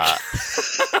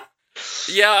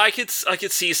 Yeah, I could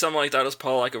see something like that as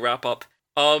part of like a wrap-up.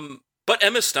 But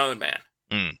Emma Stone, man.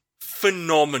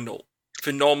 Phenomenal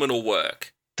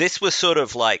work. This was sort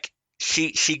of like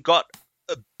she got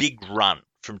a big run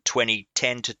from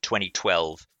 2010 to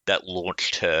 2012 that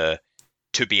launched her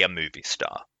to be a movie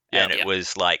star. And it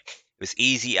was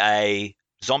Easy A.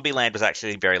 Zombieland was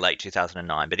actually very late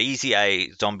 2009, but Easy A,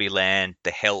 Zombieland,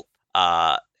 The Help,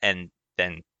 and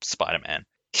then Spider-Man.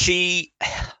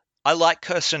 I like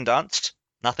Kirsten Dunst.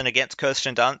 Nothing against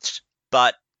Kirsten Dunst,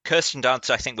 but Kirsten Dunst,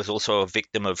 I think, was also a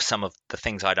victim of some of the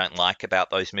things I don't like about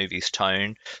those movies'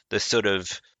 tone. The sort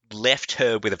of left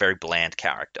her with a very bland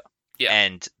character. Yeah.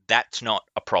 And that's not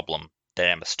a problem that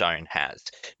Emma Stone has.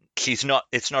 It's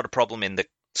not a problem in the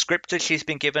script that she's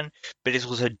been given, but it's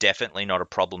also definitely not a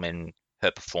problem in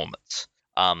her performance.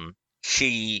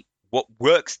 What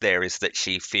works there is that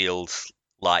she feels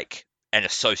like an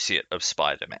associate of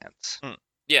Spider-Man's.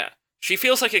 Yeah. She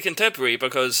feels like a contemporary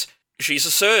because she's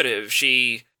assertive.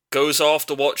 She goes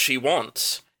after what she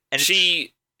wants. And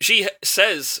she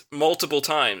says multiple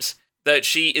times that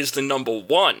she is the number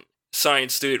 1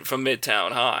 science student from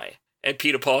Midtown High, and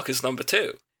Peter Parker's number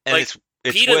 2. And like,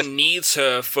 Peter needs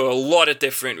her for a lot of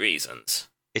different reasons.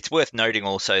 It's worth noting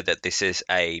also that this is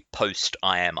a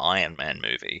post-I Am Iron Man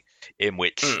movie, in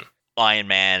which Iron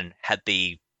Man had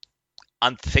made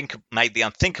the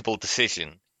unthinkable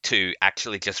decision to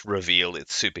actually just reveal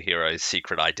its superhero's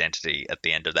secret identity at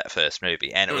the end of that first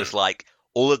movie. And it was like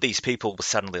all of these people were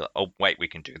suddenly like, oh, wait, we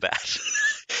can do that.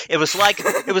 It was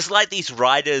like these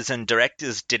writers and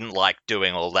directors didn't like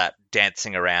doing all that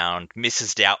dancing around,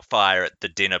 Mrs. Doubtfire at the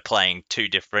dinner playing 2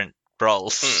 different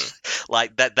roles.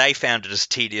 Like that, they found it as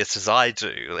tedious as I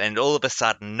do. And all of a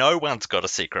sudden, no one's got a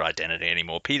secret identity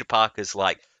anymore. Peter Parker's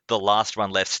like the last one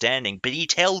left standing, but he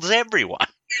tells everyone.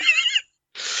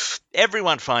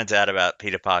 Everyone finds out about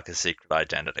Peter Parker's secret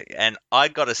identity, and I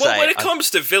gotta say, when it comes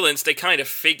to villains, they kind of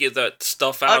figure that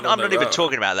stuff out. I'm not even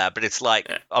talking about that, but it's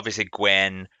like obviously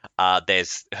Gwen.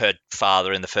 There's her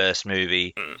father in the first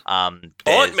movie.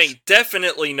 Aunt May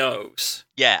definitely knows.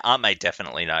 Yeah, Aunt May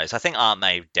definitely knows. I think Aunt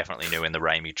May definitely knew in the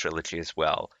Raimi trilogy as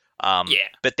well.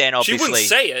 But then obviously she wouldn't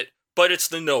say it, but it's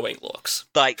the knowing looks.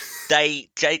 Like they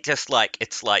just like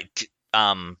it's like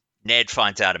Ned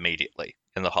finds out immediately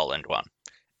in the Holland one.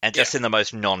 And just in the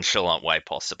most nonchalant way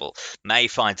possible. May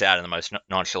finds out in the most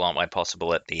nonchalant way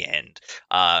possible at the end.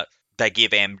 They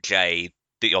give MJ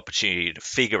the opportunity to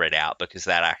figure it out because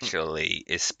that actually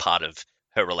is part of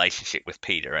her relationship with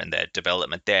Peter and their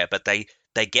development there, but they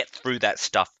get through that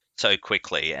stuff so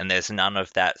quickly, and there's none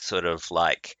of that sort of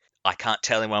like, I can't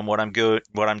tell anyone what I'm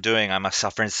doing, I must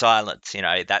suffer in silence,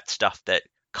 that stuff that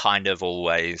kind of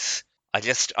always,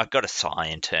 I've got to sigh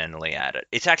internally at it.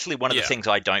 It's actually one of the things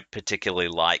I don't particularly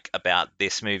like about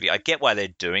this movie. I get why they're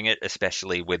doing it,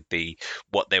 especially with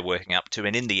what they're working up to,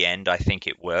 and in the end I think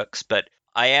it works, but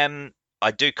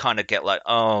I do kind of get like,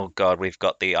 oh God, we've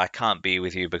got the I can't be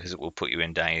with you because it will put you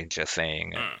in danger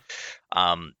thing.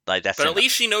 Like that's. But at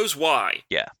least she knows why.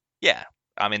 Yeah.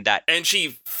 I mean that, and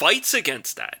she fights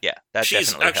against that. Yeah, that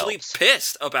she's definitely actually helps.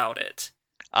 pissed about it.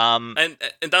 And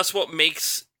that's what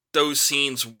makes those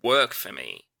scenes work for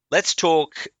me. Let's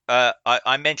talk.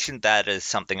 I mentioned that as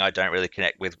something I don't really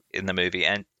connect with in the movie,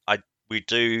 and we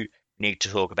do need to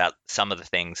talk about some of the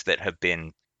things that have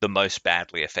been the most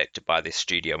badly affected by this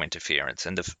studio interference.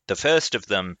 And the first of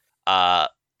them,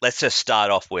 let's just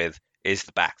start off with, is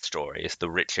the backstory, is the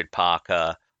Richard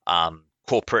Parker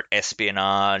corporate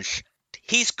espionage.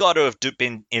 He's got to have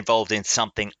been involved in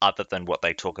something other than what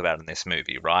they talk about in this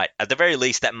movie, right? At the very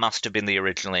least, that must have been the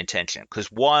original intention,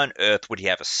 because why on earth would he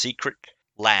have a secret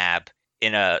lab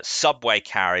in a subway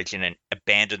carriage in an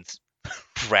abandoned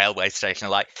railway station?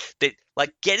 Like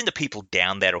getting the people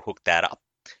down there to hook that up.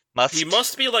 He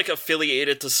must be like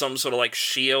affiliated to some sort of like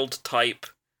SHIELD type.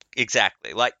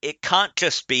 Exactly. Like it can't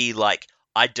just be like,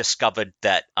 I discovered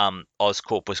that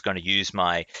Oscorp was going to use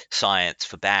my science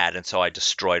for bad, and so I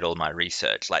destroyed all my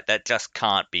research. Like that just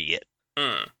can't be it.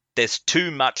 There's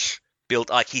too much built.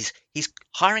 Like he's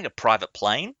hiring a private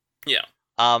plane. Yeah.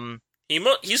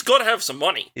 He's got to have some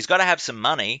money. He's got to have some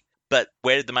money, but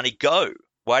where did the money go?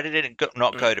 Why did it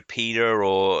not go to Peter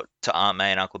or to Aunt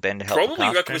May and Uncle Ben to help?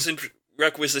 Probably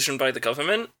requisitioned by the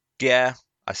government. Yeah,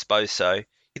 I suppose so.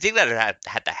 You think that it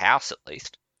had the house at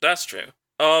least? That's true.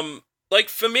 Like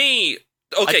for me,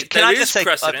 okay, can I just say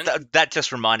precedent. That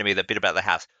just reminded me of the bit about the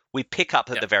house. We pick up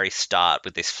at the very start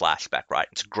with this flashback, right?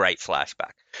 It's a great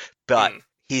flashback, but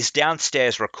he's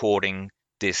downstairs recording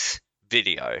this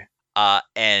video,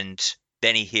 and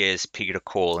then he hears Peter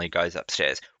call and he goes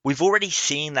upstairs. We've already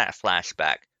seen that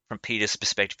flashback from Peter's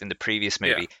perspective in the previous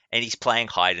movie, and he's playing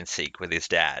hide and seek with his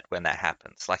dad when that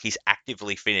happens. Like he's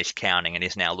actively finished counting and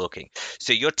is now looking.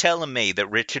 So you're telling me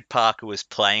that Richard Parker was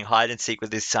playing hide and seek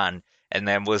with his son and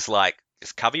then was like,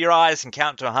 just cover your eyes and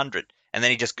count to 100, and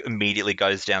then he just immediately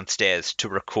goes downstairs to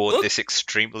record this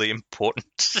extremely important.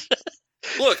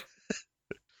 Look,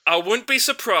 I wouldn't be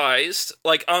surprised.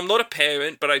 Like, I'm not a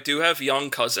parent, but I do have young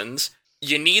cousins.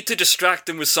 You need to distract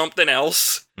them with something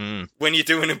else when you're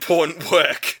doing important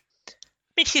work. I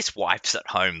mean, his wife's at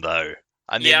home, though.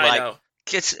 I mean, I know.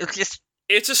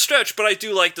 It's a stretch, but I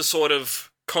do like the sort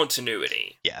of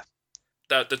continuity. Yeah.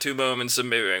 That the two moments are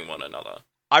mirroring one another.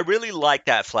 I really like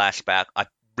that flashback. I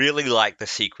really like the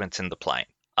sequence in the plane.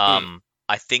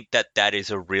 I think that is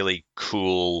a really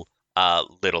cool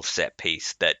little set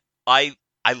piece that I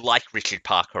like Richard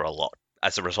Parker a lot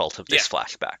as a result of this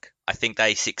flashback. I think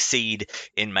they succeed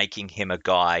in making him a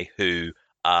guy who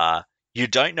you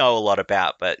don't know a lot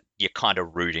about, but you're kind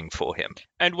of rooting for him.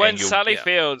 And when Sally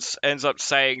Fields ends up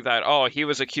saying that, he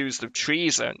was accused of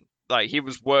treason, like he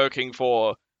was working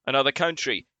for another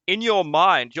country, in your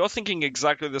mind, you're thinking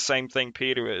exactly the same thing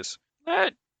Peter is.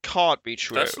 That can't be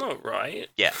true. That's not right.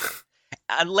 Yeah.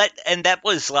 And that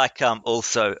was like,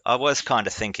 also, I was kind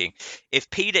of thinking, if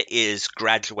Peter is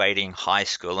graduating high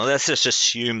school, and let's just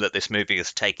assume that this movie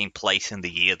is taking place in the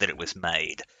year that it was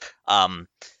made,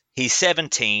 he's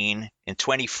 17 in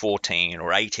 2014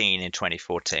 or 18 in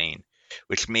 2014,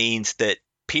 which means that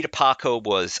Peter Parker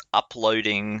was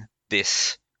uploading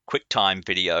this QuickTime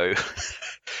video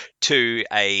to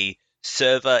a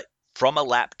server from a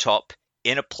laptop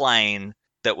in a plane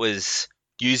that was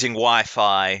using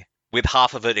Wi-Fi, with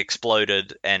half of it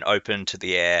exploded and open to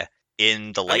the air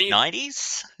in the late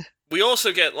 90s. We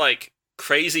also get, like,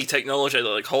 crazy technology,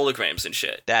 like holograms and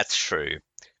shit. That's true.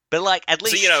 But, like, at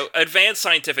least... So, advanced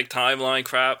scientific timeline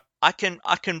crap. I can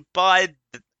buy...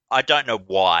 I don't know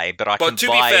why, but But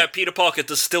to be fair, Peter Parker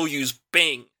does still use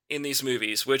Bing in these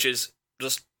movies, which is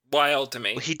just wild to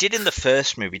me. Well, he did in the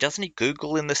first movie. Doesn't he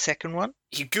Google in the second one?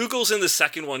 He Googles in the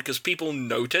second one because people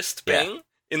noticed Bing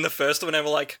in the first one and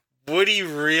were like, would he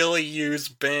really use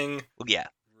Bing? Well, yeah.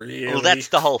 Really? Well, that's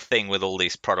the whole thing with all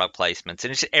these product placements,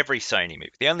 and it's every Sony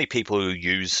movie. The only people who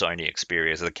use Sony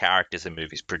Xperias are the characters in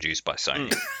movies produced by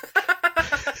Sony.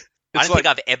 I don't think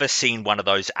I've ever seen one of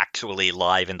those actually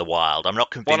live in the wild. I'm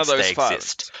not convinced they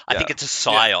exist. I think it's a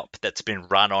psyop that's been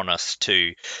run on us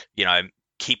to,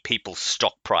 keep people's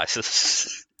stock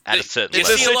prices at a certain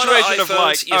level. You see a lot of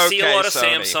iPhones, you see a lot of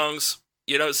Samsungs.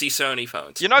 You don't see Sony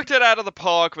phones. You knocked it out of the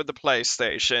park with the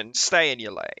PlayStation. Stay in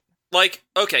your lane. Like,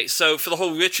 okay, so for the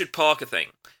whole Richard Parker thing,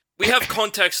 we have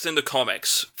context in the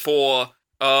comics for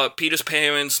Peter's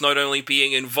parents not only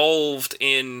being involved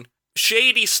in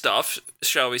shady stuff,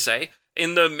 shall we say.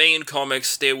 In the main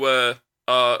comics, they were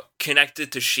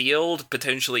connected to S.H.I.E.L.D.,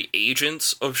 potentially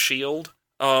agents of S.H.I.E.L.D.,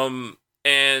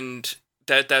 and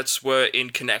that's were in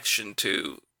connection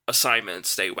to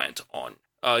assignments they went on.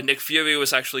 Nick Fury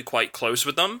was actually quite close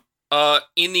with them.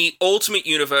 In the Ultimate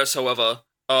Universe, however,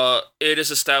 it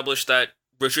is established that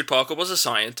Richard Parker was a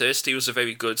scientist. He was a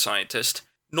very good scientist.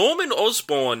 Norman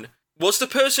Osborn was the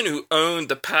person who owned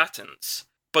the patents,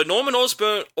 but Norman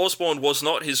Osborn was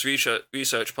not his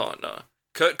research partner.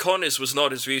 Kurt Connors was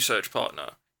not his research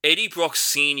partner. Eddie Brock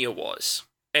Sr. was.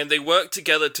 And they worked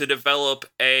together to develop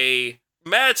a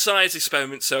mad science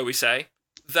experiment, so we say,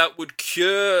 that would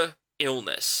cure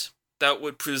illness, that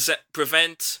would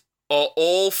prevent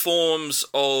all forms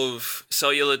of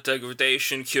cellular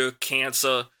degradation, cure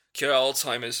cancer, cure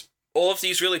Alzheimer's, all of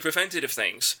these really preventative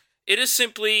things. It is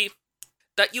simply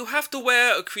that you have to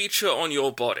wear a creature on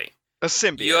your body. A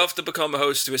symbiote. You have to become a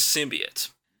host to a symbiote.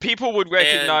 People would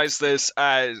recognize this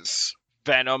as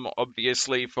Venom,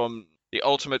 obviously, from the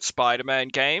Ultimate Spider-Man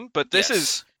game, but this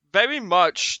is very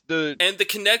much the... And the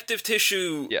connective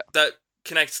tissue that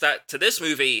connects that to this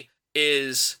movie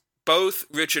is both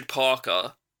Richard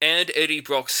Parker and Eddie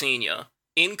Brock Sr.,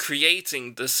 in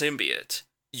creating the symbiote,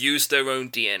 used their own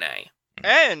DNA.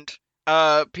 And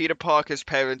Peter Parker's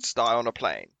parents die on a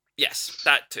plane. Yes,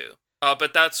 that too.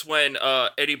 But that's when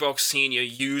Eddie Brock Sr.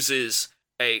 uses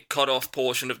a cut-off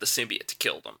portion of the symbiote to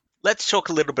kill them. Let's talk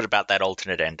a little bit about that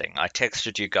alternate ending. I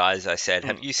texted you guys, I said,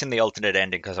 have you seen the alternate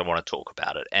ending? Because I want to talk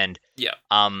about it. And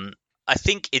I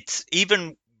think it's,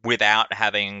 even without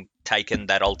having taken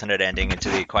that alternate ending into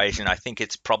the equation, I think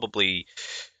it's probably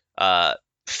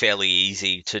fairly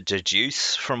easy to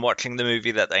deduce from watching the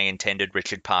movie that they intended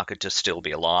Richard Parker to still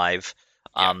be alive,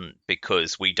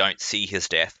 because we don't see his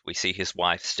death. We see his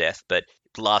wife's death, but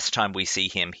last time we see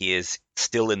him, he is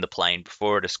still in the plane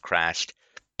before it has crashed,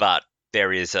 but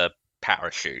there is a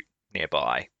parachute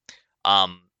nearby.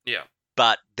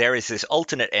 But there is this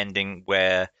alternate ending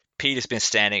where Peter's been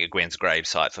standing at Gwen's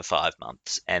gravesite for 5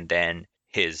 months, and then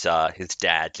his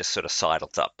dad just sort of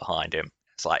sidles up behind him.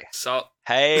 It's like,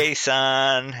 hey,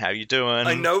 son, how you doing?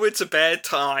 I know it's a bad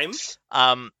time.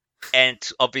 And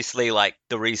obviously, like,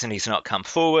 the reason he's not come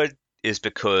forward is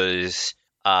because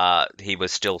he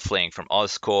was still fleeing from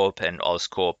Oscorp, and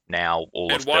Oscorp now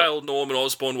while Norman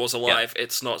Osborn was alive,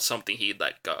 it's not something he'd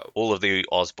let go. All of the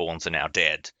Osborns are now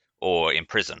dead or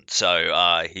imprisoned.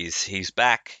 So he's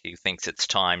back. He thinks it's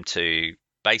time to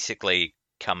basically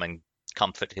come and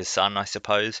comfort his son, I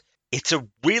suppose. It's a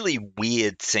really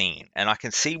weird scene, and I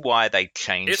can see why they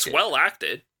changed it. It's well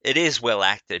acted. It is well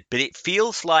acted, but it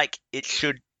feels like it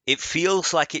should. It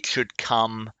feels like it should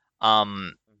come. I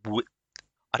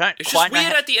don't. It's quite just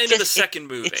weird know at the end of the second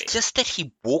movie. It's just that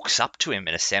he walks up to him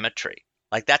in a cemetery.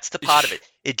 Like, that's the part of it.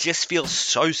 It just feels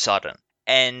so sudden,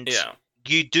 and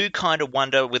you do kind of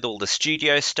wonder with all the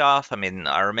studio stuff. I mean,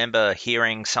 I remember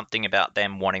hearing something about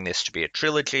them wanting this to be a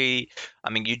trilogy.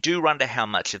 I mean, you do wonder how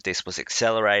much of this was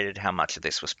accelerated, how much of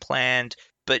this was planned.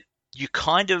 But you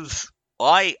kind of,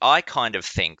 I kind of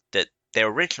think that their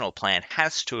original plan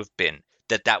has to have been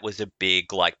that was a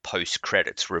big, like,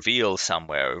 post-credits reveal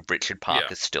somewhere of Richard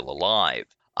Parker's still alive.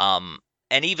 And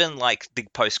even, like, the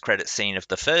post-credits scene of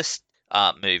the first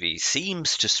movie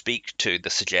seems to speak to the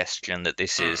suggestion that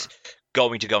this is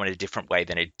going to go in a different way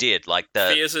than it did. Like,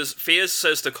 Fears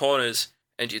says to Connors,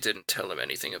 and you didn't tell him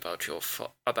anything about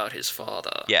about his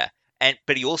father. Yeah,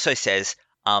 but he also says,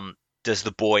 does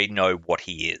the boy know what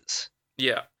he is?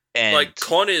 Yeah, and like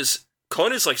Connors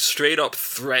like straight up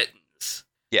threatens.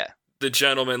 Yeah, the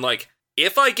gentleman, like,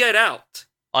 if I get out,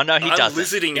 oh no, he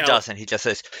doesn't. He doesn't. He just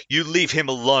says, "You leave him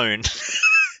alone."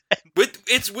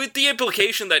 It's with the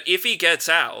implication that if he gets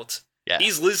out,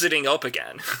 he's lizarding up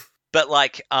again. But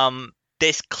like,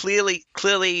 there's clearly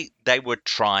they were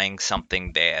trying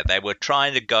something there. They were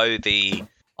trying to go the,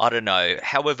 I don't know,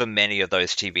 however many of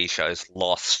those TV shows,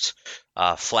 Lost,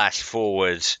 Flash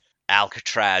Forward,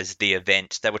 Alcatraz, The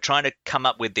Event. They were trying to come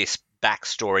up with this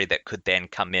backstory that could then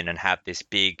come in and have this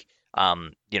big,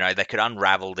 they could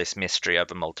unravel this mystery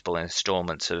over multiple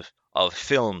installments of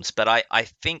films. But I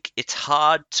think it's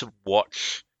hard to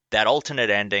watch that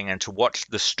alternate ending and to watch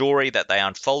the story that they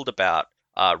unfold about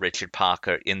Richard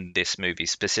Parker in this movie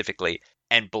specifically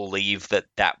and believe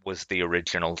that was the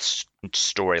original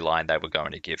storyline they were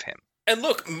going to give him. And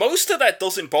look, most of that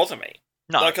doesn't bother me.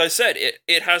 No. Like I said,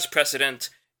 it has precedent.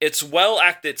 It's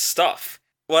well-acted stuff.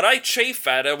 what I chafe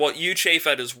at, and what you chafe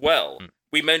at as well,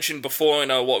 we mentioned before in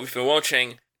what we've been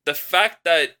watching, the fact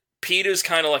that Peter's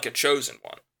kind of like a chosen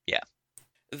one. Yeah.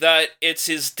 That it's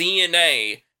his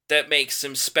DNA that makes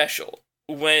him special,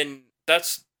 when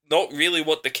that's not really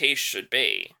what the case should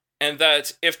be. And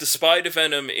that if the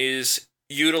Spider-Venom is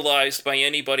utilized by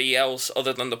anybody else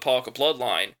other than the Parker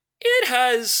bloodline, it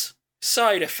has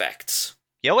side effects.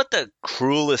 You know what the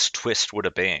cruelest twist would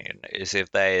have been is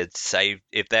if they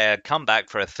had come back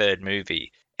for a third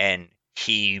movie and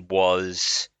he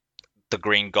was the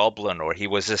Green Goblin, or he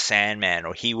was a Sandman,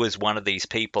 or he was one of these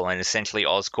people, and essentially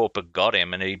Oscorp had got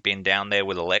him, and he'd been down there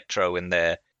with Electro in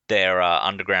their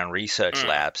underground research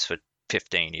labs for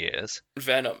 15 years.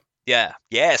 Venom. Yeah.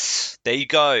 Yes. There you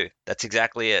go. That's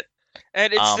exactly it.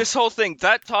 And it's this whole thing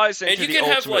that ties into the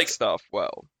ultimate have, like, stuff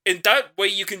well. In that way,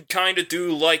 you can kind of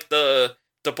do like the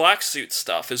black suit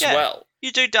stuff as well.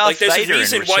 You do Darth Vader. Like,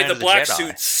 there's a reason why the black Jedi.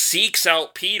 suit seeks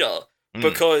out Peter,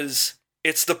 because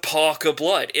it's the Parker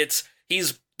blood.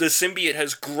 The symbiote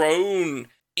has grown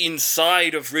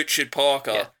inside of Richard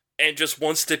Parker and just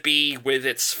wants to be with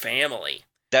its family.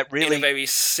 That really, in a very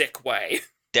sick way.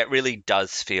 That really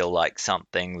does feel like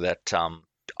something that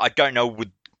I don't know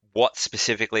with what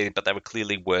specifically, but they were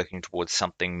clearly working towards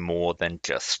something more than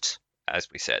just, as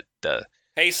we said, the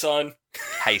hey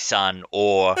son,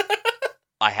 or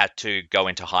I had to go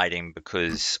into hiding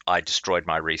because I destroyed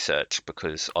my research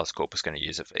because Oscorp was going to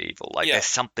use it for evil. Like, there's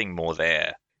something more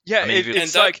there. Yeah, I mean,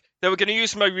 it's like they were going to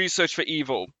use my research for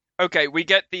evil. Okay, we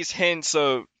get these hints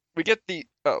of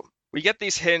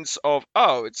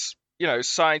it's,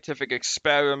 scientific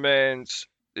experiments.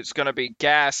 It's going to be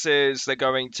gases. They're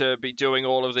going to be doing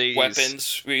all of these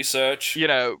weapons research.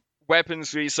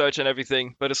 Weapons research and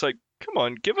everything. But it's like, come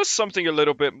on, give us something a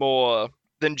little bit more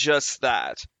than just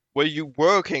that. Were you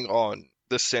working on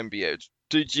the symbiote?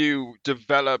 Did you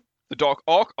develop the Doc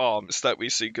Ock arms that we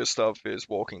see Gustav is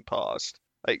walking past?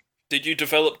 Like, did you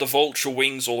develop the vulture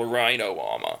wings or the rhino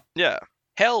armor? Yeah.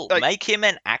 Hell, make him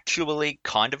an actually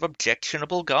kind of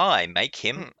objectionable guy. Make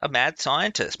him a mad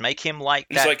scientist. Make him like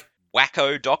that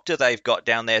wacko doctor they've got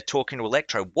down there talking to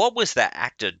Electro. What was that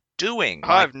actor doing?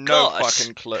 I have no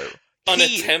fucking clue. An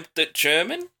attempt at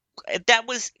German? That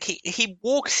was he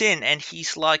walks in and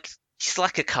he's like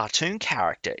a cartoon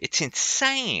character. It's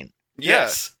insane.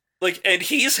 Yes. And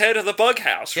he's head of the bug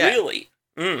house, really.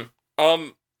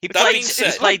 He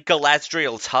played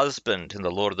Galadriel's husband in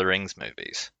the Lord of the Rings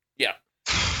movies. Yeah.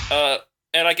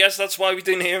 And I guess that's why we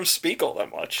didn't hear him speak all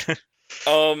that much.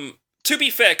 To be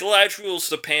fair, Galadriel's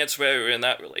the pants wearer in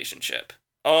that relationship.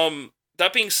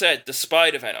 That being said, the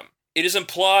Spider-Venom. It is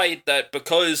implied that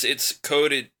because it's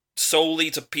coded solely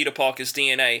to Peter Parker's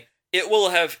DNA, it will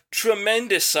have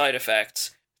tremendous side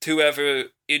effects to whoever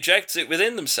ejects it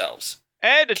within themselves.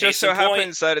 And it just so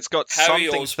happens that it's got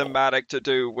something thematic to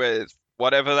do with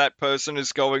whatever that person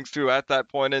is going through at that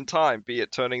point in time, be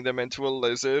it turning them into a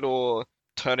lizard or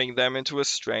turning them into a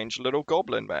strange little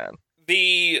goblin man.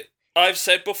 I've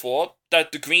said before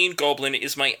that the Green Goblin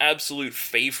is my absolute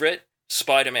favorite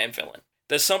Spider-Man villain.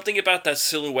 There's something about that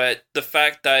silhouette, the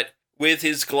fact that with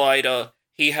his glider,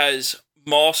 he has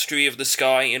mastery of the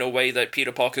sky in a way that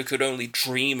Peter Parker could only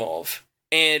dream of.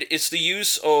 And it's the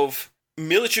use of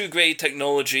military-grade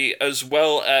technology as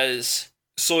well as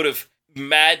sort of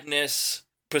madness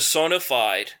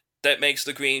personified that makes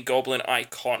the Green Goblin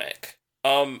iconic.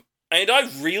 And I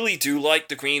really do like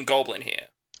the Green Goblin here.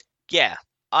 Yeah,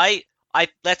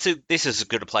 this is as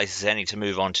good a place as any to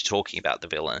move on to talking about the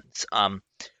villains.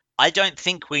 I don't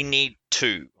think we need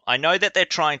to. I know that they're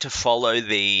trying to follow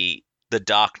the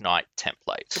Dark Knight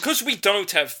template. Because we don't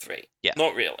have three. Yeah.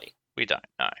 Not really. We don't,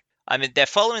 no. I mean, they're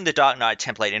following the Dark Knight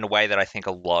template in a way that I think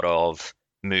a lot of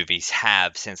movies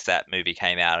have since that movie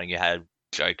came out, and you had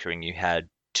Joker and you had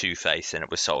Two-Face, and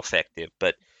it was so effective.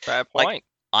 But fair point.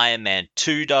 Iron Man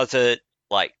 2 does it.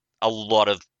 A lot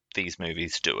of these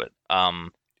movies do it.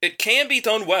 It can be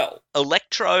done well.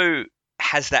 Electro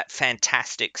has that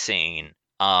fantastic scene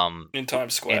in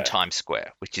Times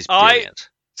Square, which is brilliant.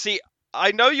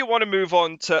 I know you want to move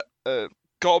on to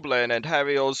Goblin and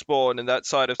Harry Osborn and that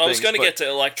side of things. I was going to get to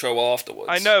Electro afterwards.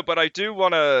 I know, but I do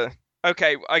want to...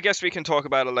 Okay, I guess we can talk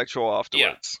about Electro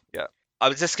afterwards. Yeah. I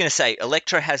was just going to say,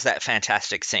 Electro has that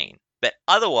fantastic scene, but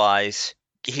otherwise,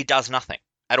 he does nothing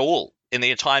at all in the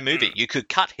entire movie. You could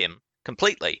cut him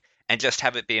completely and just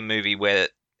have it be a movie where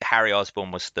Harry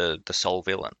Osborn was the sole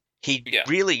villain. He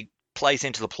really plays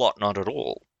into the plot not at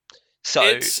all.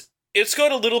 So it's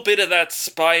got a little bit of that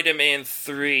Spider-Man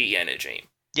 3 energy.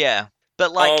 Yeah,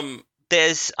 but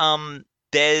there's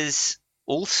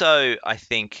also, I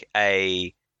think,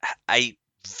 a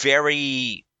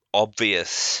very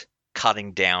obvious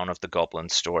cutting down of the Goblin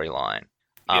storyline.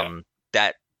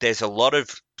 That there's a lot of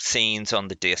scenes on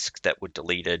the disc that were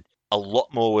deleted. A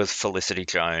lot more with Felicity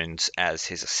Jones as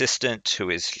his assistant,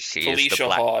 Felicia is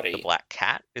Hardy. the Black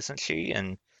Cat, isn't she?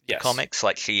 In the comics,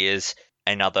 like she is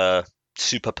another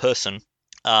super person.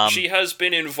 She has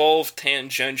been involved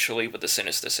tangentially with the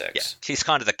Sinister Six. Yeah, she's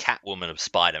kind of the Catwoman of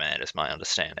Spider-Man, is my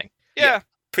understanding. Yeah,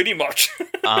 pretty much.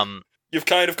 You've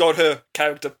kind of got her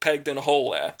character pegged in a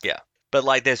hole there. Yeah. But,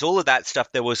 like, there's all of that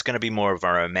stuff. There was going to be more of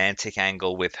a romantic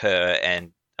angle with her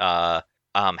and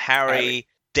Harry.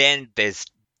 Then there's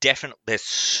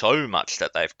so much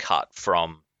that they've cut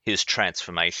from his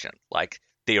transformation. Like,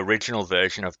 the original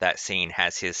version of that scene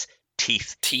has his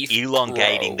teeth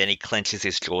elongating, grow. then he clenches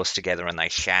his jaws together and they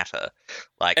shatter.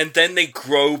 And then they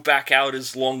grow back out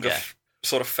as longer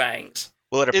sort of fangs.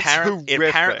 Well, it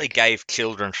apparently gave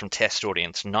children from test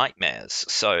audience nightmares.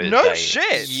 So no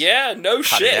shit. Yeah, no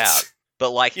cut shit. It out.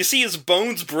 But like you see his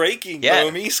bones breaking,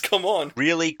 Romies. Come on.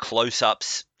 Really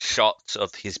close-ups shots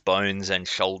of his bones and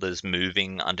shoulders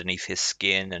moving underneath his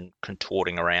skin and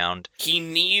contorting around. He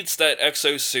needs that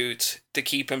exosuit to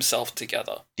keep himself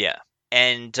together. Yeah,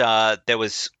 and there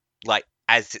was like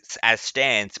as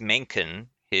stands, Menken,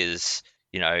 his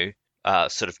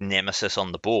sort of nemesis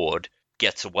on the board,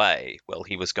 gets away. Well,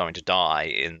 he was going to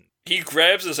die He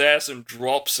grabs his ass and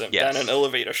drops him down an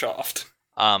elevator shaft.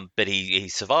 But he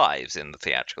survives in the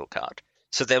theatrical cut.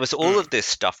 So there was all of this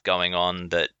stuff going on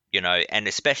that, and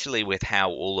especially with how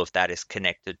all of that is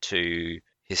connected to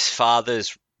his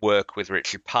father's work with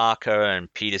Richard Parker,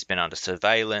 and Peter's been under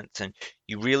surveillance, and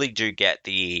you really do get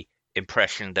the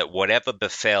impression that whatever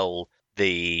befell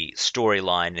the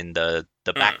storyline in the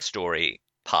backstory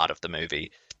part of the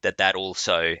movie, that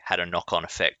also had a knock-on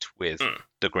effect with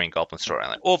the Green Goblin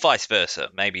storyline, or vice versa.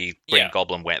 Maybe Green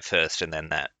Goblin went first and then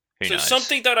that. Who knows?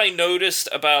 Something that I noticed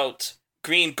about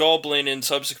Green Goblin in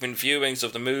subsequent viewings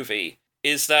of the movie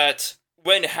is that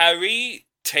when Harry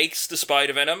takes the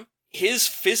Spider-Venom, his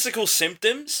physical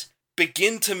symptoms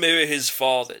begin to mirror his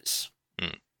father's.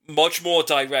 Much more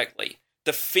directly.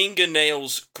 The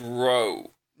fingernails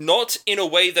grow. Not in a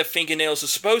way that fingernails are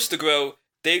supposed to grow,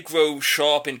 they grow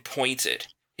sharp and pointed.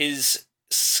 His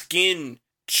skin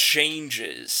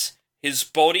changes. His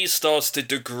body starts to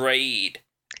degrade.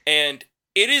 And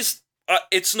it's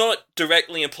not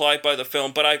directly implied by the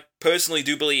film, but I personally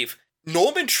do believe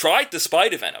Norman tried the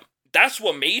Spider-Venom. That's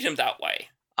what made him that way.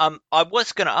 I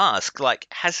was going to ask, like,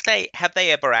 have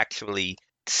they ever actually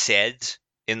said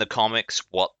in the comics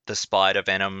what the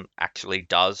Spider-Venom actually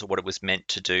does or what it was meant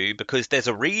to do? Because there's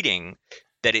a reading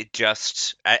that it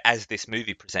just, as this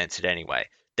movie presents it anyway,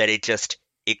 that it just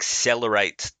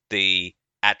accelerates the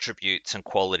attributes and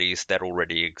qualities that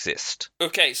already exist.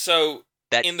 Okay, so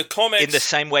that in the comics, in the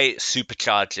same way it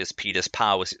supercharges Peter's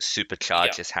powers, it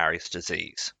supercharges Harry's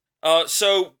disease.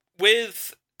 So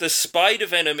with the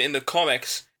Spider-Venom in the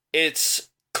comics, it's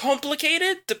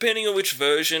complicated depending on which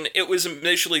version. It was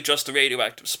initially just a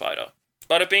radioactive spider.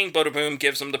 Bada bing, bada boom,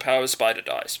 gives him the power, spider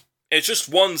dies. It's just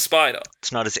one spider.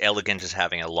 It's not as elegant as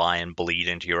having a lion bleed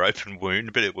into your open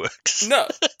wound, but it works. No.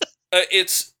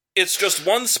 It's just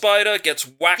one spider gets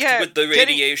whacked with the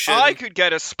radiation. I could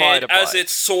get a spider bite. As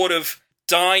it's sort of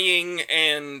dying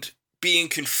and being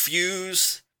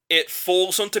confused, it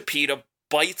falls onto Peter,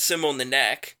 bites him on the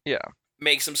neck. Yeah.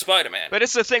 Makes him Spider-Man. But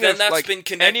it's the thing then of, that's like, been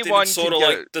connected with sort of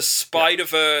like the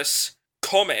Spider-Verse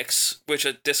comics, which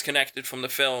are disconnected from the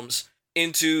films,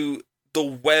 into the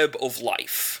web of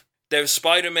life. There's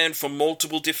Spider-Man from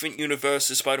multiple different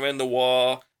universes, Spider-Man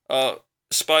Noir,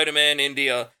 Spider-Man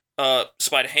India,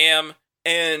 Spider-Ham,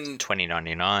 and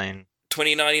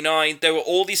 2099. There were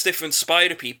all these different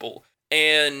Spider people,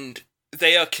 and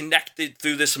they are connected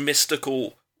through this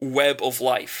mystical web of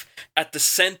life. At the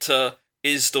center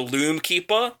is the Loom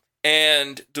Keeper,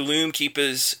 and the Loom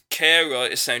Keeper's carer,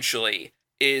 essentially,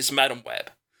 is Madam Web,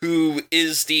 who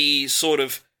is sort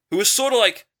of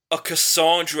like a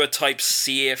Cassandra-type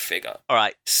seer figure. All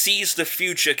right. Sees the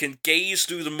future, can gaze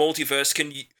through the multiverse,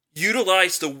 can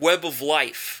utilize the web of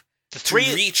life to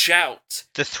reach out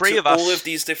to all of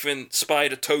these different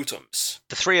spider totems.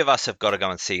 The three of us have got to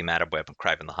go and see Madam Web and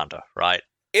Kraven the Hunter, right?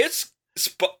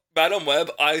 Madam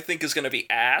Web, I think, is going to be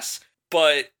ass,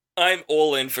 but I'm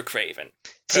all in for Kraven,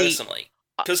 personally.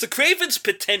 Because the Kraven's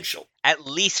potential. At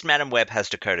least Madam Web has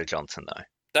Dakota Johnson, though.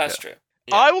 That's true.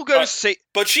 Yeah. I will go see...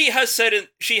 But she has said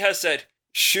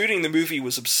shooting the movie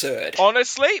was absurd.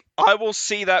 Honestly, I will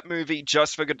see that movie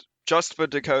just for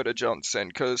Dakota Johnson,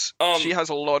 because she has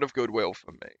a lot of goodwill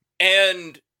for me.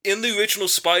 And in the original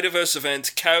Spider-Verse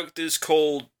event, characters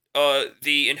called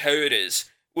the Inheritors,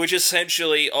 which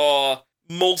essentially are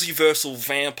multiversal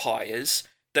vampires,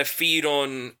 that feed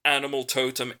on animal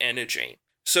totem energy.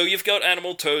 So you've got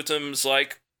animal totems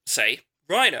like, say,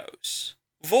 rhinos,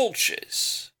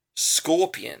 vultures,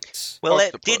 scorpions. Well,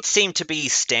 it did seem to be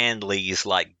Stan Lee's,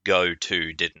 like,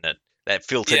 go-to, didn't it? That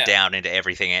filtered down into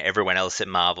everything. Everyone else at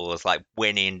Marvel was like,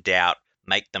 when in doubt,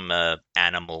 make them a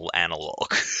animal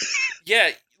analog.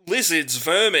 Yeah, lizards,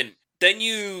 vermin. Then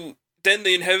the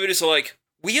Inheritors are like,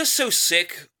 we are so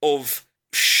sick of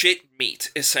shit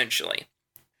meat, essentially.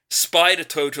 Spider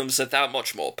totems are that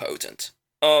much more potent.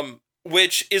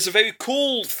 Which is a very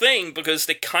cool thing, because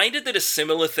they kind of did a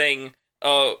similar thing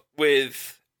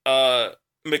with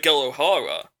Miguel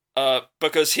O'Hara,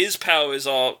 because his powers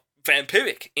are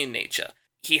vampiric in nature.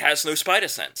 He has no spider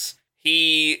sense.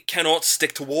 He cannot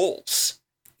stick to walls.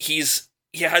 He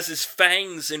has his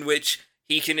fangs in which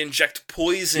he can inject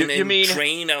poison and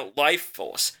drain out life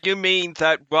force. You mean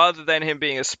that rather than him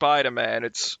being a Spider-Man,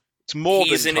 it's Morbin time?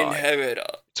 He's an inheritor.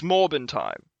 It's Morbin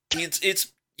time.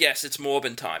 It's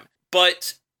Morbin time.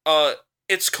 But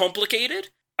it's complicated.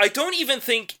 I don't even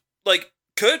think, like,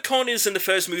 Kurt Connors in the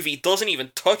first movie doesn't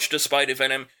even touch the spider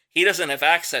venom. He doesn't have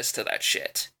access to that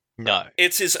shit. No.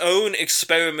 It's his own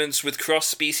experiments with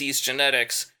cross-species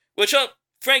genetics, which are,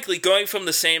 frankly, going from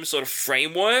the same sort of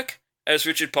framework as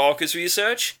Richard Parker's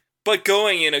research, but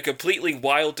going in a completely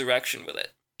wild direction with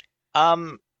it.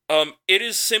 It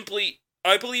is simply,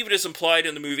 I believe it is implied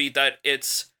in the movie that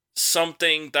it's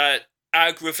something that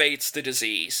aggravates the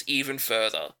disease even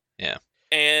further. Yeah.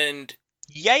 And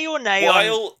yay or nay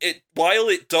while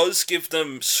it does give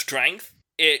them strength,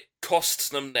 it costs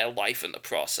them their life in the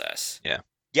process. Yeah.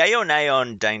 Yay or nay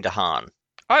on Dane DeHaan?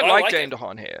 I like Dane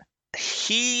DeHaan here.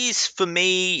 He's, for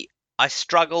me, I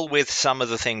struggle with some of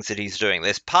the things that he's doing.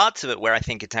 There's parts of it where I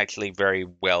think it's actually very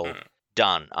well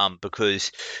done,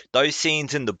 because those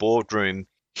scenes in the boardroom,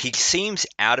 he seems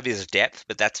out of his depth,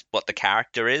 but that's what the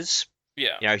character is.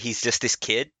 Yeah. You know, he's just this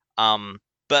kid.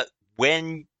 But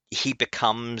when he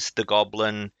becomes the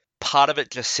Goblin, part of it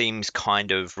just seems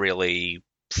kind of really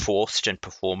forced and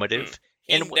performative.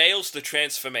 He nails the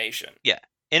transformation. Yeah.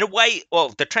 In a way,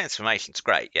 well, the transformation's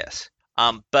great, yes.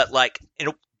 But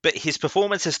his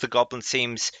performance as the Goblin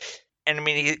seems, and I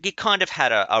mean, he kind of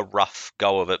had a rough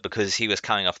go of it because he was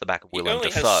coming off the back of Willem Dafoe.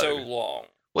 He only has so long.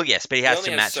 Well, yes, but he has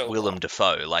to match Willem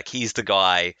Dafoe. Like, he's the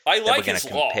guy that we're going to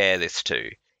compare this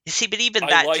to. You see, but even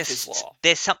that,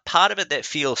 there's some part of it that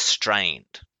feels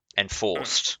strained and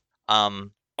forced. I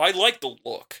like the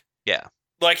look. Yeah.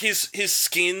 Like, his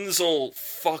skin's all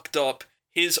fucked up.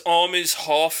 His arm is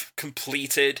half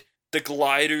completed. The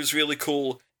glider's really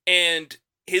cool. And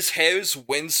his hair's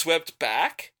windswept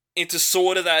back into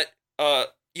sort of that,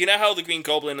 you know how the Green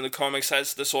Goblin in the comics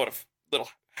has the sort of little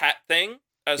hat thing?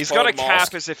 He's got a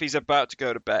cap as if he's about to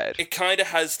go to bed. It kind of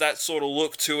has that sort of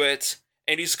look to it.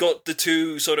 And he's got the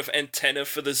two sort of antenna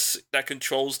that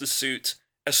controls the suit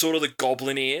as sort of the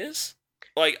Goblin ears.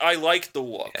 Like, I like the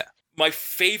look. Yeah. My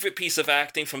favorite piece of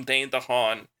acting from Dane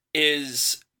DeHaan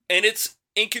is, and it's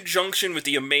in conjunction with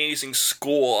the amazing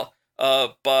score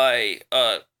by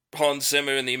Hans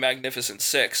Zimmer in The Magnificent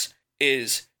Six,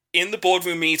 is in the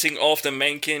boardroom meeting after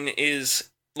Mencken is,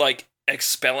 like,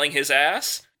 expelling his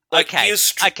ass. Like,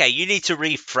 okay, you need to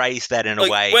rephrase that in a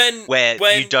way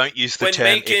where you don't use the term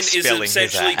Mencken expelling is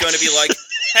essentially his ass. going to be like,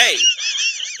 hey,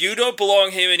 you don't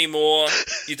belong here anymore,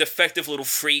 you defective little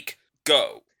freak,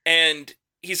 go. And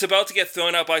he's about to get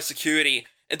thrown out by security,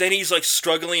 and then he's, like,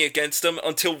 struggling against them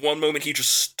until one moment he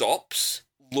just stops,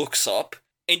 looks up,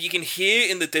 and you can hear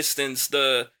in the distance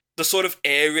the sort of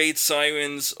air raid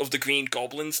sirens of the Green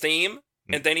Goblin's theme,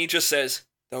 and then he just says,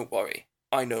 don't worry,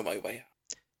 I know my way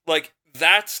out. Like,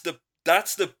 that's the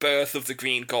birth of the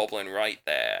Green Goblin right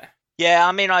there. Yeah,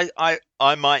 I mean,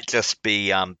 I might just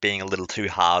be being a little too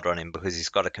hard on him because he's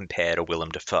got to compare to Willem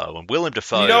Dafoe. And Willem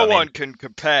Dafoe... No one can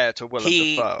compare to Willem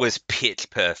Dafoe. He was pitch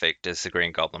perfect as the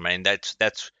Green Goblin. I mean,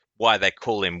 that's why they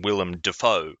call him Willem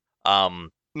Dafoe.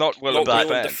 Not Willem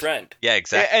the Friend. Yeah,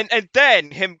 exactly. Yeah, and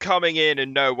then him coming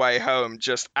in No Way Home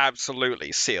just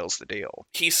absolutely seals the deal.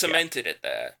 He cemented it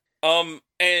there.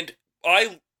 And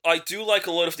I do like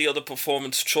a lot of the other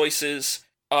performance choices.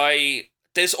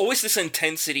 There's always this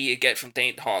intensity you get from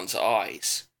Dane DeHaan's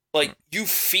eyes. Like, you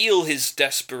feel his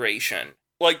desperation.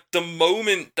 Like, the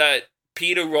moment that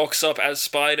Peter rocks up as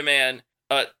Spider-Man,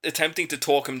 attempting to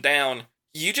talk him down,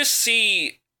 you just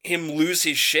see him lose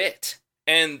his shit.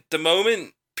 And the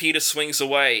moment Peter swings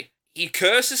away, he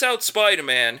curses out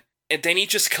Spider-Man, and then he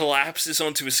just collapses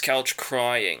onto his couch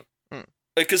crying.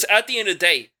 Because at the end of the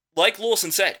day, like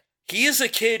Lawson said, he is a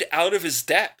kid out of his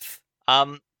depth.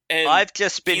 And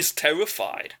he's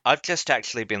terrified. I've just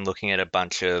actually been looking at a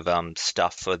bunch of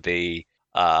stuff for the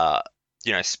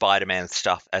Spider-Man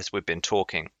stuff as we've been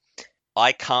talking.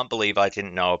 I can't believe I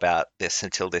didn't know about this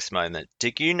until this moment.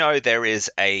 Did you know there is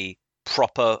a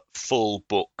proper full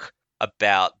book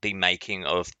about the making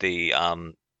of the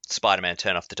Spider-Man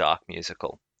Turn Off the Dark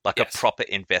musical? Like a proper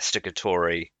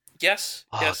investigatory... Yes.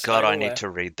 Oh, yes, God, I need to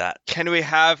read that. Can we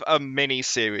have a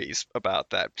mini-series about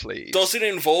that, please? Does it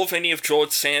involve any of George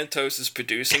Santos'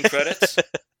 producing credits?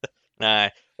 No.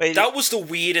 That was the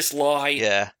weirdest lie.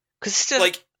 Yeah. Cause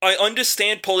like, I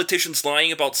understand politicians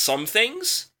lying about some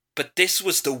things, but this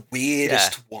was the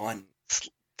weirdest one.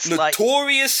 It's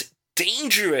notorious,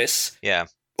 dangerous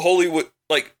Hollywood,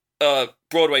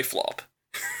 Broadway flop.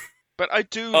 But I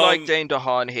do like Dane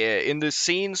DeHaan here. In the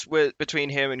scenes between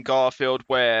him and Garfield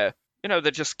where, they're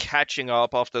just catching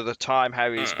up after the time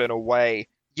Harry's been away,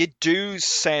 you do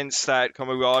sense that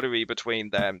camaraderie between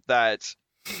them, that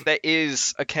there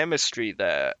is a chemistry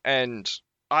there. And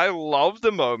I love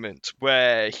the moment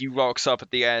where he rocks up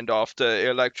at the end after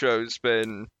Electro's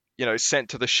been, sent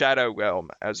to the Shadow Realm,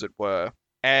 as it were.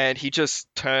 And he just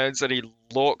turns and he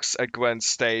looks at Gwen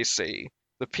Stacy.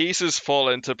 The pieces fall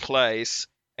into place.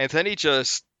 And then he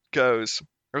just goes,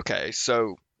 okay,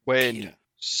 so when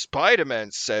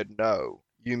Spider-Man said no,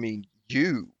 you mean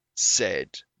you said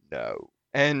no.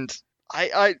 And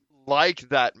I like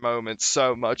that moment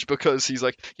so much because he's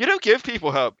like, you don't give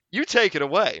people hope, you take it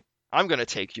away. I'm going to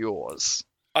take yours.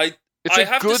 It's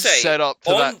a good setup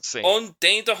to that scene. On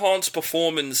Dane DeHaan's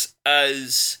performance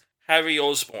as Harry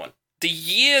Osborn, the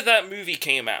year that movie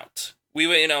came out, we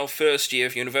were in our first year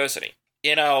of university,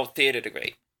 in our theater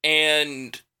degree.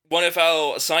 And one of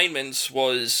our assignments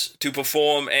was to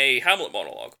perform a Hamlet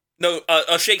monologue. No,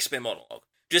 a Shakespeare monologue.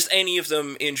 Just any of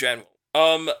them in general.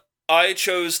 I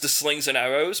chose the Slings and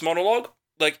Arrows monologue.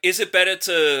 Like, is it better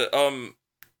to,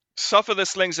 suffer the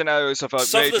slings and arrows of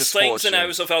outrageous fortune. Suffer the slings fortune. and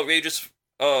arrows of outrageous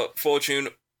fortune,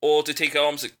 or to take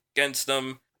arms against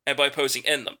them and by posing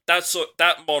in them.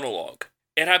 That monologue.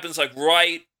 It happens,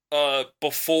 right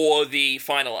before the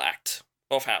final act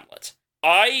of Hamlet.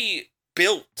 I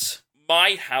built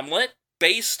my Hamlet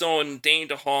based on Dane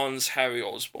DeHaan's Harry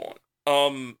Osborn.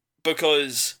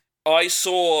 Because I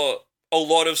saw a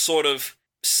lot of sort of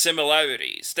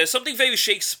similarities. There's something very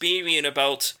Shakespearean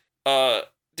about the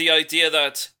idea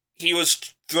that he was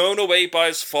thrown away by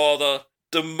his father.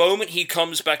 The moment he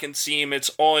comes back and sees him,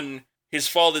 it's on his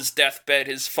father's deathbed.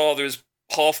 His father is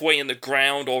halfway in the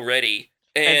ground already.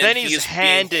 And then he's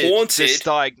handed this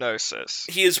diagnosis.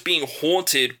 He is being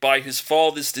haunted by his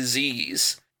father's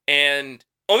disease. And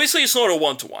obviously it's not a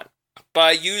one-to-one, but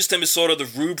I used him as sort of the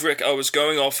rubric I was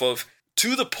going off of,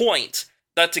 to the point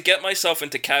that to get myself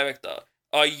into character,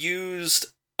 I used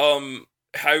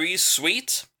Harry's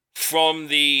Suite from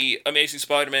the Amazing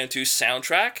Spider-Man 2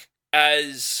 soundtrack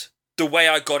as the way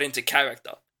I got into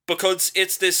character. Because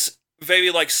it's this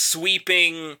very,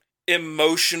 sweeping,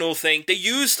 emotional thing. They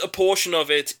used a portion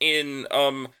of it in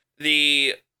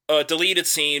the deleted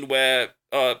scene where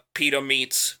Peter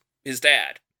meets his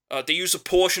dad. They use a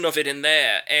portion of it in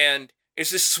there, and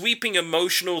it's this sweeping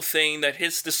emotional thing that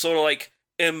hits this sort of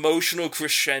emotional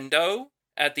crescendo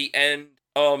at the end.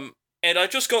 And I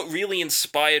just got really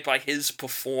inspired by his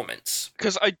performance.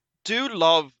 Because I do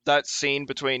love that scene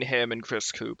between him and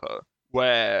Chris Cooper,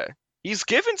 where he's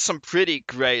given some pretty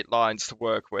great lines to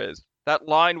work with. That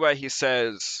line where he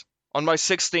says, on my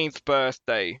 16th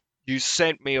birthday, you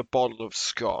sent me a bottle of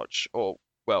scotch, or,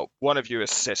 well, one of your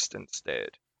assistants did.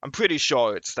 I'm pretty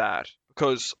sure it's that,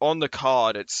 because on the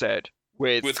card it said,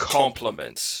 with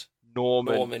compliments,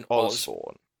 Norman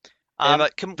Osborn. And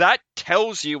that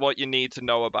tells you what you need to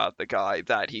know about the guy,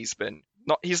 that he's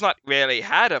not really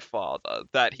had a father,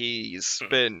 that he's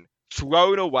been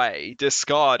thrown away,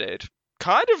 discarded,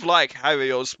 kind of like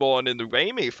Harry Osborn in the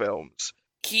Raimi films.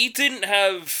 He didn't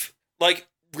have,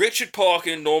 Richard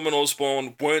Parker and Norman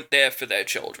Osborn weren't there for their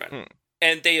children.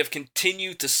 And they have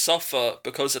continued to suffer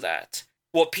because of that.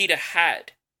 What Peter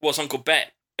had was Uncle Ben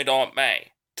and Aunt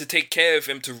May to take care of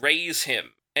him, to raise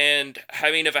him. And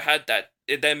Harry never had that.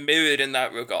 They're mirrored in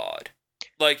that regard.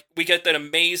 We get that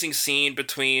amazing scene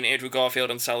between Andrew Garfield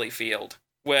and Sally Field,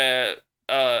 where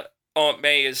Aunt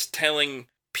May is telling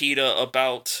Peter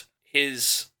about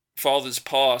his father's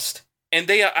past, and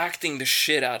they are acting the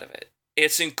shit out of it.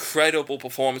 It's incredible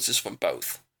performances from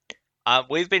both.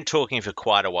 We've been talking for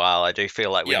quite a while. I do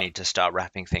feel like we need to start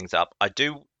wrapping things up. I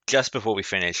do, just before we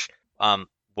finish, want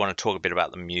to talk a bit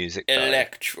about the music.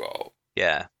 Electro.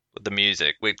 Yeah, the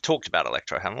music. We've talked about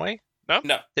Electro, haven't we?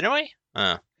 No. Didn't we?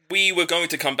 We were going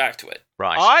to come back to it.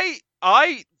 Right.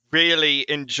 I really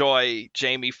enjoy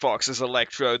Jamie Foxx's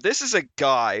Electro. This is a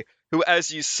guy who,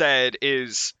 as you said,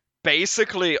 is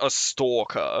basically a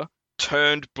stalker,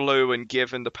 turned blue and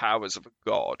given the powers of a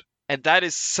god. And that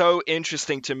is so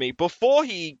interesting to me. Before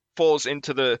he falls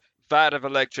into the vat of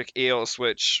electric eels,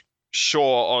 which,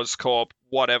 sure, Oscorp,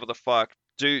 whatever the fuck,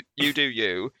 do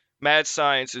you. Mad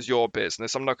science is your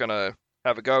business. I'm not going to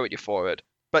have a go at you for it.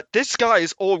 But this guy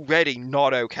is already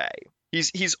not okay.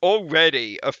 He's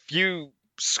already a few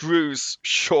screws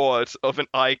short of an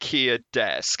IKEA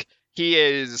desk. He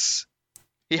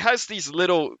has these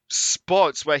little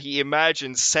spots where he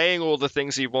imagines saying all the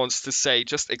things he wants to say,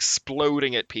 just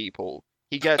exploding at people.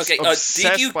 He gets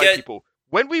obsessed by people.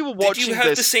 When we were watching this... Did you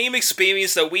have the same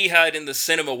experience that we had in the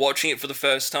cinema watching it for the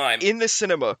first time? In the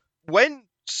cinema, when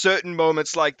certain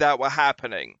moments like that were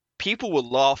happening, people were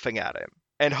laughing at him.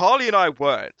 And Harley and I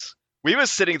weren't. We were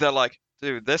sitting there like,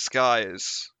 dude, this guy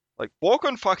is... Like, walk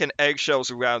on fucking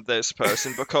eggshells around this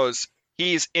person because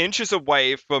he's inches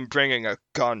away from bringing a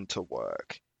gun to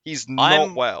work. He's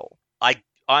not well.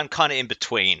 I'm kind of in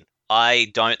between.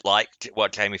 I don't like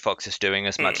what Jamie Foxx is doing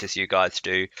as much as you guys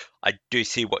do. I do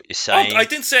see what you're saying. I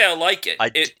didn't say I like it.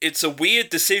 It's a weird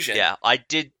decision. Yeah, I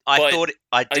did. I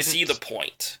see the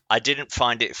point. I didn't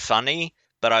find it funny,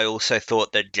 but I also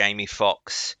thought that Jamie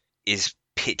Foxx is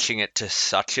pitching it to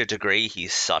such a degree.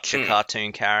 He's such a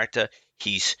cartoon character.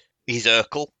 He's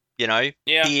Urkel, you know?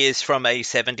 Yeah. He is from a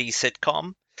 70s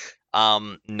sitcom,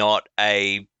 not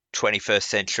a 21st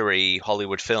century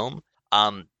Hollywood film.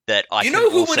 That I can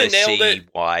also see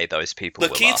why those people were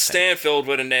laughing. Lakeith Stanfield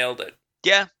would have nailed it.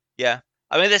 Yeah.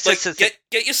 I mean, that's like,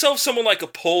 get yourself someone like a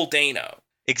Paul Dano.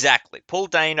 Exactly. Paul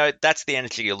Dano, that's the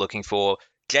energy you're looking for.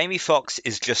 Jamie Foxx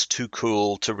is just too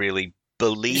cool to really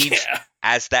believe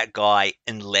as that guy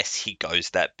unless he goes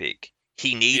that big.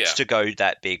 He needs to go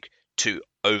that big to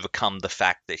overcome the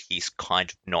fact that he's kind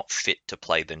of not fit to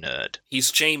play the nerd.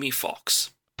 He's Jamie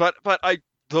Foxx. But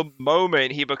the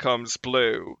moment he becomes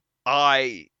blue,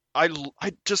 I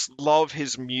just love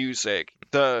his music.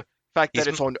 The fact that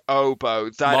it's on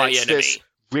oboe, that it's this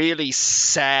really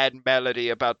sad melody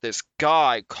about this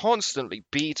guy constantly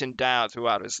beaten down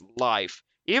throughout his life.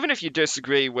 Even if you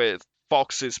disagree with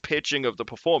Fox's pitching of the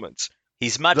performance,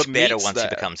 he's much better once he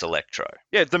becomes Electro.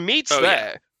 Yeah, the meat's there.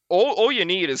 Yeah. All you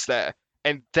need is there.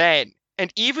 And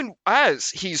even as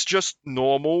he's just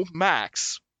normal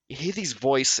Max, you hear these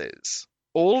voices.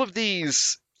 All of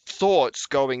these thoughts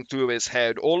going through his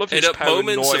head, all of his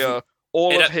paranoia,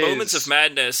 moments of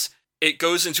madness, it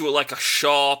goes into like a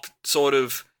sharp sort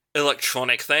of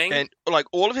electronic thing. And like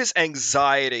all of his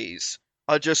anxieties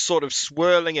are just sort of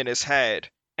swirling in his head.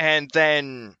 And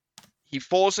then he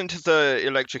falls into the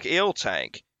electric eel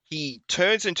tank. He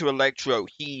turns into Electro.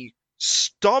 He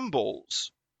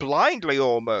stumbles blindly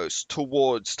almost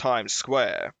towards Times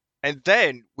Square. And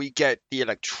then we get the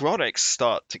electronics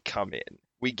start to come in.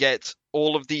 We get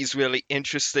all of these really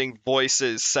interesting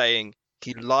voices saying,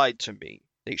 he lied to me.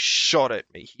 They shot at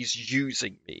me. He's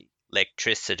using me.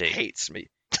 Electricity. Hates me.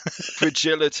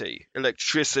 Fragility.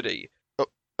 Electricity.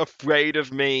 Afraid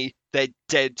of me. They're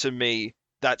dead to me.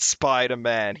 That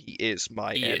Spider-Man, he is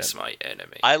my enemy. He is my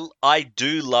enemy. I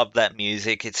do love that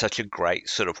music. It's such a great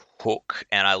sort of hook,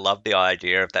 and I love the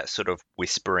idea of that sort of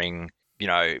whispering,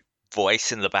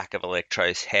 voice in the back of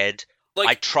Electro's head. Like,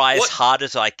 I try as hard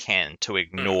as I can to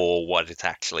ignore what it's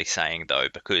actually saying, though,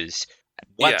 because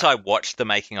once I watched the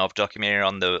making of documentary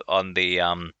on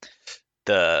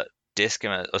the disc,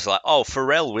 and it was like, oh,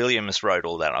 Pharrell Williams wrote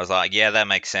all that. I was like, yeah, that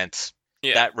makes sense.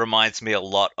 Yeah. That reminds me a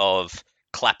lot of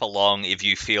clap along if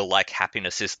you feel like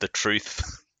happiness is the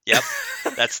truth. Yep,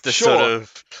 that's the sort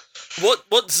of...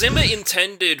 What Zimmer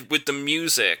intended with the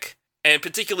music, and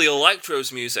particularly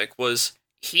Electro's music, was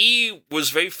he was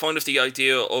very fond of the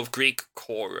idea of Greek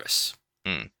chorus.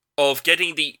 Of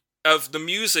getting the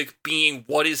music being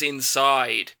what is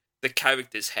inside the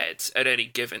characters' heads at any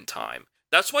given time.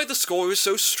 That's why the score is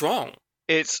so strong.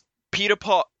 It's Peter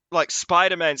Pot, like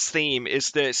Spider-Man's theme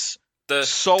is this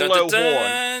solo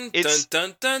horn. It's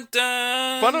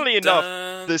funnily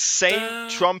enough the same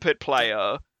trumpet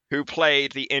player who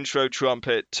played the intro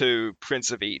trumpet to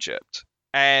Prince of Egypt.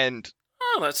 And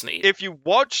that's neat. If you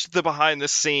watch the behind the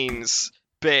scenes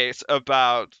bit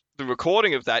about the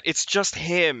recording of that, it's just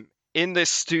him in this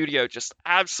studio just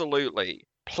absolutely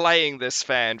playing this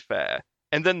fanfare.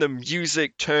 And then the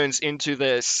music turns into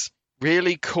this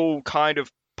really cool kind of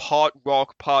part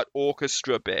rock, part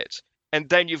orchestra bit. And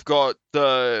then you've got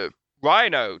the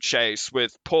Rhino chase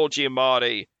with Paul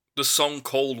Giamatti. The song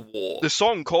Cold War. The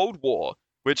song Cold War,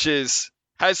 which has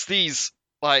these,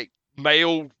 like,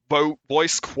 male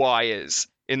voice choirs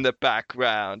in the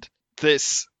background.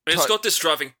 It's got this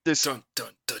driving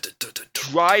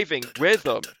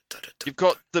rhythm. You've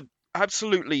got the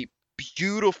absolutely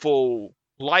beautiful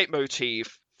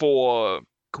leitmotif for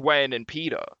Gwen and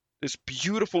Peter. This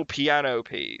beautiful piano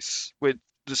piece with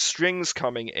the strings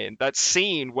coming in. That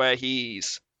scene where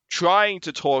he's trying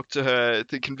to talk to her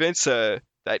to convince her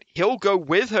that he'll go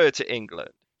with her to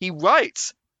England. He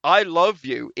writes, "I love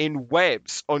you" in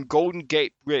webs on Golden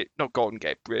Gate Bridge. Not Golden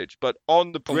Gate Bridge, but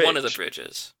on the bridge. One of the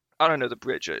bridges. I don't know the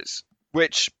bridges.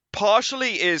 Which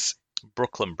partially is...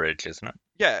 Brooklyn Bridge, isn't it?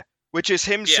 Yeah. Which is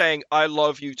him saying, "I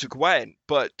love you" to Gwen,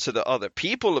 but to the other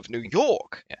people of New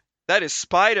York. Yeah. That is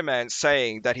Spider-Man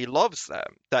saying that he loves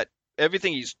them, that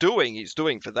everything he's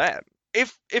doing for them.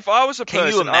 If I was a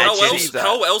person, I would see that.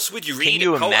 How else would you read it? Can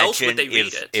you How else would they imagine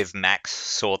read it? if Max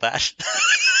saw that?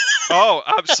 Oh,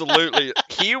 absolutely.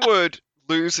 He would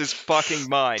lose his fucking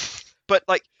mind. But,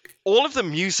 like, all of the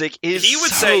music is he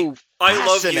would so say, "I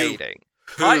love fascinating.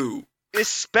 you." Who?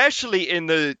 Especially in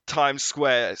the Times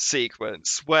Square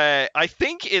sequence, where I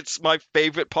think it's my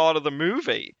favorite part of the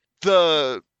movie.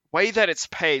 The way that it's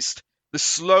paced, the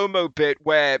slow-mo bit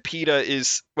where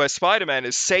Spider-Man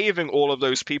is saving all of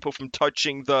those people from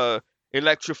touching the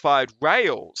electrified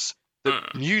rails. The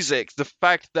music, the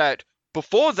fact that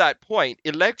before that point,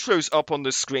 Electro's up on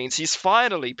the screens, he's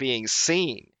finally being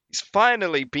seen. He's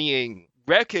finally being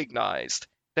recognized.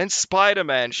 Then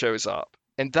Spider-Man shows up,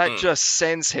 and that just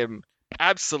sends him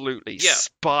absolutely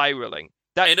spiraling.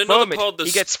 That moment,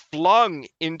 he gets flung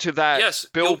into that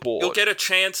billboard. You'll get a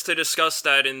chance to discuss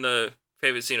that in the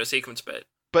favorite scene or sequence bit.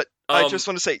 But I just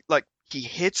want to say, like, he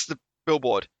hits the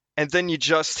billboard, and then you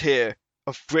just hear,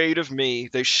 "Afraid of me,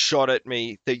 they shot at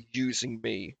me, they're using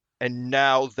me, and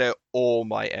now they're all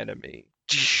my enemy."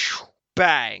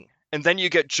 Bang! And then you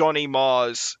get Johnny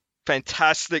Marr's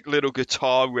fantastic little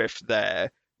guitar riff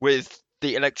there, with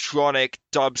the electronic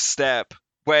dubstep,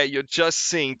 where you're just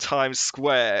seeing Times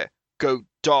Square go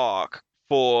dark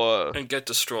and get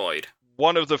destroyed.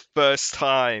 One of the first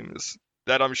times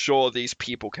that I'm sure these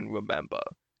people can remember.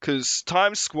 Because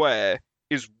Times Square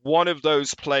is one of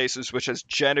those places which has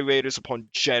generators upon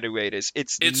generators.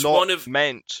 It's not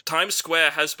meant. Times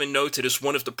Square has been noted as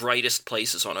one of the brightest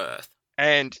places on Earth.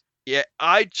 And yeah,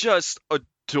 I just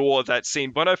adore that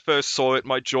scene. When I first saw it,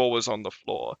 my jaw was on the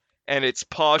floor. And it's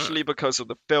partially because of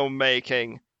the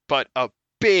filmmaking, but a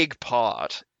big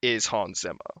part is Hans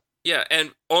Zimmer. Yeah,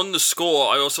 and on the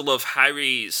score, I also love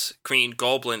Harry's Green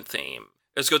Goblin theme.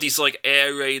 It's got these, like,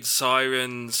 air raid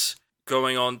sirens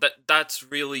going on. That's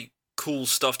really cool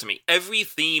stuff to me. Every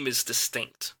theme is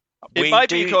distinct. It might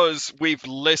be because we've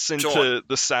listened to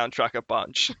the soundtrack a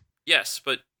bunch. Yes,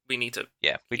 but we need to...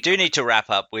 Yeah, we do need to wrap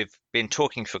up. We've been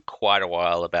talking for quite a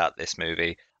while about this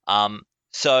movie.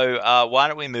 So why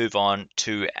don't we move on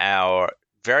to our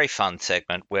very fun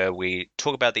segment where we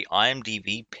talk about the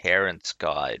IMDb Parents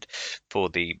Guide for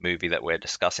the movie that we're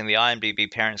discussing. The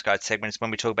IMDb Parents Guide segment is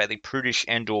when we talk about the prudish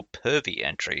and/or pervy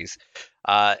entries.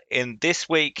 In this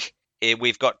week,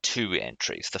 we've got 2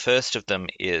 entries. The first of them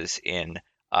is in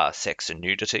sex and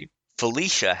nudity.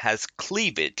 Felicia has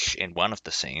cleavage in one of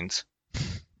the scenes.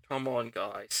 Come on,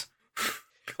 guys.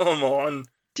 Come on.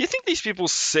 Do you think these people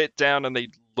sit down and they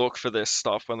look for this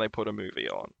stuff when they put a movie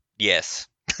on? Yes.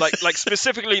 Like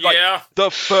specifically, like the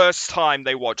first time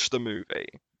they watch the movie.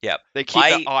 Yep. They keep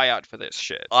their eye out for this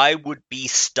shit. I would be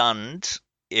stunned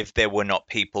if there were not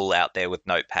people out there with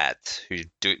notepads who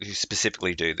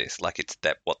specifically do this. Like, it's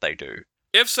what they do.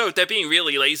 If so, they're being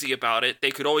really lazy about it.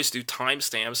 They could always do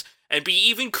timestamps and be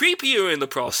even creepier in the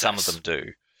process. Well, some of them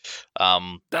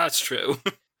do. That's true.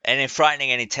 And in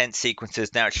frightening and intense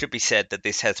sequences, now it should be said that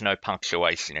this has no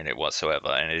punctuation in it whatsoever,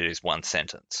 and it is one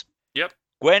sentence. Yep.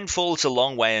 Gwen falls a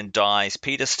long way and dies.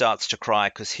 Peter starts to cry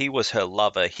because he was her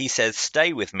lover. He says,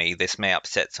 "Stay with me." This may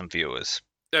upset some viewers.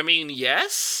 I mean,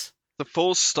 yes? The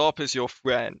full stop is your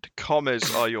friend.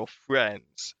 Commas are your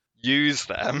friends. Use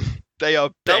them. They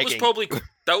are begging.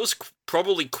 That was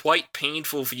probably quite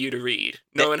painful for you to read,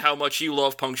 knowing how much you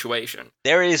love punctuation.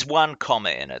 There is one comma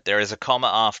in it. There is a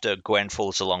comma after Gwen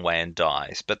falls a long way and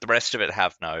dies, but the rest of it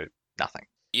have nothing.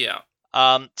 Yeah.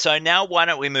 So now why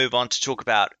don't we move on to talk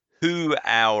about who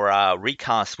our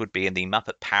recast would be in the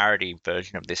Muppet parody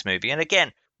version of this movie. And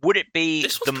again, would it be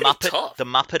the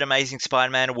Muppet Amazing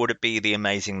Spider-Man, or would it be the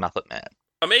Amazing Muppet Man?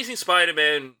 Amazing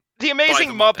Spider-Man. The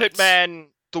Amazing Muppet Man,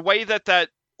 the way that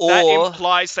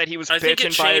implies that he was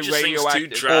bitten by a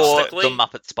radioactive... Or the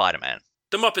Muppet Spider-Man.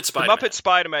 The Muppet Spider-Man. The Muppet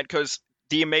Spider-Man, because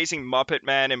the Amazing Muppet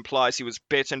Man implies he was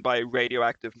bitten by a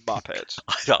radioactive Muppet.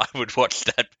 I would watch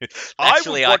that movie.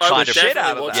 Actually, I watch the shit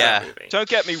out of that. Movie. Don't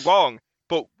get me wrong,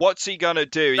 but what's he gonna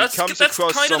do? That's kind of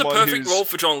the perfect role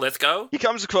for John Lithgow. He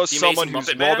comes across someone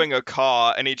who's robbing a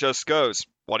car, and he just goes,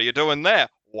 "What are you doing there?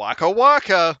 Waka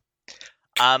waka."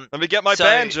 Let me get my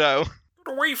banjo.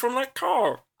 Get away from that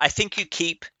car. I think you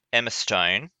keep Emma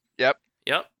Stone. Yep.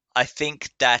 I think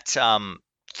that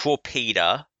for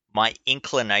Peter, my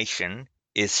inclination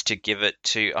is to give it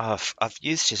to. I've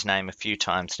used his name a few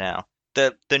times now.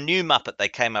 The new Muppet they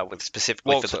came up with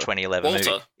specifically for the 2011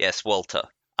 movie. Yes, Walter.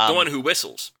 The one who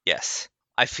whistles. Yes.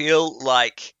 I feel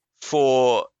like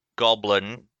for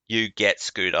Goblin, you get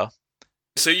Scooter.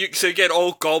 So you get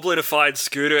old Goblinified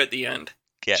Scooter at the end.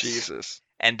 Yes. Jesus.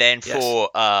 And then for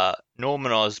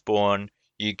Norman Osborn,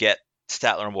 you get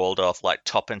Statler and Waldorf like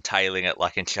top and tailing it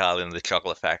like in Charlie and the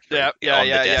Chocolate Factory.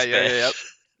 Yeah.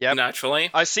 Naturally.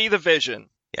 I see the vision.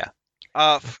 Yeah.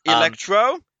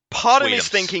 Electro? Part of me's Sweetums.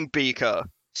 thinking Beaker.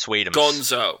 Sweetums.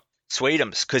 Gonzo.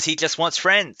 Sweetums, because he just wants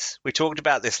friends. We talked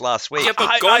about this last week. Yeah, but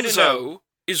I don't know. Gonzo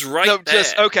is right there.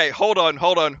 Okay, hold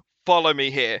on. Follow me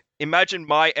here. Imagine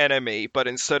my enemy, but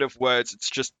instead of words, it's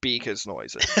just Beaker's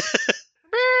noises.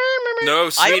 No,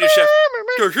 Swedish Chef.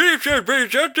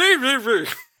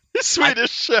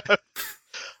 Swedish Chef.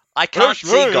 I can't see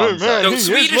Gonzo. No,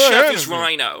 Swedish Chef is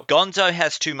Rhino. Gonzo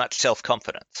has too much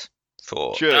self-confidence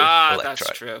for True. Electro.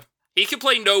 That's true. He can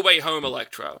play No Way Home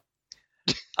Electro.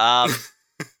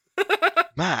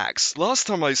 Max, last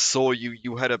time I saw you,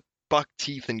 you had a buck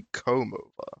teeth and comb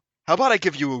over. How about I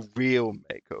give you a real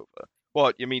makeover?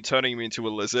 What, you mean turning me into a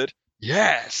lizard?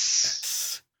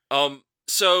 Yes!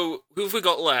 So, who have we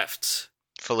got left?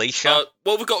 Felicia.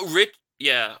 We've got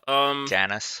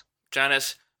Janice.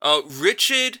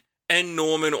 Richard and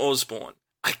Norman Osborn.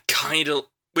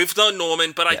 We've done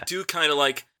Norman, but I do kind of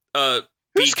like,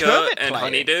 Beaker Kermit and playing?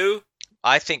 Honeydew.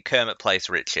 I think Kermit plays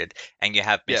Richard, and you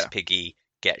have Miss Piggy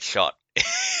get shot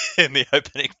in the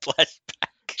opening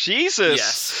flashback. Jesus!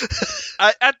 Yes.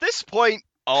 At this point,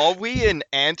 are we an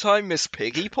anti-Miss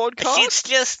Piggy podcast? It's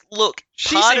just, look,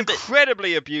 She's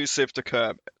incredibly abusive to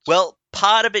Kermit. Well,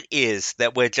 part of it is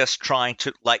that we're just trying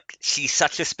to, she's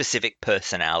such a specific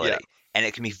personality, and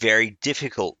it can be very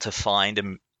difficult to find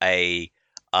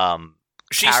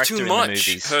she's too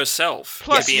much herself.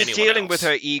 Plus, you're dealing with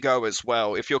her ego as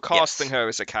well, if you're casting her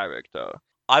as a character.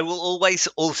 I will always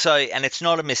also, and it's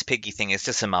not a Miss Piggy thing, it's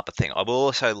just a Muppet thing, I will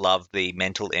also love the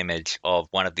mental image of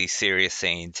one of these serious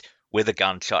scenes with a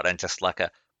gunshot and just like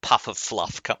a puff of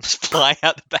fluff comes flying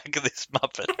out the back of this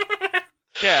Muppet.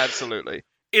 Yeah, absolutely.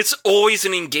 It's always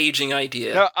an engaging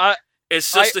idea. No,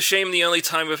 it's just a shame the only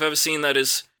time we've ever seen that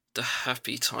is the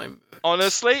Happy Time.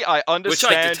 Honestly, I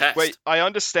understand. Which I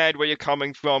understand where you're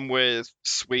coming from with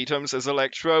Sweetums as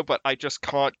Electro, but I just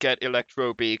can't get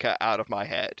Electro Beaker out of my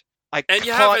head. I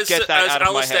can't get that out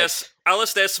of my head.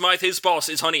 Alistair Smythe, his boss,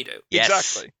 is Honeydew. Yes.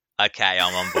 Exactly. Okay,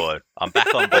 I'm on board. I'm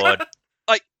back on board.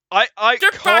 I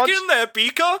Get can't, back in there,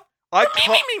 Beaker!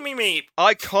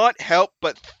 I can't help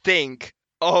but think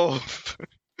of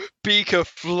Beaker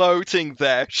floating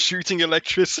there, shooting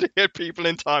electricity at people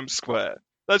in Times Square.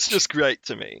 That's just great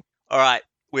to me. All right,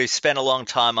 we've spent a long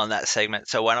time on that segment,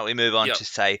 so why don't we move on to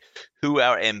say who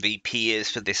our MVP is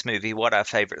for this movie, what our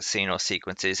favourite scene or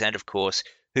sequence is, and of course,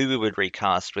 who we would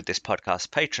recast with this podcast's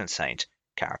patron saint,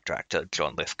 character actor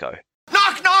John Lithgow.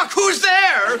 Knock, knock, who's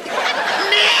there?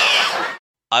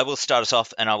 I will start us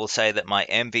off, and I will say that my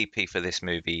MVP for this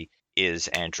movie is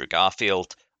Andrew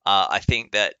Garfield. I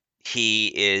think that he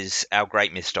is our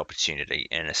great missed opportunity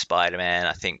in a Spider-Man.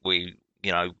 I think you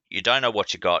don't know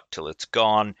what you got till it's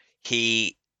gone.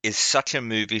 He is such a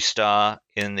movie star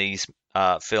in these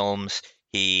films.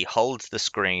 He holds the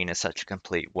screen in such a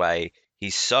complete way.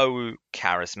 He's so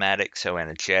charismatic, so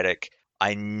energetic.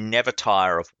 I never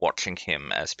tire of watching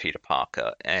him as Peter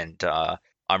Parker, and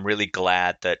I'm really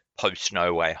glad that post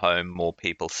No Way Home, more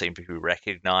people seem to be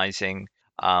recognizing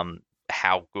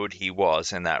how good he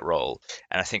was in that role.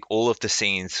 And I think all of the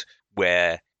scenes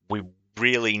where we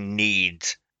really need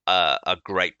a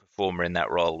great performer in that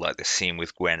role, like the scene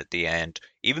with Gwen at the end,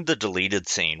 even the deleted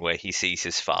scene where he sees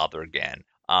his father again,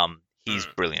 he's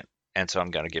brilliant. And so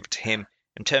I'm going to give it to him.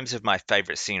 In terms of my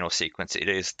favorite scene or sequence, it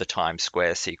is the Times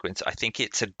Square sequence. I think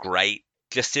it's a great,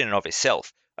 just in and of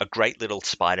itself, a great little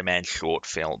Spider-Man short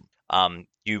film.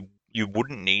 You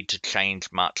wouldn't need to change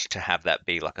much to have that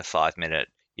be like a 5-minute,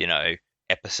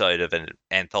 episode of an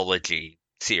anthology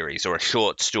series or a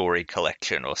short story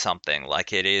collection or something.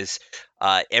 Like, it is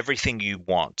everything you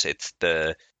want. It's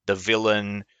the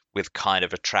villain with kind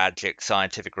of a tragic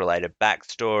scientific related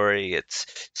backstory.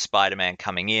 It's Spider-Man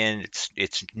coming in.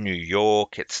 It's New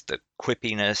York. It's the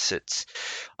quippiness.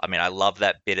 I love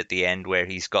that bit at the end where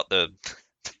he's got the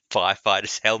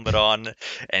firefighter's helmet on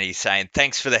and he's saying,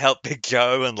 "Thanks for the help, Big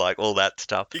Joe," and like all that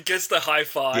stuff. He gets the high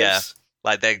fives. Yeah.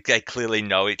 Like they clearly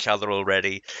know each other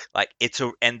already. Like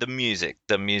and the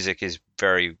music is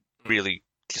very, really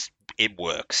just, it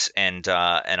works. And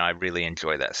I really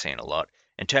enjoy that scene a lot.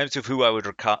 in terms of who I would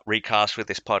recast with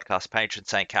this podcast, patron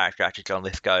saint character actor John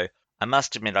Lithgow, I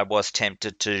must admit I was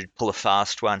tempted to pull a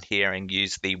fast one here and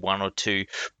use the one or two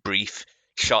brief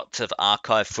shots of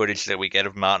archive footage that we get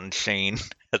of Martin Sheen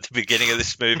at the beginning of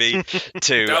this movie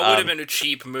to that would have been a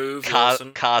cheap move.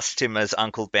 Cast him as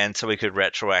Uncle Ben so we could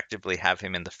retroactively have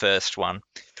him in the first one.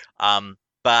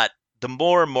 But the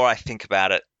more and more I think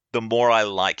about it, the more I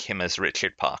like him as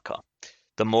Richard Parker.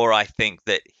 The more I think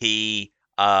that he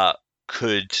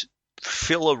could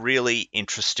fill a really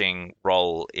interesting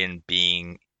role in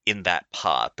being in that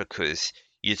part, because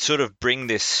you'd sort of bring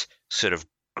this sort of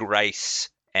grace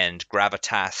and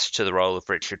gravitas to the role of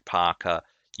Richard Parker.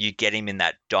 You get him in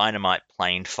that dynamite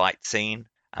plane fight scene,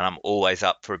 and I'm always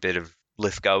up for a bit of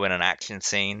Lithgow in an action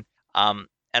scene. And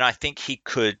I think he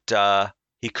could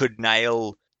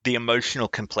nail the emotional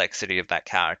complexity of that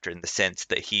character in the sense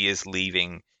that he is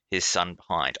leaving his son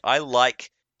behind. I like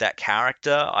that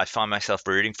character. I find myself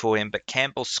rooting for him, but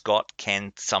Campbell Scott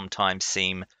can sometimes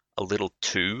seem a little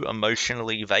too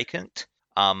emotionally vacant.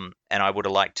 And I would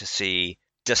have liked to see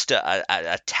just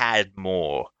a tad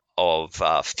more of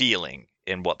feeling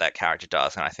in what that character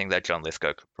does, and I think that John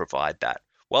Lithgow could provide that.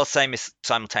 While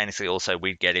simultaneously also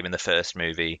we'd get him in the first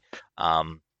movie.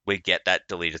 We'd get that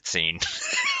deleted scene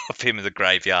of him in the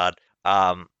graveyard.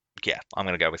 I'm going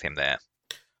to go with him there.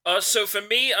 So for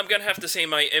me, I'm going to have to say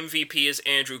my MVP is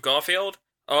Andrew Garfield.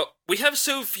 We have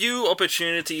so few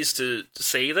opportunities to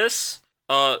say this,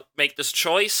 make this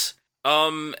choice,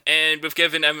 and we've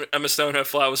given Emma Stone her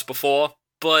flowers before,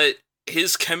 but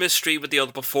his chemistry with the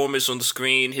other performers on the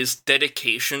screen, his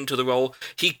dedication to the role,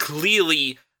 he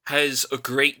clearly has a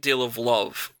great deal of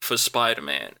love for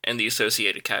Spider-Man and the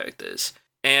associated characters.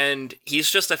 And he's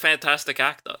just a fantastic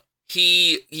actor.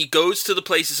 He goes to the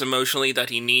places emotionally that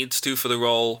he needs to for the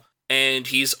role, and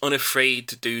he's unafraid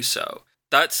to do so.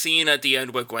 That scene at the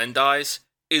end where Gwen dies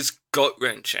is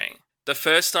gut-wrenching. The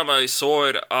first time I saw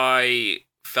it, I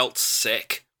felt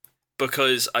sick,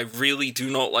 because I really do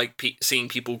not like seeing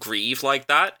people grieve like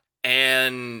that,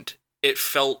 and it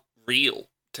felt real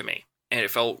to me, and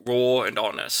it felt raw and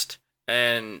honest.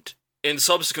 And in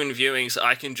subsequent viewings,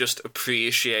 I can just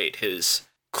appreciate his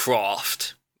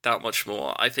craft that much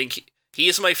more. I think he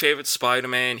is my favorite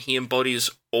Spider-Man. He embodies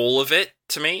all of it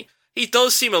to me. He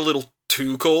does seem a little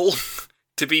too cool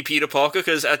to be Peter Parker,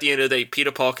 because at the end of the day,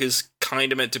 Peter Parker's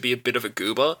kind of meant to be a bit of a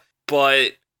goober,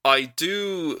 but I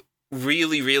do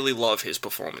really, really love his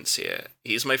performance here.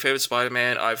 He's my favorite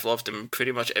Spider-Man. I've loved him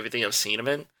pretty much everything I've seen him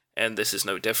in, and this is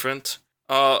no different.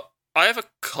 I have a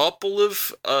couple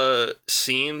of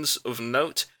scenes of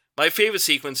note. My favorite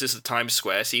sequence is the Times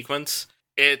Square sequence.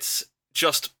 It's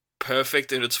just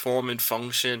perfect in its form and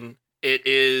function. It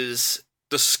is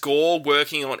the score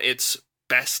working on its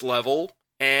best level,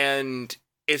 and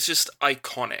it's just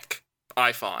iconic,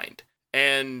 I find.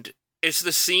 And it's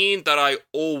the scene that I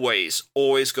always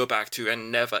go back to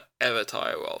and never, ever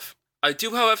tire of. I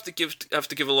do, however, have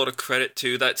to give a lot of credit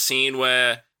to that scene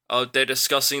where they're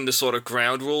discussing the sort of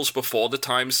ground rules before the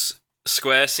Times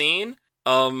Square scene.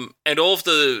 And all of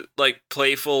the,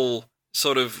 playful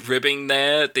sort of ribbing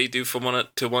there they do from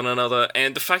one another,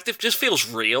 and the fact it just feels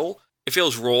real. It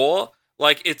feels raw.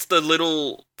 It's the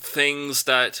little things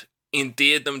that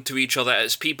endeared them to each other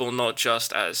as people, not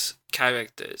just as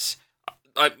characters.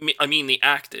 I mean the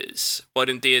actors, but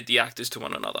endeared the actors to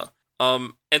one another.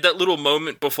 And that little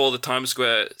moment before the Times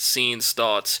Square scene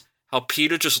starts, how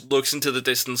Peter just looks into the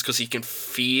distance because he can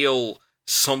feel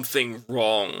something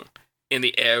wrong in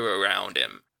the air around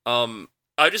him.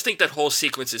 I just think that whole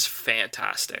sequence is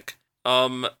fantastic.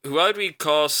 Who I'd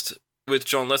recast with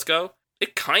John Lithgow?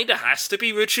 It kinda has to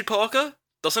be Richard Parker,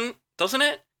 doesn't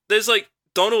it? There's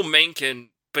Donald Mencken,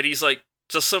 but he's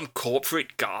just some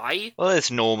corporate guy. Well,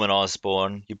 there's Norman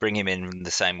Osborn. You bring him in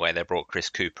the same way they brought Chris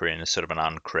Cooper in as sort of an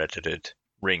uncredited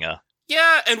ringer.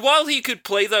 Yeah, and while he could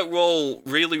play that role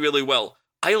really, really well,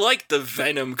 I like the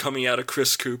venom coming out of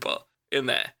Chris Cooper in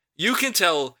there. You can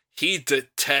tell he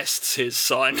detests his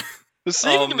son. For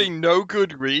seemingly no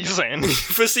good reason.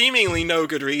 For seemingly no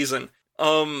good reason.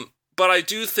 But I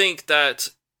do think that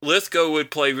Lithgow would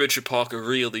play Richard Parker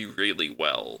really, really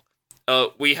well.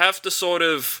 We have to sort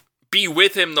of be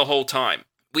with him the whole time.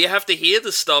 We have to hear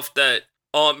the stuff that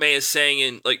Aunt May is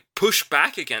saying and, push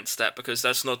back against that, because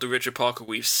that's not the Richard Parker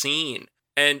we've seen.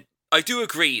 And I do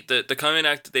agree that the kind of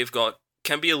actor they've got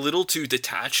can be a little too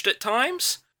detached at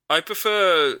times. I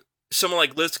prefer someone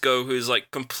like Lithgow who's,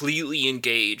 completely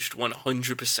engaged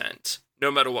 100%,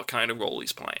 no matter what kind of role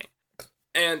he's playing.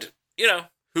 And,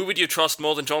 who would you trust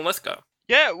more than John Lithgow?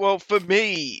 Yeah, well, for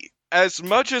me, as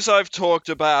much as I've talked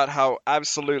about how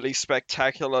absolutely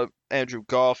spectacular Andrew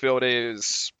Garfield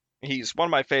is, he's one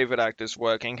of my favorite actors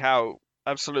working, how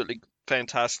absolutely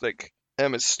fantastic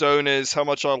Emma Stone is, how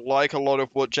much I like a lot of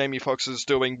what Jamie Foxx is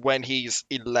doing when he's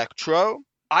Electro.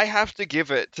 I have to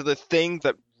give it to the thing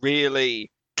that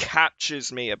really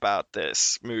captures me about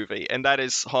this movie, and that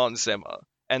is Hans Zimmer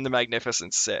and the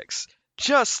Magnificent Six.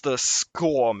 Just the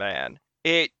score, man.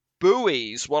 It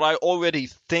buoys what I already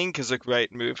think is a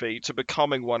great movie to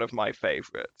becoming one of my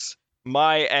favorites.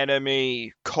 My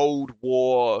Enemy, Cold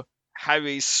War,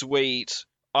 Harry's Sweet,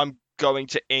 I'm Going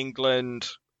to England.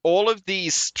 All of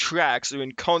these tracks are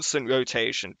in constant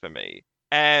rotation for me,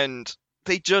 and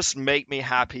they just make me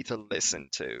happy to listen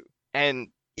to. And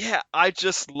yeah, I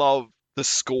just love the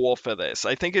score for this.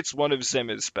 I think it's one of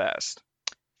Zimmer's best.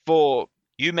 For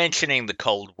you mentioning the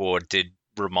Cold War did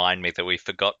remind me that we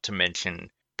forgot to mention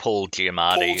Paul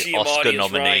Giamatti Oscar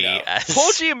nominee.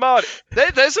 Paul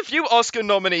Giamatti. There's a few Oscar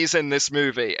nominees in this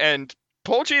movie, and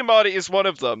Paul Giamatti is one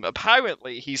of them.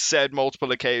 Apparently, he said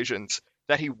multiple occasions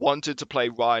that he wanted to play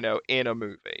Rhino in a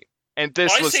movie. And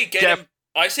this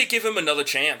I say give him another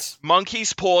chance.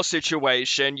 Monkey's Paw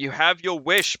situation. You have your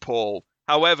wish, Paul.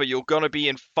 However, you're going to be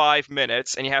in 5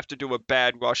 minutes, and you have to do a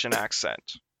bad Russian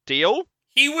accent. Deal?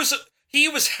 He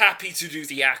was happy to do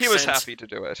the accent. He was happy to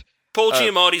do it. Paul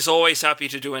Giamatti's always happy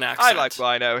to do an accent. I like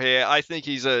Rhino here. I think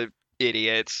he's an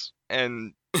idiot,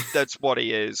 and that's what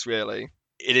he is, really.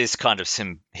 It is kind of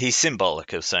he's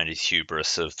symbolic of Sony's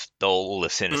hubris of all the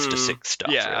Sinister Six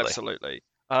stuff. Yeah, really. Absolutely.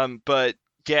 But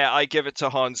yeah, I give it to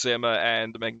Hans Zimmer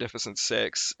and the Magnificent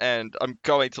Six, and I'm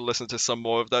going to listen to some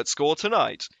more of that score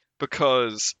tonight,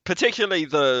 because particularly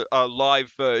the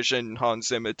live version Hans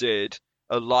Zimmer did,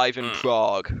 live in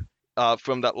Prague,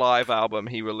 from that live album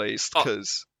he released.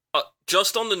 Because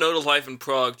just on the note of Live in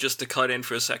Prague, just to cut in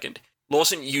for a second,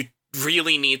 Lawson, you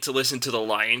really need to listen to the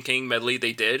Lion King medley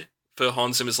they did for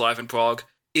Hans Zimmer's Live in Prague.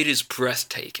 It is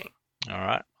breathtaking. All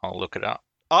right, I'll look it up.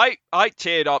 I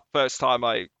teared up first time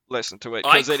I listened to it,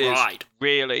 because it is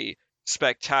really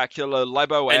spectacular.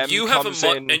 Lebo M comes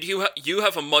in. And you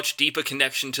have a much deeper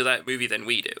connection to that movie than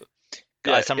we do.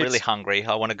 Guys, I'm really hungry.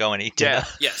 I want to go and eat dinner.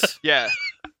 Yes. Yeah.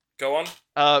 Go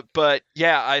on. But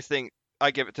yeah, I think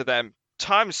I give it to them.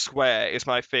 Times Square is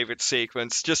my favorite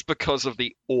sequence, just because of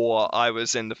the awe I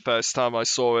was in the first time I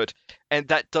saw it, and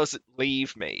that doesn't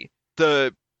leave me.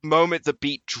 The moment the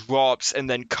beat drops and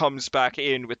then comes back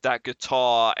in with that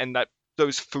guitar and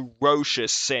those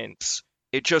ferocious synths,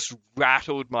 it just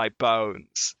rattled my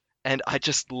bones, and I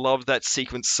just love that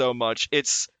sequence so much.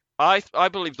 It's I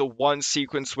believe the one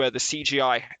sequence where the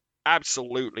CGI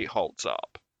absolutely holds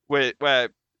up, where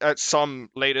at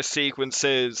some later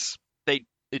sequences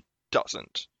it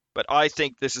doesn't. But I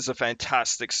think this is a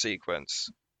fantastic sequence.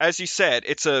 As you said,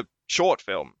 it's a short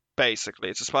film, basically.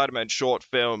 It's a Spider-Man short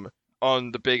film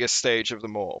on the biggest stage of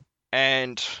them all.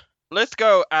 And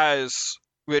Lithgow as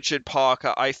Richard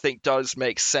Parker, I think, does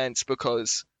make sense,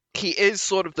 because he is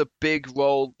sort of the big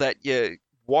role that you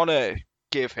want to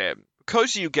give him.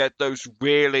 Because you get those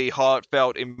really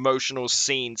heartfelt, emotional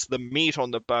scenes, the meat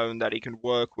on the bone that he can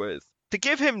work with. To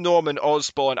give him Norman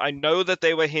Osborn, I know that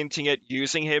they were hinting at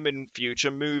using him in future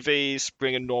movies,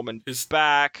 bringing Norman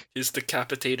back. His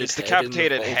decapitated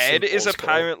head is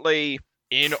apparently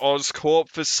in Oscorp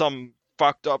for some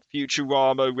fucked up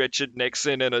Futurama Richard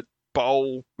Nixon in a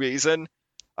bowl reason.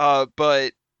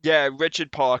 But yeah,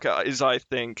 Richard Parker is, I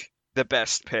think, the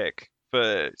best pick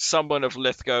for someone of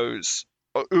Lithgow's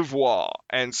oeuvre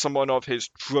and someone of his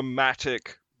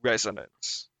dramatic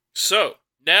resonance. So,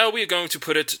 now we are going to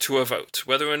put it to a vote.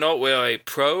 Whether or not we're a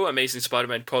pro Amazing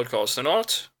Spider-Man podcast or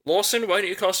not, Lawson, why don't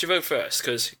you cast your vote first?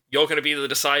 Because you're going to be the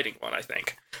deciding one, I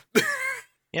think.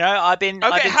 I've been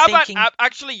how thinking... about,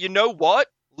 actually, you know what?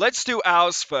 Let's do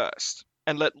ours first,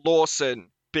 and let Lawson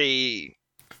be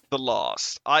the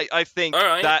last. I think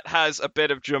that has a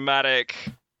bit of dramatic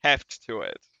heft to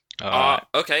it.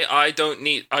 Okay, I don't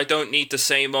need to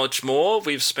say much more.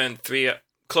 We've spent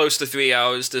close to 3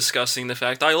 hours discussing the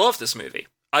fact I love this movie.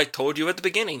 I told you at the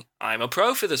beginning, I'm a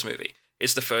pro for this movie.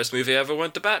 It's the first movie I ever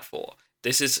went to bat for.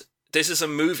 This is a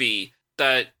movie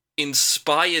that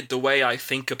inspired the way I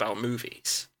think about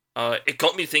movies. It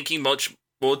got me thinking much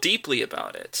more deeply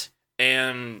about it,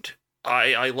 and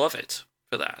I love it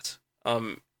for that.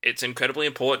 It's an incredibly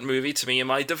important movie to me in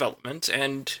my development,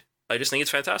 and I just think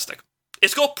it's fantastic.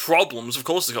 It's got problems, of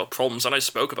course it's got problems, and I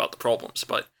spoke about the problems,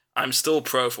 but I'm still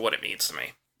pro for what it means to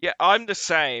me. Yeah, I'm the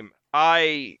same.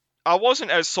 I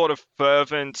wasn't as sort of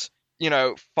fervent,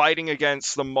 fighting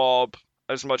against the mob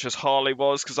as much as Harley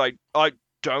was, because I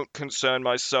don't concern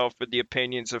myself with the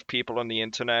opinions of people on the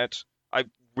internet. I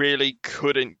really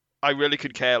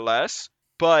could care less.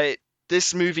 But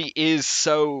this movie is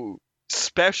so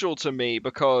special to me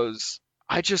because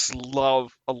I just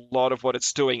love a lot of what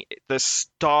it's doing. The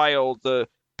style, the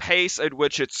pace at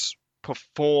which it's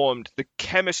performed, the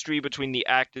chemistry between the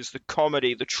actors, the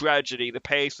comedy, the tragedy, the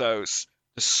pathos,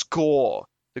 the score,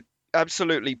 the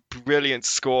absolutely brilliant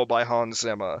score by Hans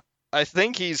Zimmer. I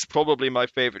think he's probably my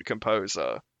favorite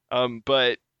composer,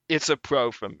 but it's a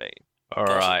pro from me. All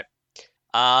right.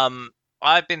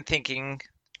 I've been thinking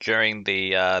during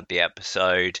the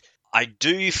episode, I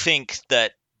do think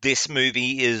that this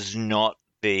movie is not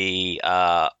the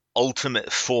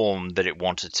ultimate form that it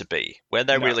wanted to be. When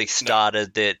they really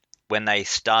started it, when they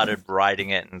started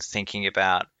writing it and thinking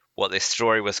about what this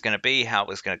story was going to be, how it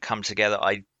was going to come together,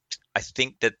 I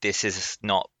think that this is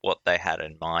not what they had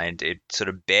in mind. It sort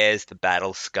of bears the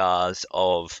battle scars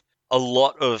of a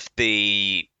lot of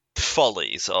the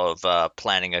follies of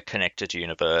planning a connected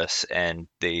universe and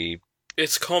the...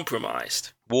 It's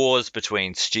compromised. Wars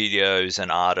between studios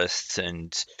and artists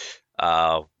and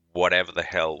whatever the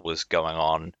hell was going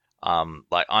on. I'm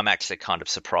actually kind of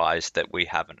surprised that we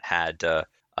haven't had a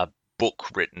book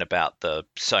written about the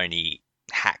Sony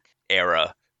hack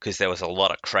era, because there was a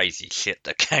lot of crazy shit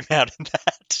that came out in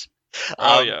that.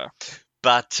 Yeah.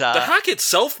 But the hack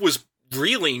itself was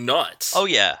really nuts. Oh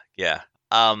yeah.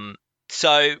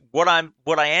 So what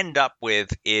I end up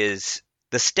with is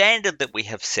the standard that we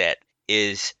have set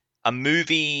is a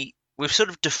movie. We've sort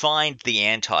of defined the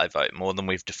anti-vote more than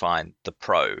we've defined the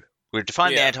pro. We've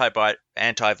defined the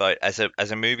anti-vote as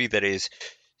a movie that is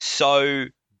so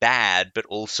bad, but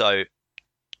also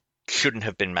shouldn't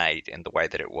have been made in the way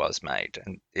that it was made,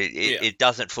 and it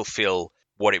doesn't fulfill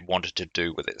what it wanted to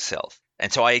do with itself.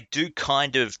 And so I do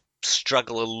kind of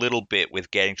struggle a little bit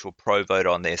with getting to a pro vote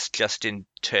on this, just in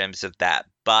terms of that.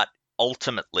 But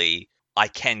ultimately, I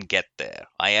can get there.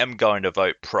 I am going to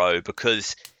vote pro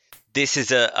because this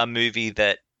is a movie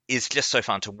that is just so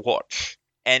fun to watch,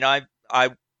 and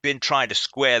I've been trying to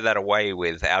square that away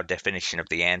with our definition of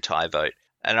the anti-vote,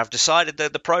 and I've decided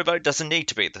that the pro vote doesn't need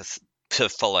to be to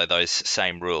follow those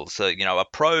same rules. So, a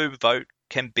pro vote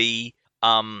can be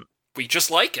we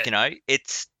just like it.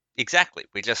 It's exactly,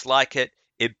 we just like it.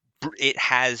 It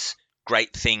has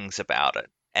great things about it,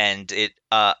 and it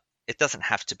doesn't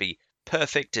have to be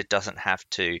perfect. It doesn't have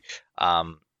to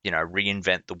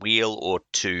reinvent the wheel or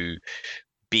to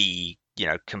be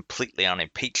completely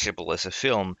unimpeachable as a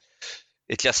film.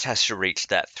 It just has to reach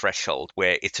that threshold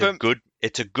where it's a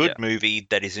good movie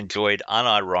that is enjoyed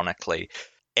unironically.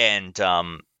 And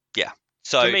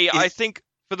So for me, I think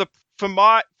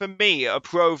for me, a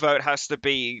pro vote has to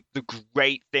be the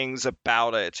great things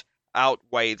about it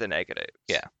outweigh the negatives.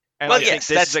 Yeah. And well, I yes,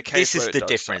 think this is the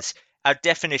difference. So. Our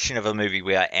definition of a movie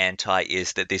we are anti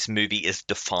is that this movie is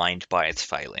defined by its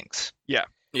failings. Yeah.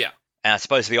 Yeah. And I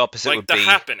suppose the opposite would be... Like The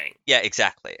Happening. Yeah,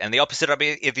 exactly. And the opposite,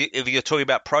 if you're talking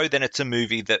about pro, then it's a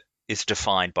movie that is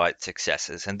defined by its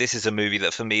successes. And this is a movie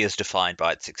that, for me, is defined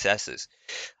by its successes.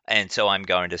 And so I'm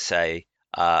going to say,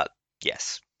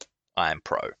 yes, I am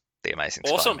pro The Amazing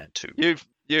Spider-Man 2.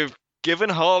 You've given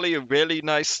Harley a really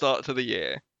nice start to the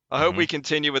year. I hope we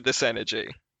continue with this energy.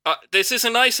 This is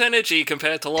a nice energy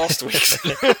compared to last week's.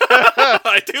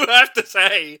 I do have to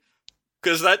say,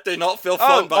 because that did not feel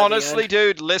fun. Honestly,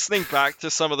 dude, listening back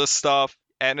to some of the stuff,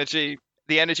 the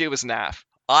energy was naff.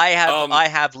 I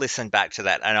have listened back to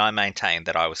that, and I maintain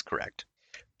that I was correct.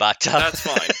 But that's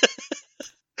fine.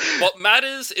 What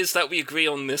matters is that we agree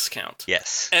on this count.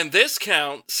 Yes. And this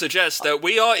count suggests that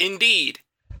we are indeed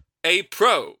a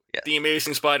pro The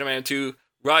Amazing Spider-Man 2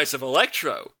 Rise of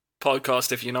Electro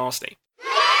podcast, if you're nasty.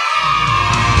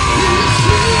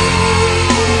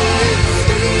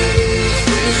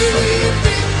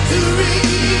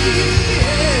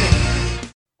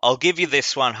 I'll give you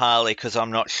this one, Harley, because I'm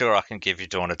not sure I can give you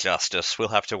Dawn of Justice. We'll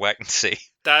have to wait and see.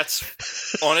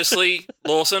 That's, honestly,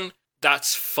 Lawson,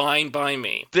 that's fine by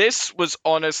me. This was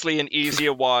honestly an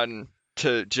easier one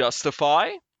to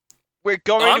justify. We're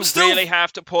going to really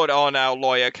have to put on our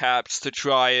lawyer caps to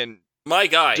try and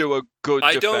do a good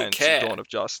defense of Dawn of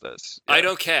Justice. Yeah. I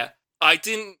don't care. I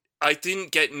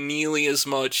didn't get nearly as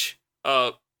much...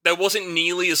 there wasn't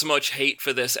nearly as much hate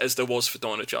for this as there was for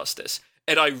Dawn of Justice.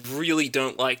 And I really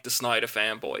don't like the Snyder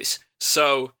fanboys.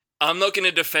 So, I'm not going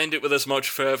to defend it with as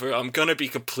much fervor. I'm going to be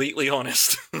completely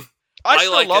honest. I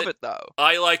still love it, though.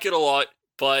 I like it a lot,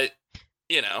 but,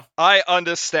 I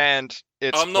understand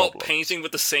its I'm not painting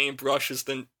with the same brush as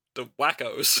the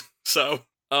wackos. So,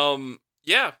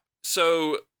 yeah.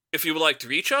 So, if you would like to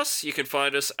reach us, you can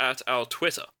find us at our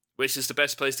Twitter, which is the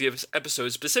best place to give us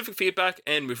episode-specific feedback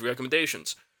and movie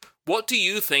recommendations. What do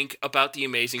you think about The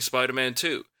Amazing Spider-Man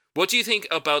 2? What do you think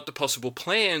about the possible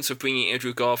plans of bringing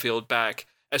Andrew Garfield back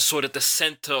as sort of the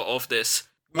center of this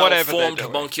malformed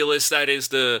homunculus that is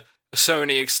the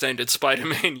Sony Extended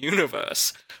Spider-Man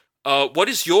universe. What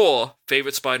is your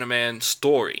favorite Spider-Man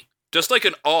story? Just like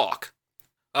an arc.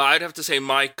 I'd have to say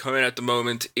my current at the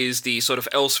moment is the sort of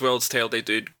Elseworlds tale they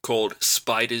did called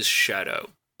Spider's Shadow.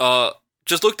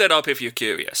 Just look that up if you're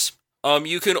curious.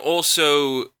 You can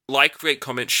also like, rate,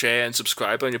 comment, share, and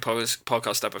subscribe on your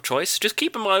podcast app of choice. Just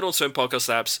keep in mind on certain podcast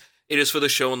apps, it is for the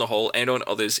show on the whole, and on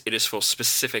others, it is for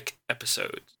specific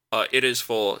episodes. For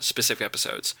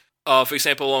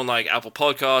example, on like Apple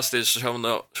Podcasts, there's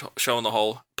show on the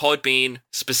whole. Podbean,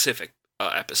 specific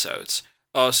episodes.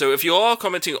 So if you are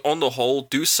commenting on the whole,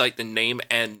 do cite the name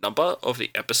and number of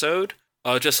the episode.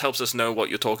 It just helps us know what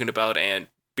you're talking about and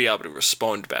be able to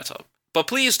respond better. But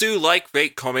please do like,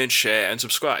 rate, comment, share, and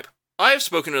subscribe. I have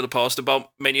spoken in the past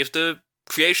about many of the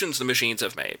creations the machines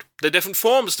have made, the different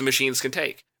forms the machines can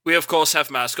take. We of course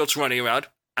have mascots running around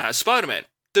as Spider-Man,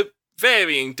 the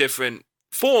varying different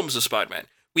forms of Spider-Man.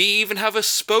 We even have a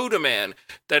Spoderman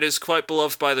that is quite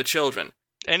beloved by the children.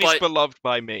 And he's beloved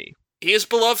by me. He is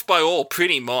beloved by all,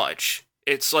 pretty much.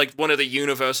 It's like one of the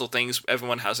universal things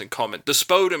everyone has in common. The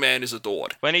Spoderman is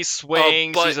adored. When he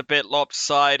swings, he's a bit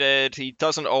lopsided. He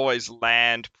doesn't always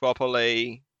land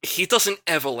properly. He doesn't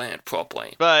ever land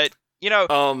properly. But,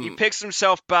 he picks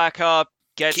himself back up,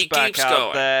 gets back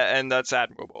out there, and that's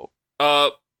admirable.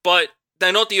 But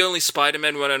they're not the only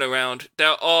Spider-Men running around.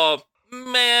 There are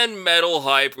man-metal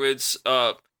hybrids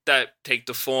that take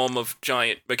the form of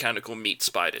giant mechanical meat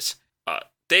spiders.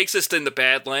 They exist in the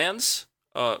Badlands,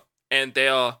 and they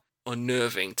are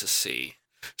unnerving to see.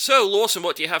 So, Lawson,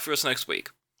 what do you have for us next week?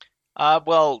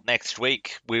 Well, next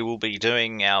week we will be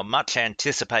doing our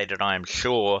much-anticipated, I'm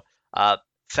sure,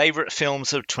 Favorite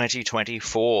Films of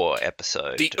 2024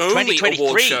 episode. The only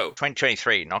award show.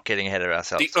 2023, not getting ahead of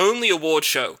ourselves. The only award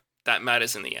show that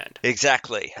matters in the end.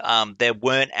 Exactly. There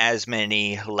weren't as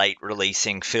many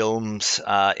late-releasing films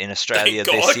in Australia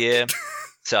this year.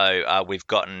 So we've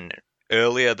gotten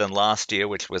earlier than last year,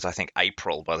 which was, I think,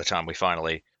 April by the time we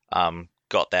finally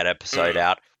got that episode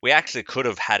out. We actually could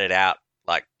have had it out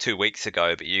like 2 weeks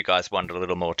ago, but you guys wanted a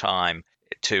little more time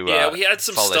to we had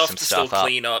some stuff to still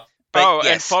clean up. But,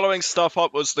 and following stuff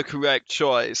up was the correct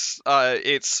choice.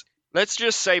 Let's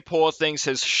just say Poor Things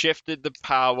has shifted the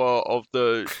power of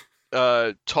the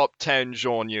top 10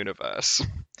 genre universe.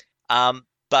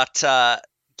 But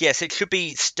yes, it should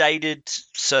be stated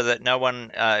so that no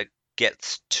one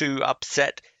gets too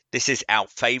upset. This is our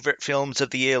favorite films of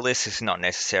the year list. This is not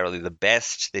necessarily the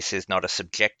best. This is not a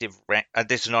subjective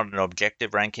this is not an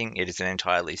objective ranking. It is an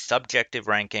entirely subjective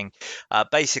ranking.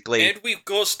 Basically, and we of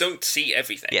course don't see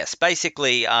everything. Yes,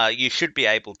 basically, you should be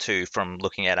able to, from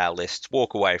looking at our lists,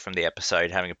 walk away from the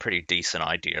episode having a pretty decent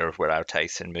idea of what our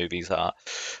tastes in movies are.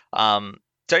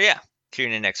 So yeah,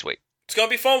 tune in next week. It's gonna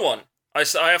be a fun one. I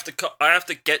have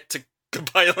to get to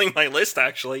compiling my list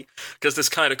actually because this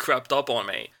kind of crept up on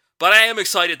me. But I am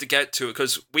excited to get to it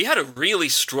because we had a really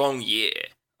strong year.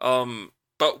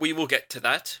 But we will get to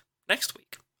that next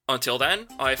week. Until then,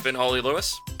 I've been Holly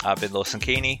Lewis. I've been Lawson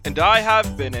Keeney. And I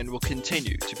have been and will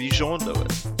continue to be Jean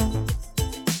Lewis.